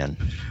play, man.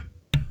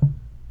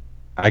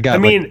 I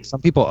mean,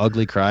 some people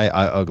ugly cry,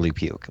 I ugly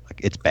puke.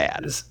 Like, it's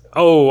bad.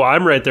 Oh,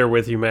 I'm right there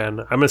with you,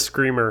 man. I'm a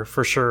screamer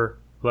for sure.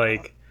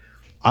 Like,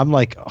 I'm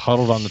like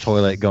huddled on the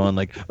toilet going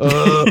like,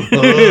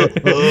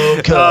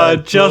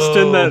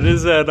 Justin, that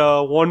is at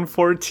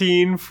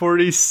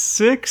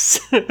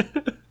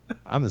 1:14:46.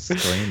 I'm a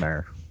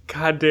screamer.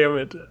 God damn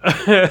it.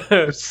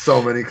 There's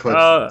so many clips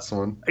in this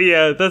one.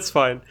 Yeah, that's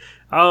fine.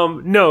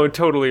 No,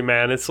 totally,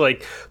 man. It's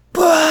like,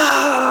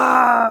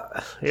 bah!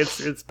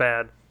 It's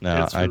bad.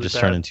 No, It's I really just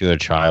bad. turn into a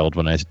child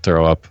when I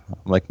throw up.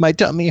 I'm like, my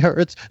tummy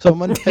hurts.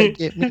 Someone can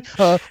get me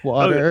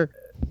water.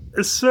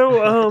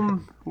 So,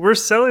 we're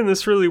selling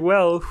this really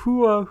well.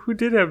 Who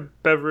did have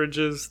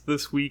beverages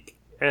this week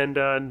and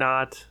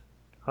not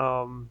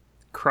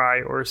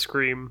cry or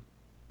scream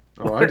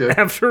Oh, I did.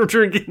 after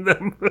drinking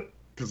them?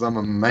 Because I'm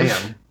a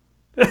man.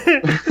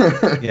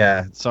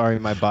 Yeah, sorry,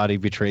 my body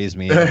betrays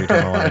me every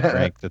time I want to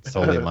drink. That's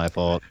totally my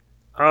fault.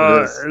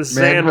 It is.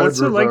 Zan, Manhood what's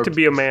it like to revoked.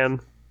 be a man?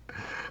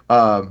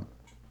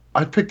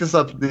 I picked this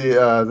up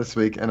this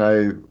week, and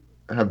I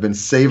have been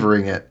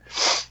savoring it.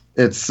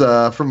 It's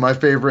from my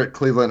favorite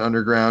Cleveland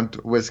Underground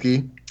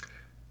whiskey.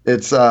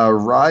 It's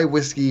rye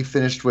whiskey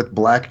finished with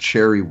black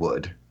cherry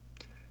wood,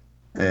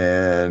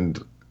 and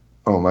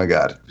oh my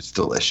god, it's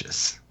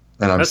delicious.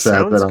 And I'm That sad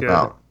sounds that I'm good.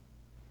 out.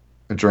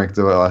 I drank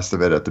the last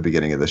of it at the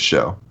beginning of this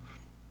show.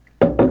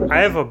 I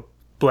have a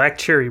black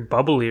cherry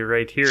bubbly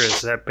right here.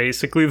 Is that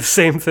basically the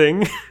same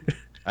thing?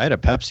 I had a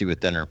Pepsi with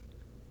dinner.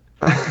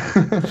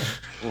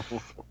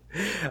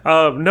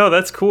 No,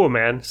 that's cool,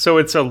 man. So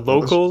it's a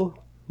local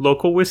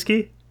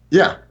whiskey?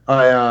 Yeah,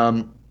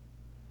 I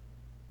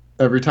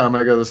every time I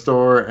go to the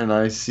store and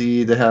I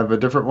see they have a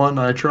different one,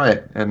 I try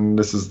it. And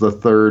this is the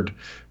third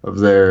of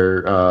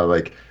their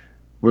like,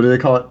 what do they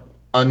call it?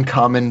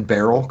 Uncommon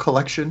barrel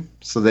collection.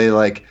 So they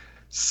like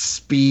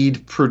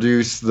speed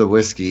produce the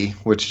whiskey,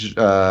 which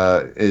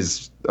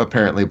is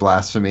apparently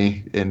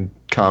blasphemy in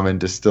common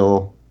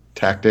distill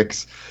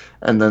tactics,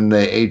 and then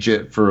they age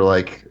it for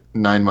like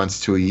 9 months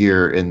to a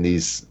year in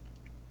these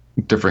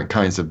different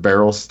kinds of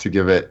barrels to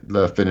give it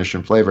the finish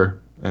and flavor,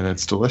 and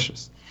it's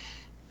delicious.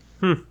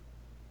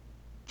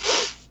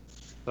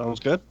 Sounds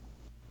good.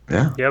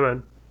 Yeah, Yeah,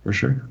 man. for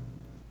sure.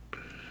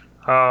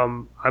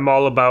 I'm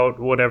all about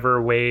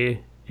whatever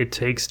way it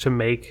takes to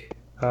make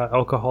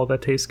alcohol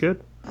that tastes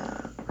good,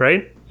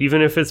 right?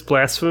 Even if it's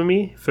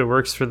blasphemy, if it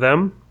works for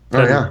them, Oh,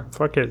 then yeah.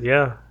 fuck it,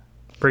 yeah,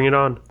 bring it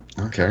on.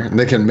 Okay, and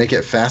they can make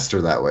it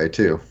faster that way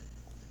too.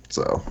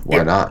 So why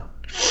Yep. not?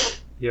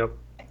 Yep.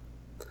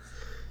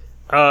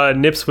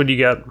 Nips, what do you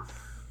got?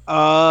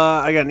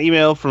 I got an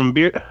email from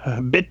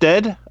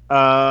BitDead.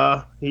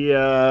 He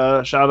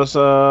shot us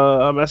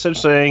a message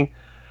saying,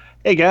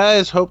 "Hey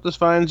guys, hope this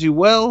finds you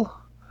well.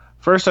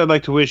 First, I'd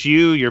like to wish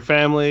you, your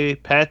family,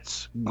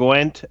 pets,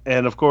 Gwent,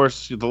 and of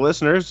course the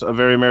listeners a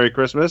very Merry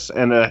Christmas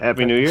and a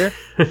Happy New Year.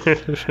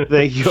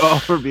 Thank you all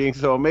for being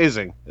so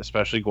amazing,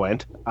 especially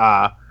Gwent.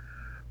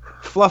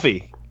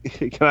 Fluffy,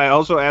 can I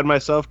also add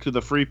myself to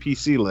the free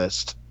PC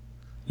list?"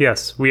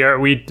 Yes, we are.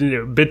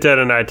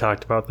 BitDead and I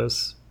talked about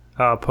this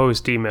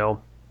post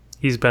email.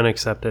 He's been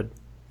accepted.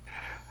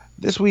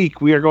 This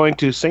week we are going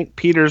to St.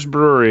 Peter's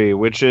Brewery,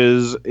 which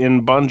is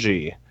in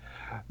Bungee.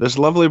 This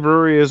lovely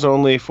brewery is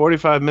only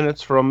 45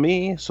 minutes from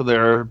me, so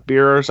their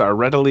beers are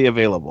readily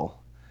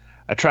available.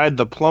 I tried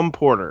the Plum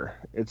Porter.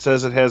 It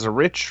says it has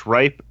rich,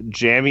 ripe,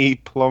 jammy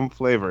plum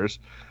flavors.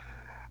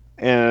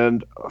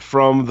 And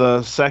from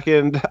the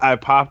second I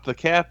popped the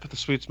cap, the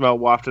sweet smell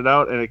wafted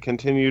out, and it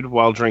continued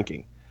while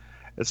drinking.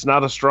 It's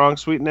not a strong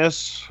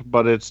sweetness,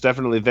 but it's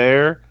definitely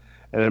there,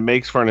 and it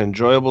makes for an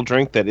enjoyable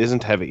drink that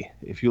isn't heavy.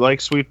 If you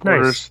like sweet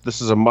porters, Nice. this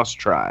is a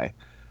must-try.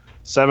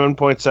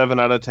 7.7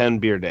 out of 10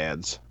 beer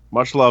dads.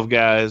 Much love,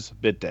 guys.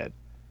 Bit dead.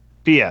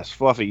 P.S.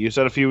 Fluffy, you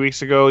said a few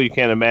weeks ago you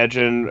can't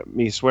imagine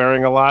me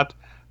swearing a lot.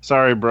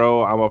 Sorry,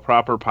 bro. I'm a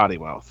proper potty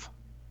mouth.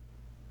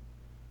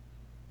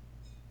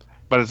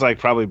 But it's like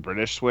probably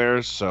British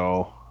swears,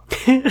 so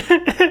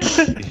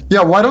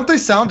Yeah, why don't they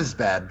sound as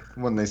bad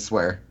when they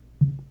swear?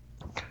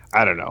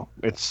 I don't know.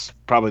 It's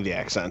probably the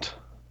accent.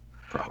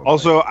 Probably.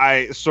 Also,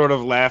 I sort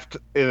of laughed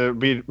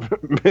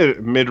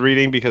mid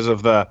reading because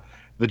of the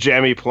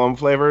jammy plum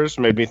flavors.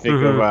 Made me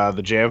think of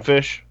the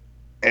jamfish,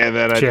 and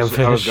then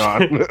I was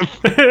gone.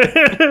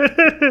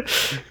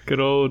 Good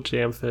old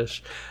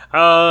jamfish.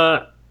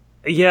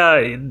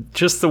 Yeah,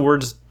 just the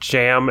words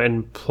jam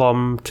and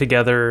plum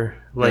together,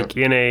 like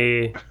in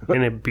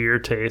a beer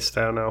taste.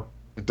 I don't know.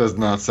 It does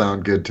not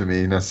sound good to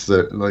me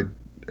necessarily. Like,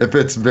 if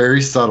it's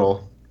very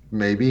subtle,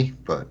 maybe,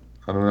 but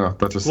I don't know.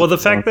 That just Well, the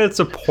fact that it's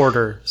a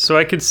porter, so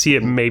I could see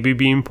it maybe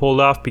being pulled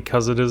off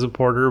because it is a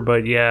porter,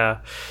 but yeah.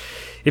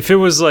 If it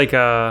was like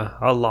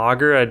a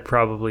lager, I'd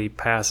probably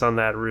pass on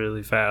that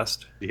really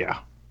fast. Yeah.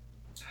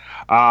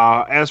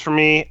 As for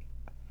me,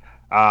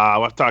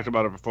 I've talked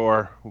about it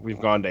before. We've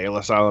gone to Ale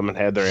Asylum and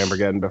had their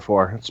Ambergeddon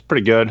before. It's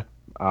pretty good.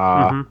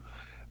 It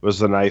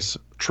was a nice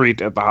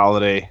treat at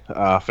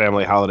the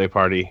family holiday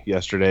party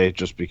yesterday,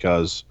 just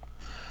because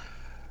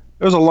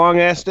it was a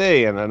long-ass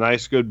day, and a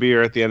nice, good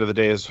beer at the end of the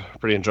day is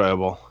pretty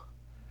enjoyable.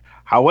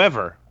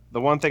 However, the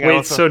one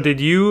thing so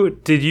did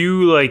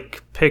you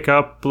like pick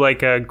up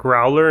like a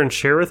growler and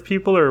share with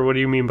people, or what do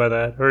you mean by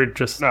that? Or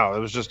just No, it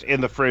was just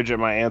in the fridge at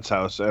my aunt's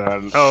house.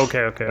 And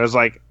okay. It was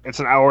like, it's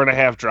an hour and a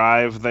half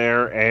drive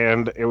there,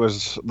 and it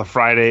was the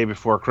Friday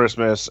before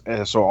Christmas,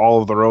 and so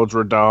all of the roads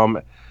were dumb,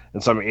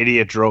 and some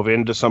idiot drove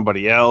into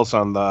somebody else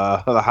on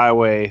the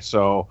highway,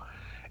 so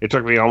it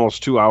took me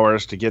almost 2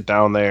 hours to get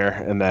down there,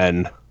 and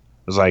then it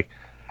was like,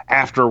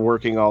 after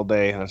working all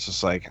day, and it's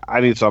just like, I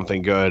need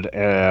something good,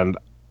 and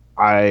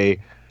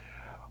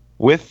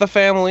with the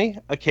family,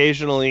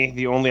 occasionally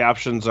the only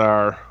options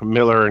are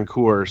Miller and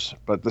Coors,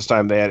 but this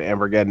time they had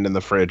Ambergeddon in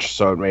the fridge,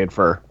 so it made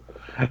for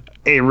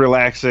a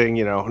relaxing,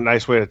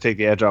 nice way to take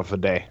the edge off the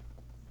day.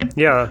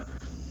 Yeah.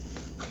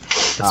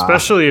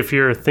 Especially if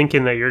you're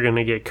thinking that you're going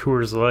to get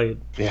Coors Light.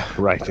 Yeah,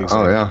 right. Exactly.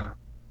 Oh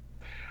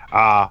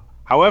yeah.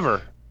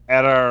 However,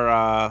 at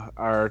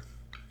our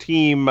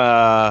team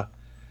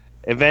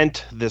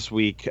event this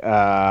week,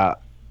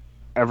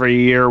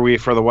 every year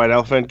for the White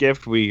Elephant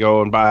gift, we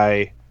go and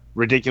buy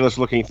ridiculous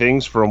looking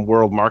things from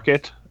World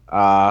Market.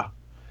 Nice.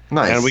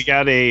 And we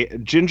got a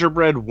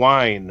gingerbread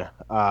wine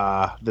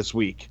this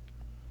week.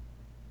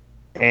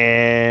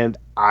 And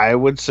I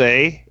would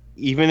say,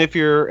 even if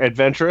you're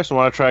adventurous and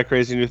want to try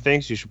crazy new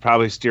things, you should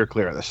probably steer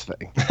clear of this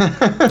thing.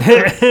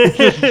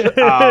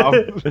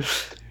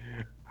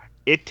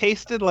 It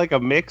tasted like a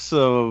mix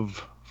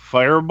of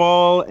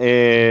Fireball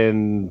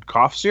and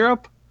cough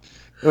syrup.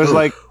 It was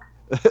like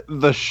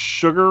the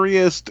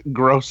sugariest,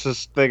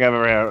 grossest thing I've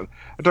ever had.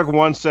 I took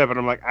one sip and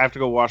I'm like, I have to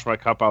go wash my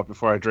cup out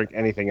before I drink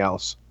anything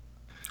else.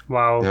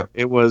 Wow. Yep.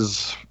 It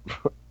was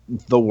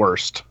the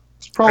worst.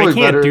 It's probably I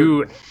can't better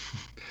do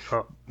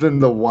than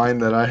the wine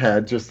that I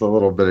had just a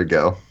little bit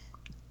ago.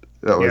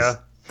 That was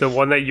the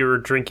one that you were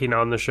drinking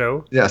on the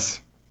show.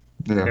 yes.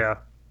 Yeah. Yeah.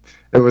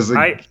 It was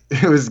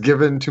it was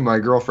given to my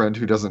girlfriend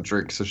who doesn't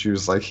drink, so she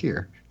was like,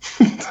 "Here."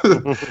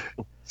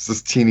 It's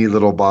this teeny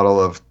little bottle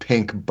of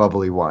pink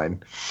bubbly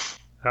wine.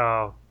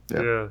 Oh,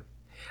 Yeah. yeah.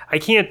 I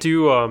can't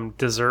do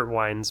dessert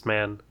wines,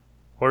 man,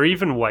 or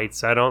even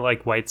whites. I don't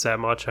like whites that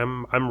much.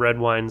 I'm red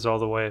wines all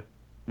the way.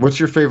 What's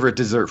your favorite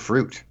dessert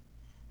fruit?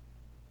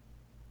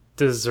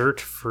 Dessert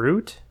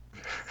fruit?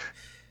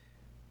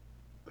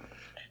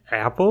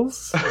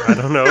 Apples? I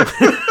don't know.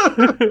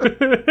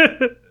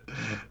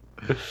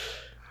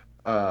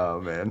 Oh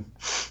man.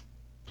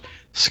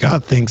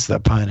 Scott thinks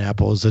that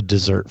pineapple is a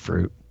dessert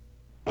fruit.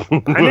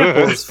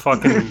 Pineapple is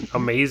fucking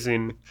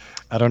amazing.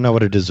 I don't know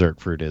what a dessert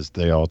fruit is.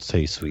 They all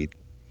taste sweet.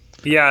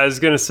 Yeah, I was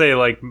gonna say,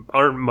 like,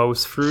 aren't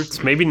most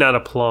fruits? Maybe not a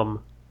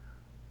plum.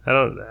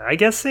 I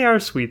guess they are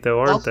sweet though,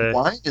 aren't they?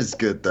 Wine is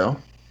good though.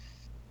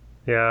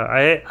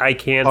 Yeah, I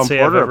can't Plum say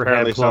I've porter ever had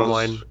apparently plum sounds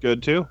wine.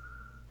 good too.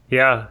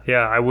 Yeah,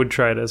 I would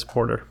try it as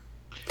porter.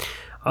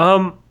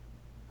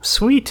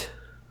 Sweet.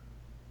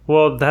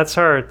 Well, that's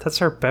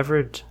our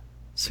beverage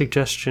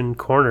suggestion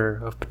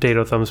corner of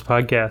Potato Thumbs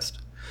podcast.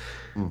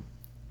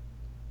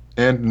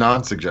 And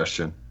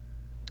non-suggestion.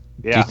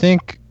 Do Yeah. you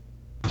think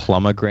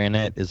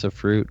pomegranate is a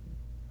fruit?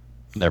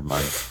 Never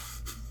mind.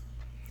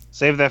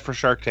 Save that for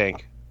Shark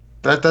Tank.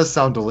 That does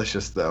sound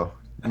delicious though.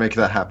 Make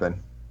that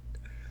happen.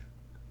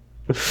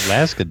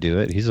 Laz could do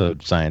it. He's a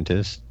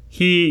scientist.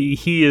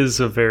 He is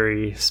a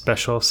very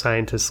special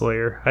scientist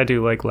layer. I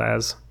do like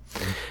Laz.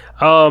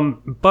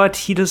 But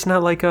he does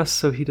not like us,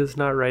 so he does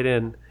not write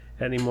in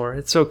anymore.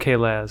 It's okay,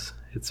 Laz.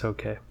 It's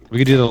okay. We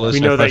could do the We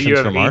listener know that questions you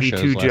have from our 82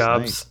 shows last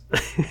jobs.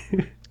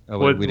 night. Oh,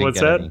 wait, we didn't What's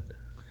get that? any.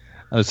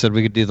 I said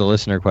we could do the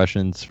listener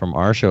questions from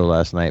our show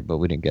last night, but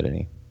we didn't get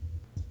any.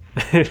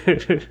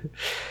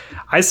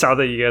 I saw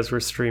that you guys were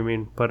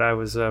streaming, but I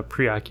was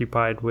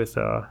preoccupied with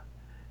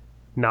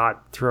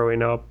not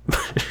throwing up.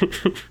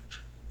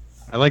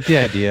 I like the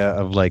idea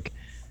of like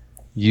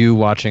you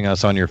watching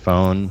us on your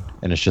phone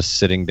and it's just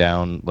sitting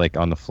down like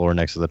on the floor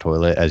next to the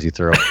toilet as you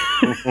throw up.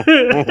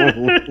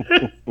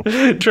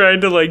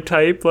 Trying to like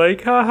type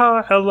like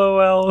haha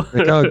LOL.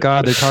 Like, oh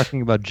god, they're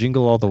talking about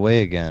Jingle All the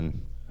Way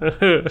again.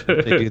 Did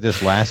they do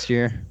this last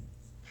year?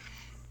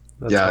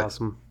 That's Yeah.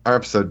 awesome. Our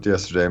episode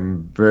yesterday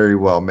very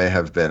well may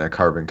have been a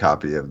carbon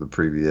copy of the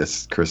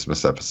previous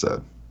Christmas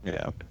episode.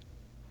 Yeah.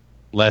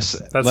 Less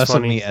That's of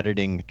funny. me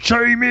editing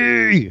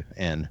Jamie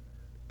and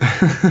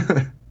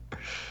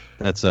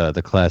that's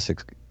the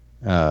classic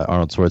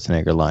Arnold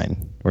Schwarzenegger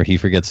line where he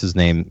forgets his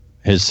name.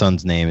 His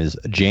son's name is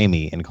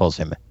Jamie and calls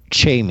him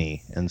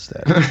Chamey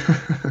instead.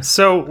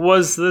 So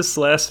was this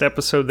last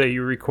episode that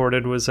you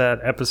recorded, was that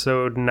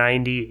episode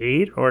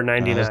 98 or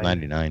 99? It was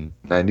 99.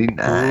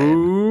 99.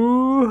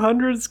 Ooh.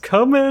 100's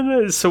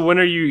coming. So when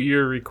are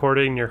you're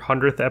recording your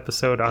 100th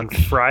episode on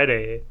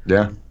Friday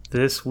Yeah,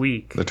 this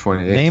week? the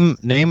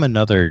 28th. Name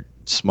another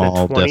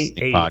small The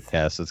Destiny 28th.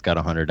 podcast that's got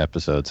 100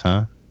 episodes,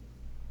 huh?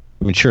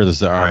 I mean, sure, there's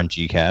the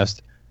RNG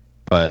cast,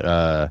 but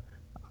I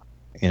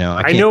know,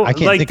 can't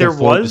like, think there of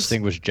four was-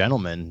 distinguished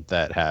gentlemen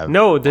that have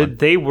No, one.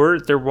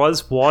 there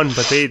was one,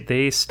 but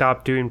they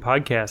stopped doing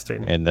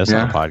podcasting. And that's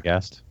not a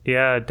podcast.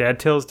 Yeah, Dad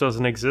Tales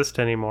doesn't exist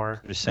anymore.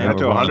 I'm just saying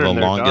After we're one of 100, the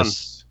they're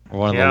longest. We're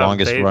one of Yeah, the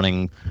longest they-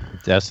 running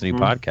Destiny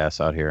podcasts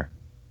out here.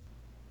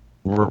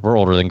 We're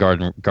older than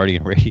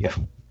Guardian Radio.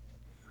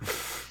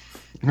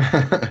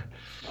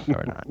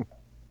 Or not.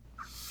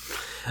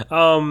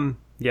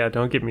 Yeah,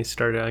 don't get me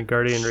started on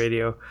Guardian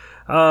Radio.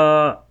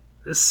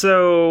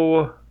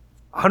 So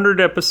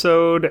 100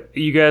 episode,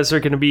 you guys are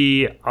going to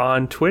be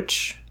on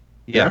Twitch.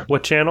 Yeah.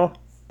 What channel?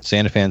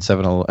 Santa Fan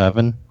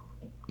 711.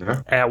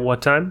 At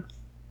what time?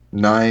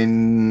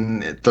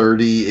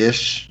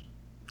 9:30-ish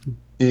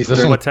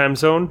Eastern. What time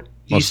zone?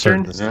 Most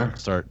Eastern? certain Yeah.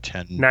 Start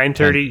 10.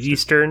 9:30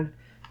 Eastern,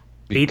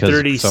 because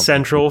 8:30 some-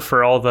 Central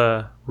for all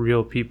the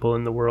real people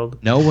in the world.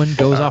 No one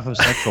goes off of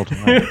Central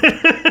Time.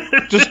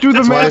 Just do the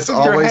That's why math it's in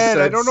your always head.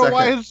 I said don't know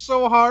why second. it's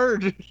so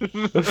hard.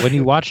 When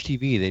you watch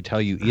TV, they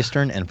tell you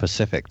Eastern and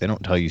Pacific. They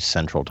don't tell you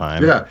Central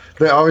Time. Yeah,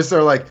 they always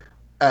are like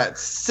at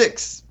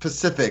 6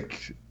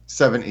 Pacific,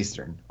 7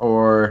 Eastern,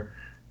 or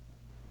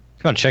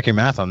Come on, check your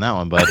math on that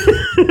one, bud.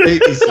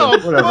 8 Eastern, Oh,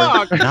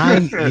 whatever. fuck.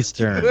 9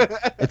 Eastern.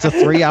 It's a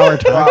 3-hour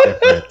time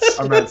difference.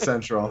 I'm at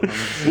Central. I'm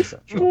at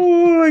Central.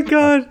 Oh my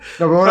god.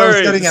 No, but what I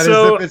was getting at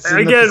so is if it's in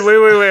again, the,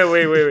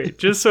 wait.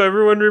 Just so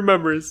everyone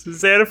remembers,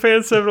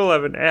 Xanafan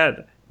 711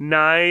 at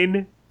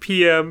 9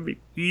 p.m.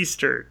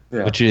 Eastern.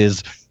 yeah. Which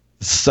is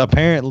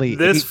apparently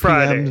This 8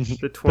 Friday, PM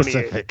the 28th.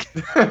 Pacific.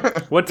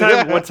 What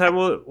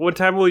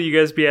time will you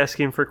guys be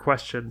asking for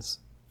questions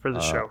for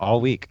the show?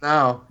 All week.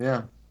 Now,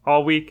 yeah.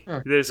 All week?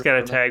 Yeah, They just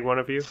gotta tag one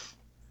of you.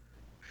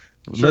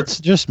 Let's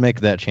just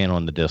make that channel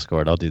in the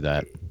Discord. I'll do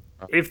that.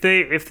 If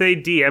they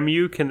DM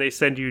you, can they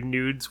send you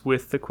nudes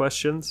with the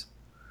questions?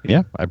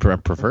 Yeah,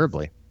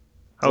 preferably.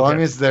 As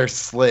long as they're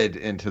slid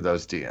into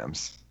those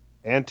DMs.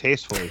 And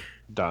tastefully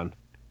done.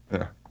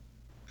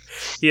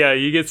 Yeah,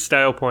 you get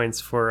style points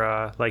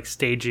for like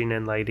staging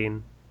and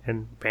lighting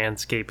and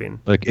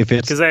landscaping. Like if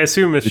it's Because I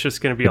assume it's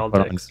just gonna be all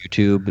on dicks.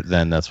 YouTube,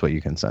 then that's what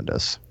you can send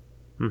us.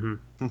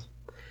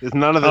 Is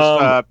none of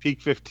this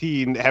peak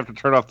 15 have to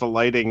turn off the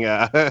lighting?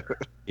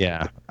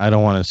 Yeah, I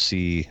don't want to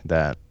see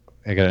that.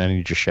 I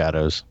need your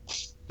shadows.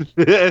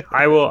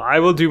 I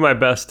will do my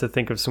best to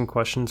think of some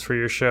questions for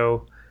your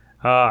show.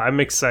 I'm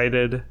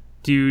excited.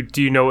 Do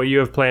you know what you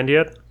have planned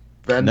yet?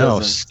 Ben No,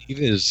 doesn't. Steve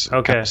is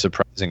Okay. kind of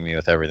surprising me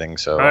with everything.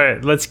 So All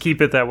right, let's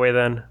keep it that way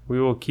then. We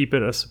will keep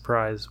it a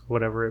surprise,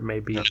 whatever it may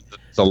be.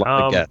 it's a lot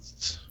Um, of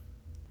guests.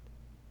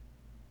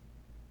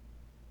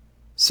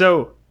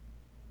 So,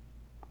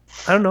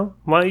 I don't know.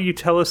 Why don't you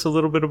tell us a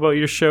little bit about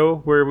your show,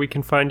 where we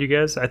can find you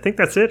guys? I think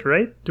that's it,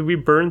 right? Did we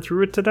burn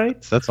through it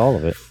tonight? That's all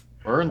of it.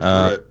 Burn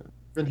through it.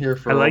 Been here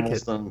for I like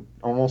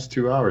almost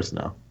 2 hours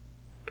now.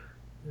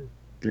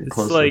 Getting It's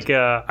closer. like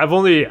I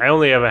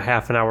only have a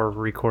half an hour of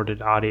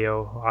recorded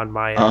audio on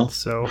my end, Oh.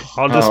 so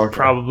I'll just okay.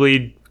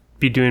 probably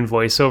be doing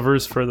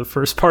voiceovers for the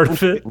first part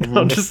of it.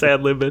 I'll just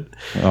ad lib it.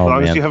 Oh As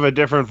long as man, you have a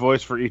different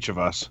voice for each of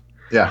us.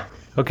 Yeah.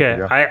 Okay,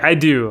 Yeah. I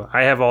do.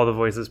 I have all the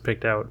voices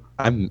picked out.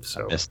 I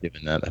So. missed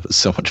doing that. That was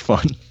so much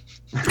fun.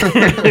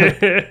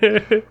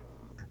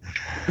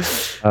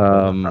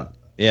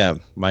 Yeah,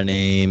 my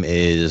name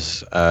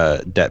is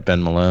Det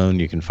Ben Malone.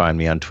 You can find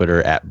me on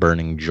Twitter at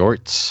Burning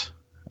Jorts.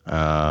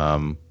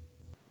 Find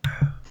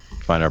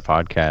our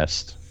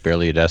podcast,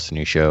 Barely a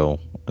Destiny Show.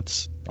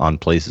 It's on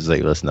places that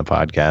you listen to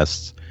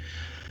podcasts,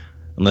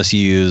 unless you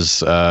use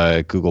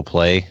Google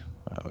Play,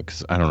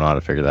 because I don't know how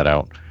to figure that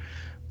out.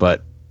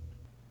 But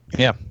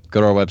yeah,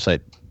 go to our website,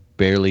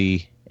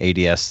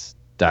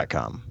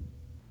 barelyads.com.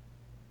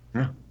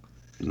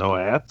 No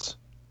ads?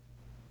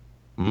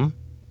 No?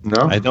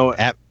 I No.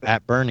 at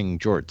Burning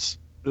Jorts.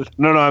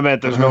 No, I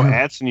meant there's no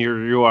ads in your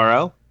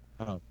URL.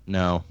 Oh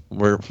no,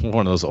 we're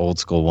one of those old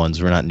school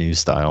ones. We're not new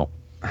style.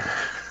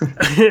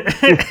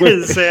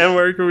 Sam,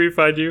 where can we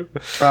find you? You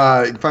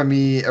can find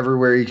me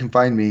everywhere you can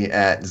find me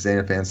at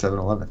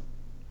Xanafan711.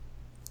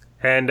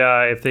 And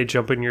if they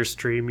jump in your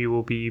stream, you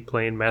will be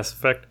playing Mass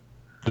Effect.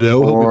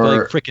 No, we'll be Or-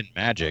 playing freaking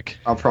Magic.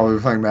 I'll probably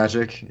be playing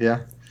Magic, yeah.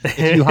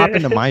 If you hop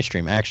into my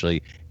stream,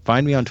 actually,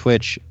 find me on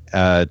Twitch,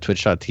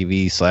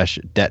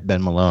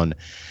 twitch.tv/DetBenMalone.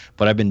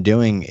 What I've been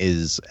doing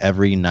is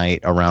every night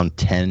around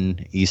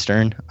 10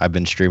 Eastern, I've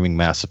been streaming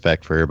Mass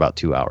Effect for about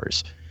 2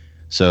 hours.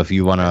 So if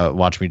you want to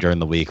watch me during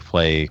the week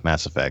play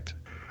Mass Effect,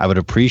 I would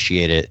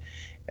appreciate it.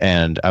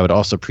 And I would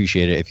also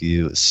appreciate it if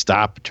you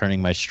stop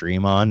turning my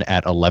stream on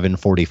at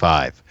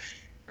 11:45.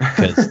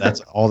 Because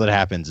that's all that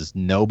happens is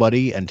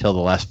nobody until the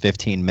last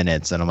 15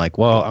 minutes. And I'm like,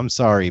 well, I'm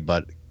sorry,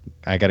 but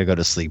I got to go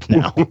to sleep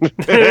now.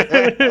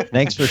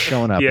 Thanks for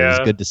showing up. It was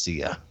Yeah. good to see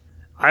you.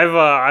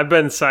 I've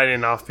been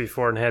signing off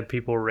before and had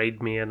people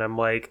raid me, and I'm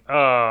like, oh,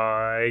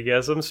 I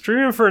guess I'm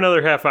streaming for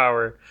another half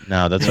hour.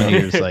 No, that's when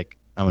he was like,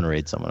 I'm gonna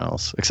raid someone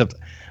else. Except,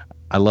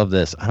 I love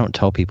this. I don't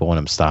tell people when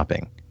I'm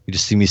stopping. You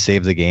just see me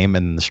save the game,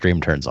 and then the stream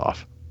turns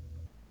off.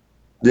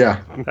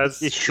 Yeah,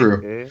 That's it's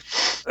true.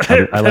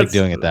 I like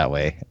doing it that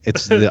way.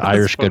 It's the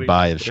Irish funny.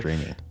 goodbye of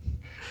streaming.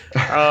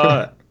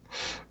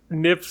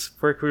 Nips,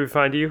 where can we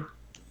find you?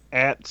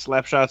 At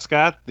Slapshot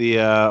Scott, the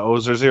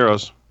O's are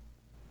zeros.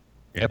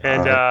 Yep.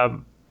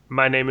 And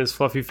my name is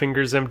Fluffy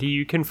Fingers MD.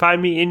 You can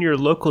find me in your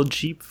local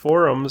Jeep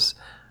forums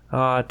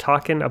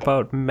talking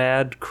about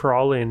mad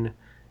crawling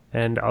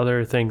and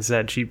other things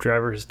that Jeep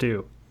drivers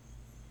do.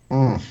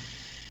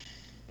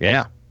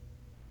 Yeah.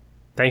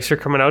 Thanks for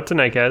coming out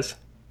tonight, guys.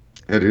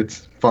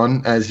 It's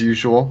fun as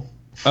usual.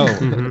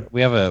 Oh,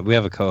 we have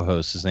a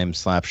co-host. His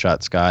name's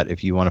Slapshot Scott.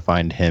 If you want to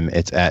find him,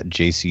 it's at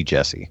JC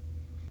Jesse.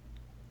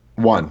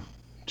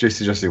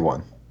 JC Jesse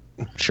 1.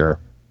 Sure.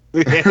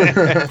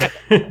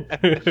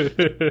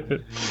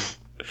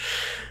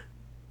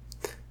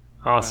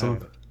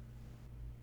 Awesome.